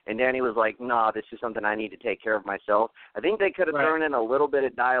you, and Danny was like, nah, this is something I need to take care of myself. I think they could have thrown in a little bit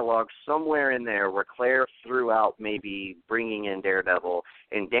of dialogue somewhere in there where Claire threw out maybe bringing in Daredevil,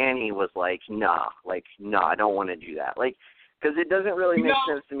 and Danny was like, nah, I don't want to do that. Like, because it doesn't really make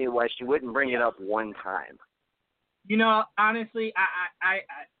sense to me why she wouldn't bring it up one time. Honestly,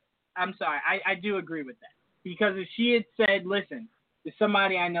 I'm sorry. I do agree with that. Because if she had said, listen, there's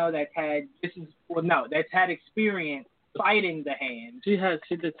somebody I know that's had experience fighting the hand.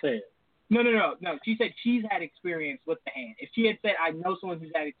 She did say it. No. She said she's had experience with the hand. If she had said, I know someone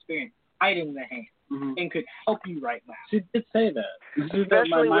who's had experience fighting the hand and could help you right now. She did say that.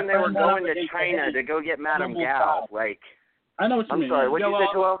 Especially when they were going to China to go get Madame Gao. Like, I know what you mean. I'm sorry, what did you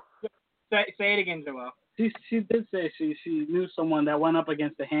say, Joel? Say it again, Joel. She did say she knew someone that went up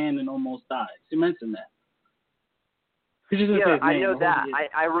against the hand and almost died. She mentioned that. Yeah, I know that.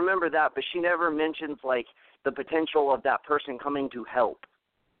 I remember that, but she never mentions, like, the potential of that person coming to help.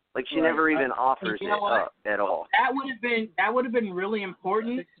 Like, she never even offers it up at all. That would have been really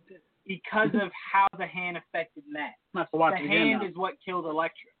important because of how the hand affected Matt. The hand is what killed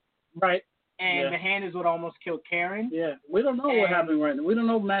Elektra. Right. And the hand is what almost killed Karen. Yeah. We don't know what happened right now. We don't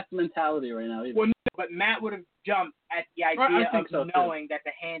know Matt's mentality right now either. Well, no, but Matt would have jumped at the idea of knowing that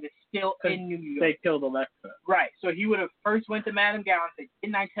the hand is still in New York. They killed Elektra. Right. So he would have first went to Madame Gao and said,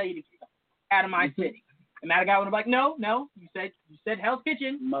 didn't I tell you to get out of my city? And Madame Gao would have been like, no, you said Hell's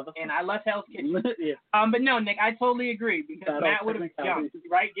Kitchen, and I left Hell's Kitchen. But no, Nick, I totally agree because Matt would have jumped,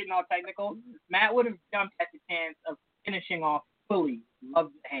 right, getting all technical. Matt would have jumped at the chance of finishing off fully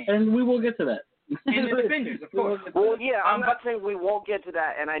of the hand. And we will get to that. In the Defenders, of course. Well, yeah, I'm not saying we won't get to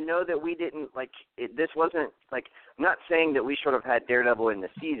that, and I know that we didn't, this wasn't, I'm not saying that we should have had Daredevil in the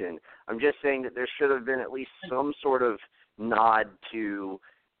season. I'm just saying that there should have been at least some sort of nod to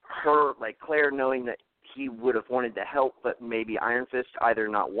her, like Claire knowing that he would have wanted to help, but maybe Iron Fist either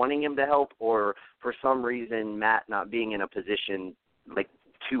not wanting him to help or for some reason Matt not being in a position like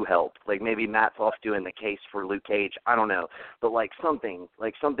to help. Like maybe Matt's off doing the case for Luke Cage. I don't know, but like something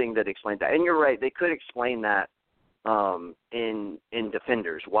that explains that. And you're right, they could explain that in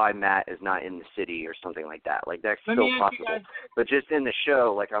Defenders why Matt is not in the city or something like that. Like that's still possible. But just in the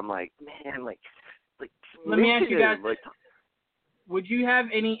show, like I'm like, man, like let me ask you guys. Like, would you have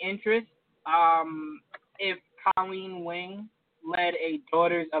any interest if Colleen Wing led a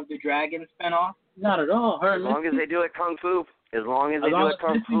Daughters of the Dragon spinoff? Not at all. As long as they do it kung fu. As long as they do it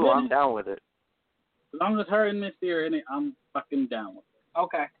kung fu, I'm down with it. As long as her and Misty are in it, I'm fucking down with it.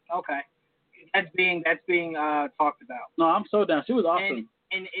 Okay. That's being talked about. No, I'm so down. She was awesome.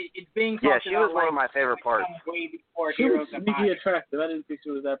 And it's being talked about. Yeah, she was one of my favorite parts. Way before she Heroes was sneaky attractive. I didn't think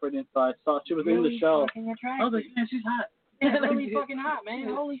she was that pretty until I saw she was in the show. I was like, man, she's hot. Yeah, really fucking hot, man.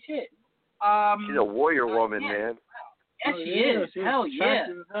 Holy shit. She's a warrior woman, man. Yes, she is. Hell yeah.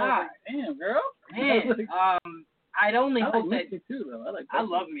 Like, damn, girl. Man, I'd only hope that. Misty too, though. I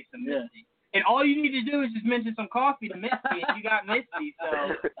love me some Misty. And all you need to do is just mention some coffee to Misty, and you got Misty.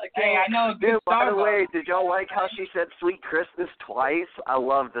 So, hey, I know a good Dude, by the Starbucks. way, did y'all like how she said "Sweet Christmas" twice? I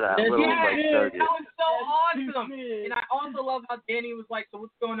loved that little that nugget. was so awesome. And I also love how Danny was like, "So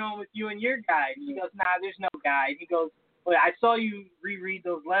what's going on with you and your guy?" And he goes, "Nah, there's no guy." And he goes, "Well, I saw you reread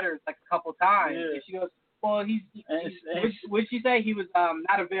those letters like a couple times." Yeah. And she goes, "Well, what'd she say? He was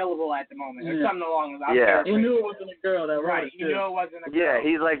not available at the moment, or something along those lines." Yeah. He knew it wasn't a girl that Right. He knew it wasn't a girl. Yeah,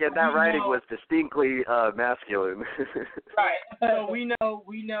 he's like, that writing was distinctly masculine. Right. So we know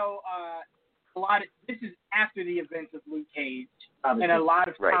a lot of this is after the events of Luke Cage, and a lot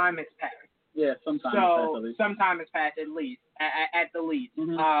of time has passed. Yeah, sometime. Some time has passed at least, at the least.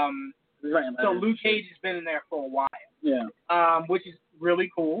 Mm-hmm. So Luke Cage has been in there for a while. Yeah. Which is really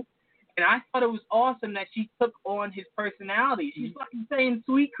cool. And I thought it was awesome that she took on his personality. She's fucking saying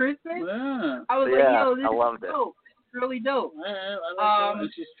 "Sweet Christmas." Yeah. I was like, yo, this is it. dope. It's really dope. Yeah, I like that.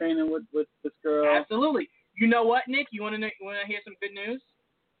 And she's training with this girl. Absolutely. You know what, Nick? You want to hear some good news?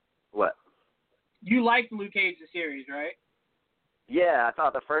 What? You liked Luke Cage the series, right? Yeah, I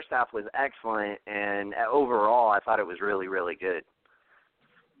thought the first half was excellent, and overall, I thought it was really, really good.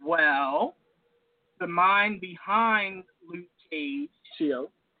 Well, the mind behind Luke Cage,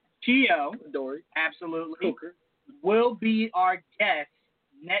 Chio, Dory, absolutely, Coker, will be our guest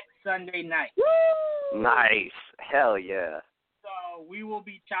next Sunday night. Woo! Nice. Hell yeah. So we will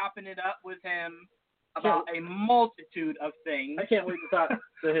be chopping it up with him about a multitude of things. I can't wait to talk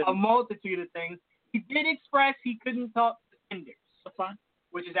to him. A multitude of things. He did express he couldn't talk to Defenders. That's fine.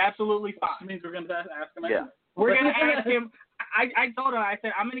 Which is absolutely fine. That means we're going to ask him. Yeah. We're going to ask him. I told him, I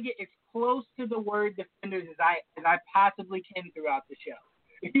said, I'm going to get as close to the word Defenders as I possibly can throughout the show.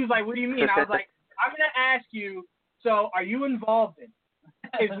 He was like, what do you mean? I was like, I'm going to ask you, so are you involved in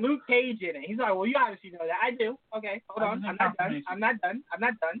it? Is Luke Cage in it? He's like, well, you obviously know that. I do. Okay, hold on. I'm not done.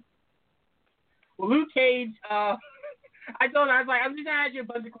 Well, Luke Cage, I told him, I was like, I'm just going to ask you a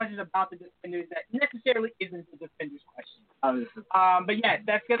bunch of questions about the Defenders that necessarily isn't the Defenders question. Obviously. But yes,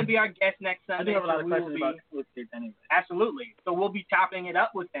 that's going to be our guest next Sunday. I do have a lot of questions about Luke Cage anyway. Absolutely. So we'll be chopping it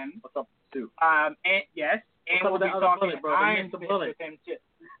up with him. What's up, too? And yes, and we'll be talking Iron Fist with him too.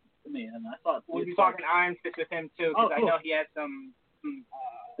 Man, I thought we'll be talking Iron Fist with him too, because I know he has some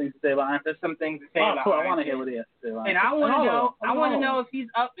things to say about Iron Fist. Some things to say about cool. Iron Fist. I want to hear what he has to say about And I want to know if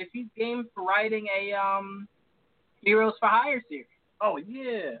he's game for writing a Heroes for Hire series. Oh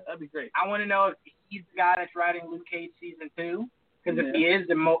yeah, that'd be great. I want to know if he's the guy that's writing Luke Cage season 2. Because if he is,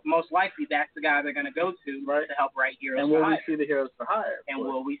 then most likely that's the guy they're going to go to to help write Heroes for Hire. And will we see the Heroes for Hire? And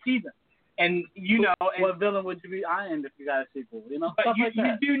will we see them? And what villain would you be eyeing if you got a sequel? You know, but stuff like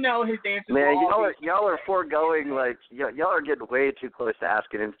that. You do know his answer. Man, y'all are foregoing y'all are getting way too close to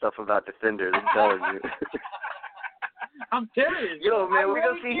asking him stuff about Defenders. I'm telling you. I'm curious. Yo, man, I'm we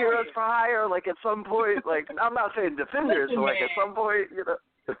really gonna see Heroes for Hire at some point. I'm not saying Defenders, but at some point,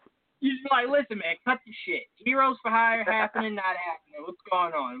 You just like, listen, man, cut the shit. Heroes for Hire happening, not happening. What's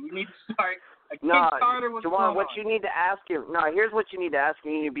going on? We need to start a Kickstarter. What's going on? What you need to ask him. No, here's what you need to ask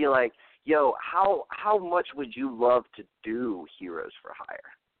him. You need to be like, yo, how much would you love to do Heroes for Hire?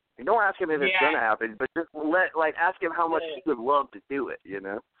 And don't ask him if it's gonna happen, but just ask him how much he would love to do it. You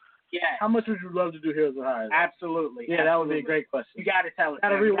know? Yeah. How much would you love to do Heroes for Hire? Absolutely. Yeah, that would be a great question. You got to tell us. Got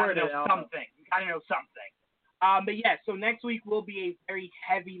to reword it. Something. You got to know something. But yeah, so next week will be a very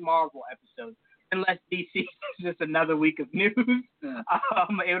heavy Marvel episode, unless DC is just another week of news. Yeah.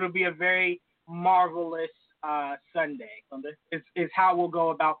 It'll be a very marvelous Sunday. Is how we'll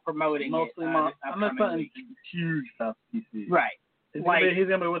go about promoting mostly it. I'm not something huge about DC. Right. He's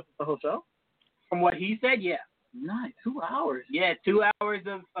gonna be with the whole show? From what he said, yeah. Nice. 2 hours. Yeah, 2 hours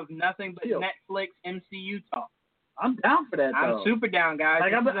of nothing but Deal. Netflix MCU talk. I'm down for that, though. I'm super down, guys.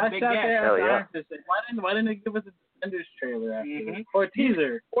 Like, This is a I big sat guest. there Hell after yeah. Iron Fist. Like, why didn't they give us a Defenders trailer after Mhm. this? Or a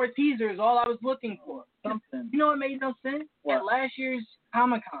teaser? Or teaser is all I was looking for. Something. You know what made no sense? What? At last year's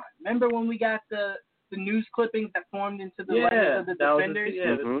Comic-Con. Remember when we got the news clippings that formed into the Yeah, letters of the that was the- Defenders?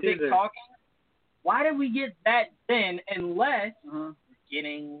 yeah, the Big teaser. talking. Why did we get that then unless Uh-huh. we're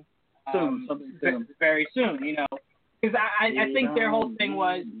getting Soon, something soon. very soon, you know? Because I think their whole thing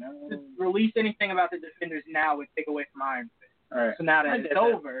was to release anything about the Defenders now would take away from Iron Fist. All right. So now I that get it's that.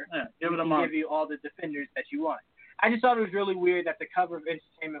 over, Yeah, we give it a can month. give you all the Defenders that you want. I just thought it was really weird that the cover of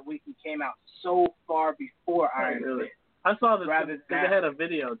Entertainment Weekly came out so far before Iron really. Fist. I saw this. Rather They than- had a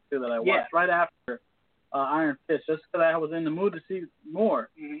video too that I watched Yeah. right after Iron Fist, just because I was in the mood to see more.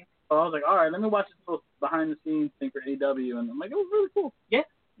 Mm-hmm. So I was like, all right, let me watch this little behind the scenes thing for AW, and I'm like, it was really cool. Yeah.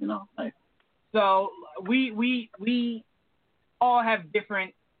 You know, nice. So we all have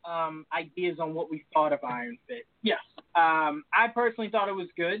different ideas on what we thought of Iron Fist. Yes. I personally thought it was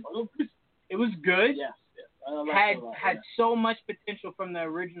good. It was good. Yes. I like it a lot, Had so much potential from the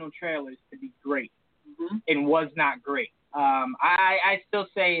original trailers to be great, Mm-hmm. and was not great. I still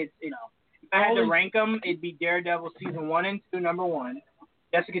say it's if I had to rank them, it'd be Daredevil season 1 and 2 number 1,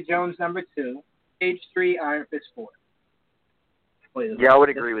 Jessica Jones number 2, Stage 3, Iron Fist 4. Wait, Yeah, I would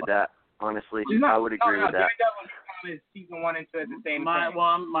agree with that. Honestly, I would agree with that. Daredevil is season 1 and 2 at the same time.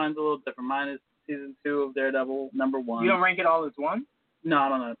 Mine's a little different. Mine is season 2 of Daredevil, number 1. You don't rank it all as one? No, I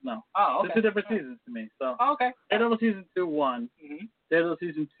don't know. No. Oh, okay. They're 2 different seasons to me. So Oh, okay. Daredevil season 2, 1. Mm-hmm. Daredevil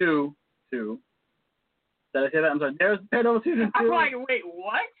season 2, 2. Did I say that? I'm sorry. Daredevil season 2. I'm like, wait,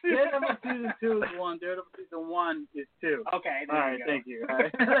 what? Daredevil season 2 is 1. Daredevil season 1 is 2. Okay, there All right, you go. thank you. All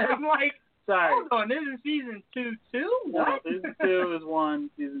right. I'm like, Sorry. hold on, this is season 2 too? No, What? season 2 is 1.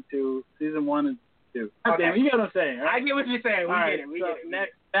 Season 2. Season 1 is 2. Okay. Damn, you get what I'm saying, right? I get what you're saying. We All get right, it. We so get it.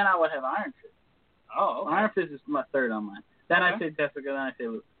 next, then I would have Iron Fist. Oh, okay. Iron Fist is my third on mine. Then I Okay. say Jessica, then I say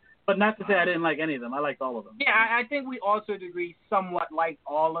Luke. But not to say I didn't like any of them. I liked all of them. Yeah, I think we all to a degree somewhat liked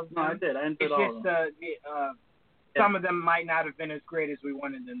all of them. No, I did. I enjoyed It's all of just them. some of them might not have been as great as we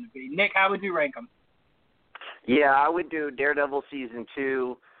wanted them to be. Nick, how would you rank them? Yeah, I would do Daredevil season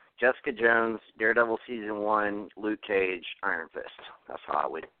 2, Jessica Jones, Daredevil season 1, Luke Cage, Iron Fist. That's how I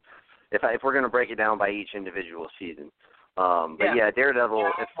would. If we're gonna break it down by each individual season. But yeah,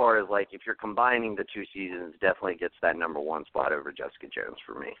 Daredevil, as far as like if you're combining the 2 seasons, definitely gets that number 1 spot over Jessica Jones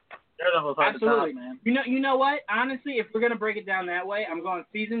for me. Daredevil's hard Absolutely. to top, man. You know what? Honestly, if we're gonna break it down that way, I'm going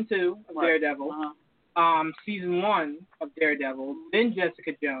season 2 of Daredevil, season 1 of Daredevil, then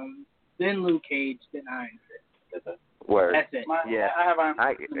Jessica Jones, then Luke Cage, then Iron Fist. Word. That's it. Yeah. I have Iron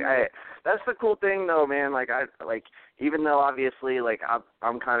Fist. That's the cool thing though, man. Like even though obviously like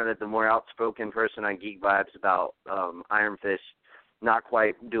I'm kind of the more outspoken person on Geek Vibes about Iron Fist not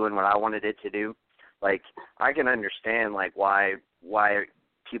quite doing what I wanted it to do. Like I can understand like why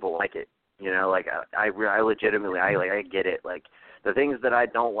people like it. You know, like I legitimately I get it. Like the things that I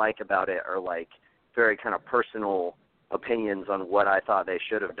don't like about it are like very kind of personal opinions on what I thought they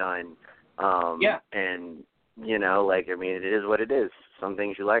should have done. And you know, like I mean, it is what it is. Some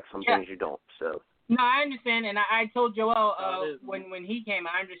things you like, some things you don't. So. No, I understand, and I told Joel when he came,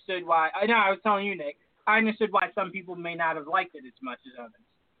 I understood why. I was telling you, Nick, I understood why some people may not have liked it as much as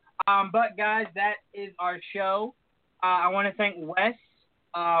others. But guys, that is our show. I want to thank Wes,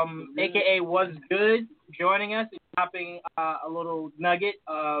 aka Was Good, joining us and dropping a little nugget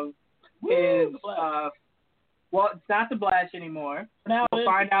of his. Well, it's not the Blast anymore. Now we'll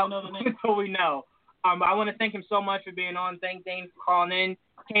find out until we know. I want to thank him so much for being on. Thank Dane for calling in.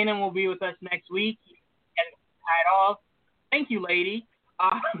 Kanan will be with us next week. And tied off. Thank you, lady.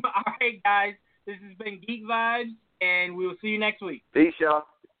 All right, guys. This has been Geek Vibes, and we will see you next week. Peace, y'all.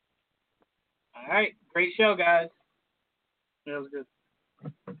 All right. Great show, guys. Yeah, it was good.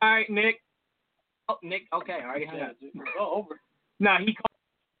 All right, Nick. Oh, Nick. Okay. All right. Over. No, he called.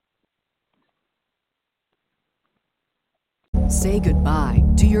 Say goodbye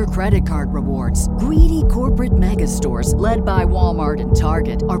to your credit card rewards. Greedy corporate mega stores, led by Walmart and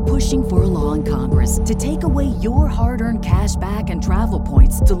Target, are pushing for a law in Congress to take away your hard-earned cash back and travel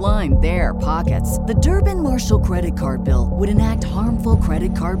points to line their pockets. The Durbin-Marshall credit card bill would enact harmful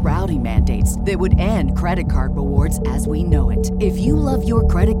credit card routing mandates that would end credit card rewards as we know it. If you love your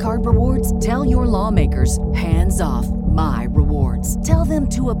credit card rewards, tell your lawmakers, hands off my rewards. Tell them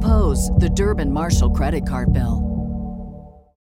to oppose the Durbin-Marshall credit card bill.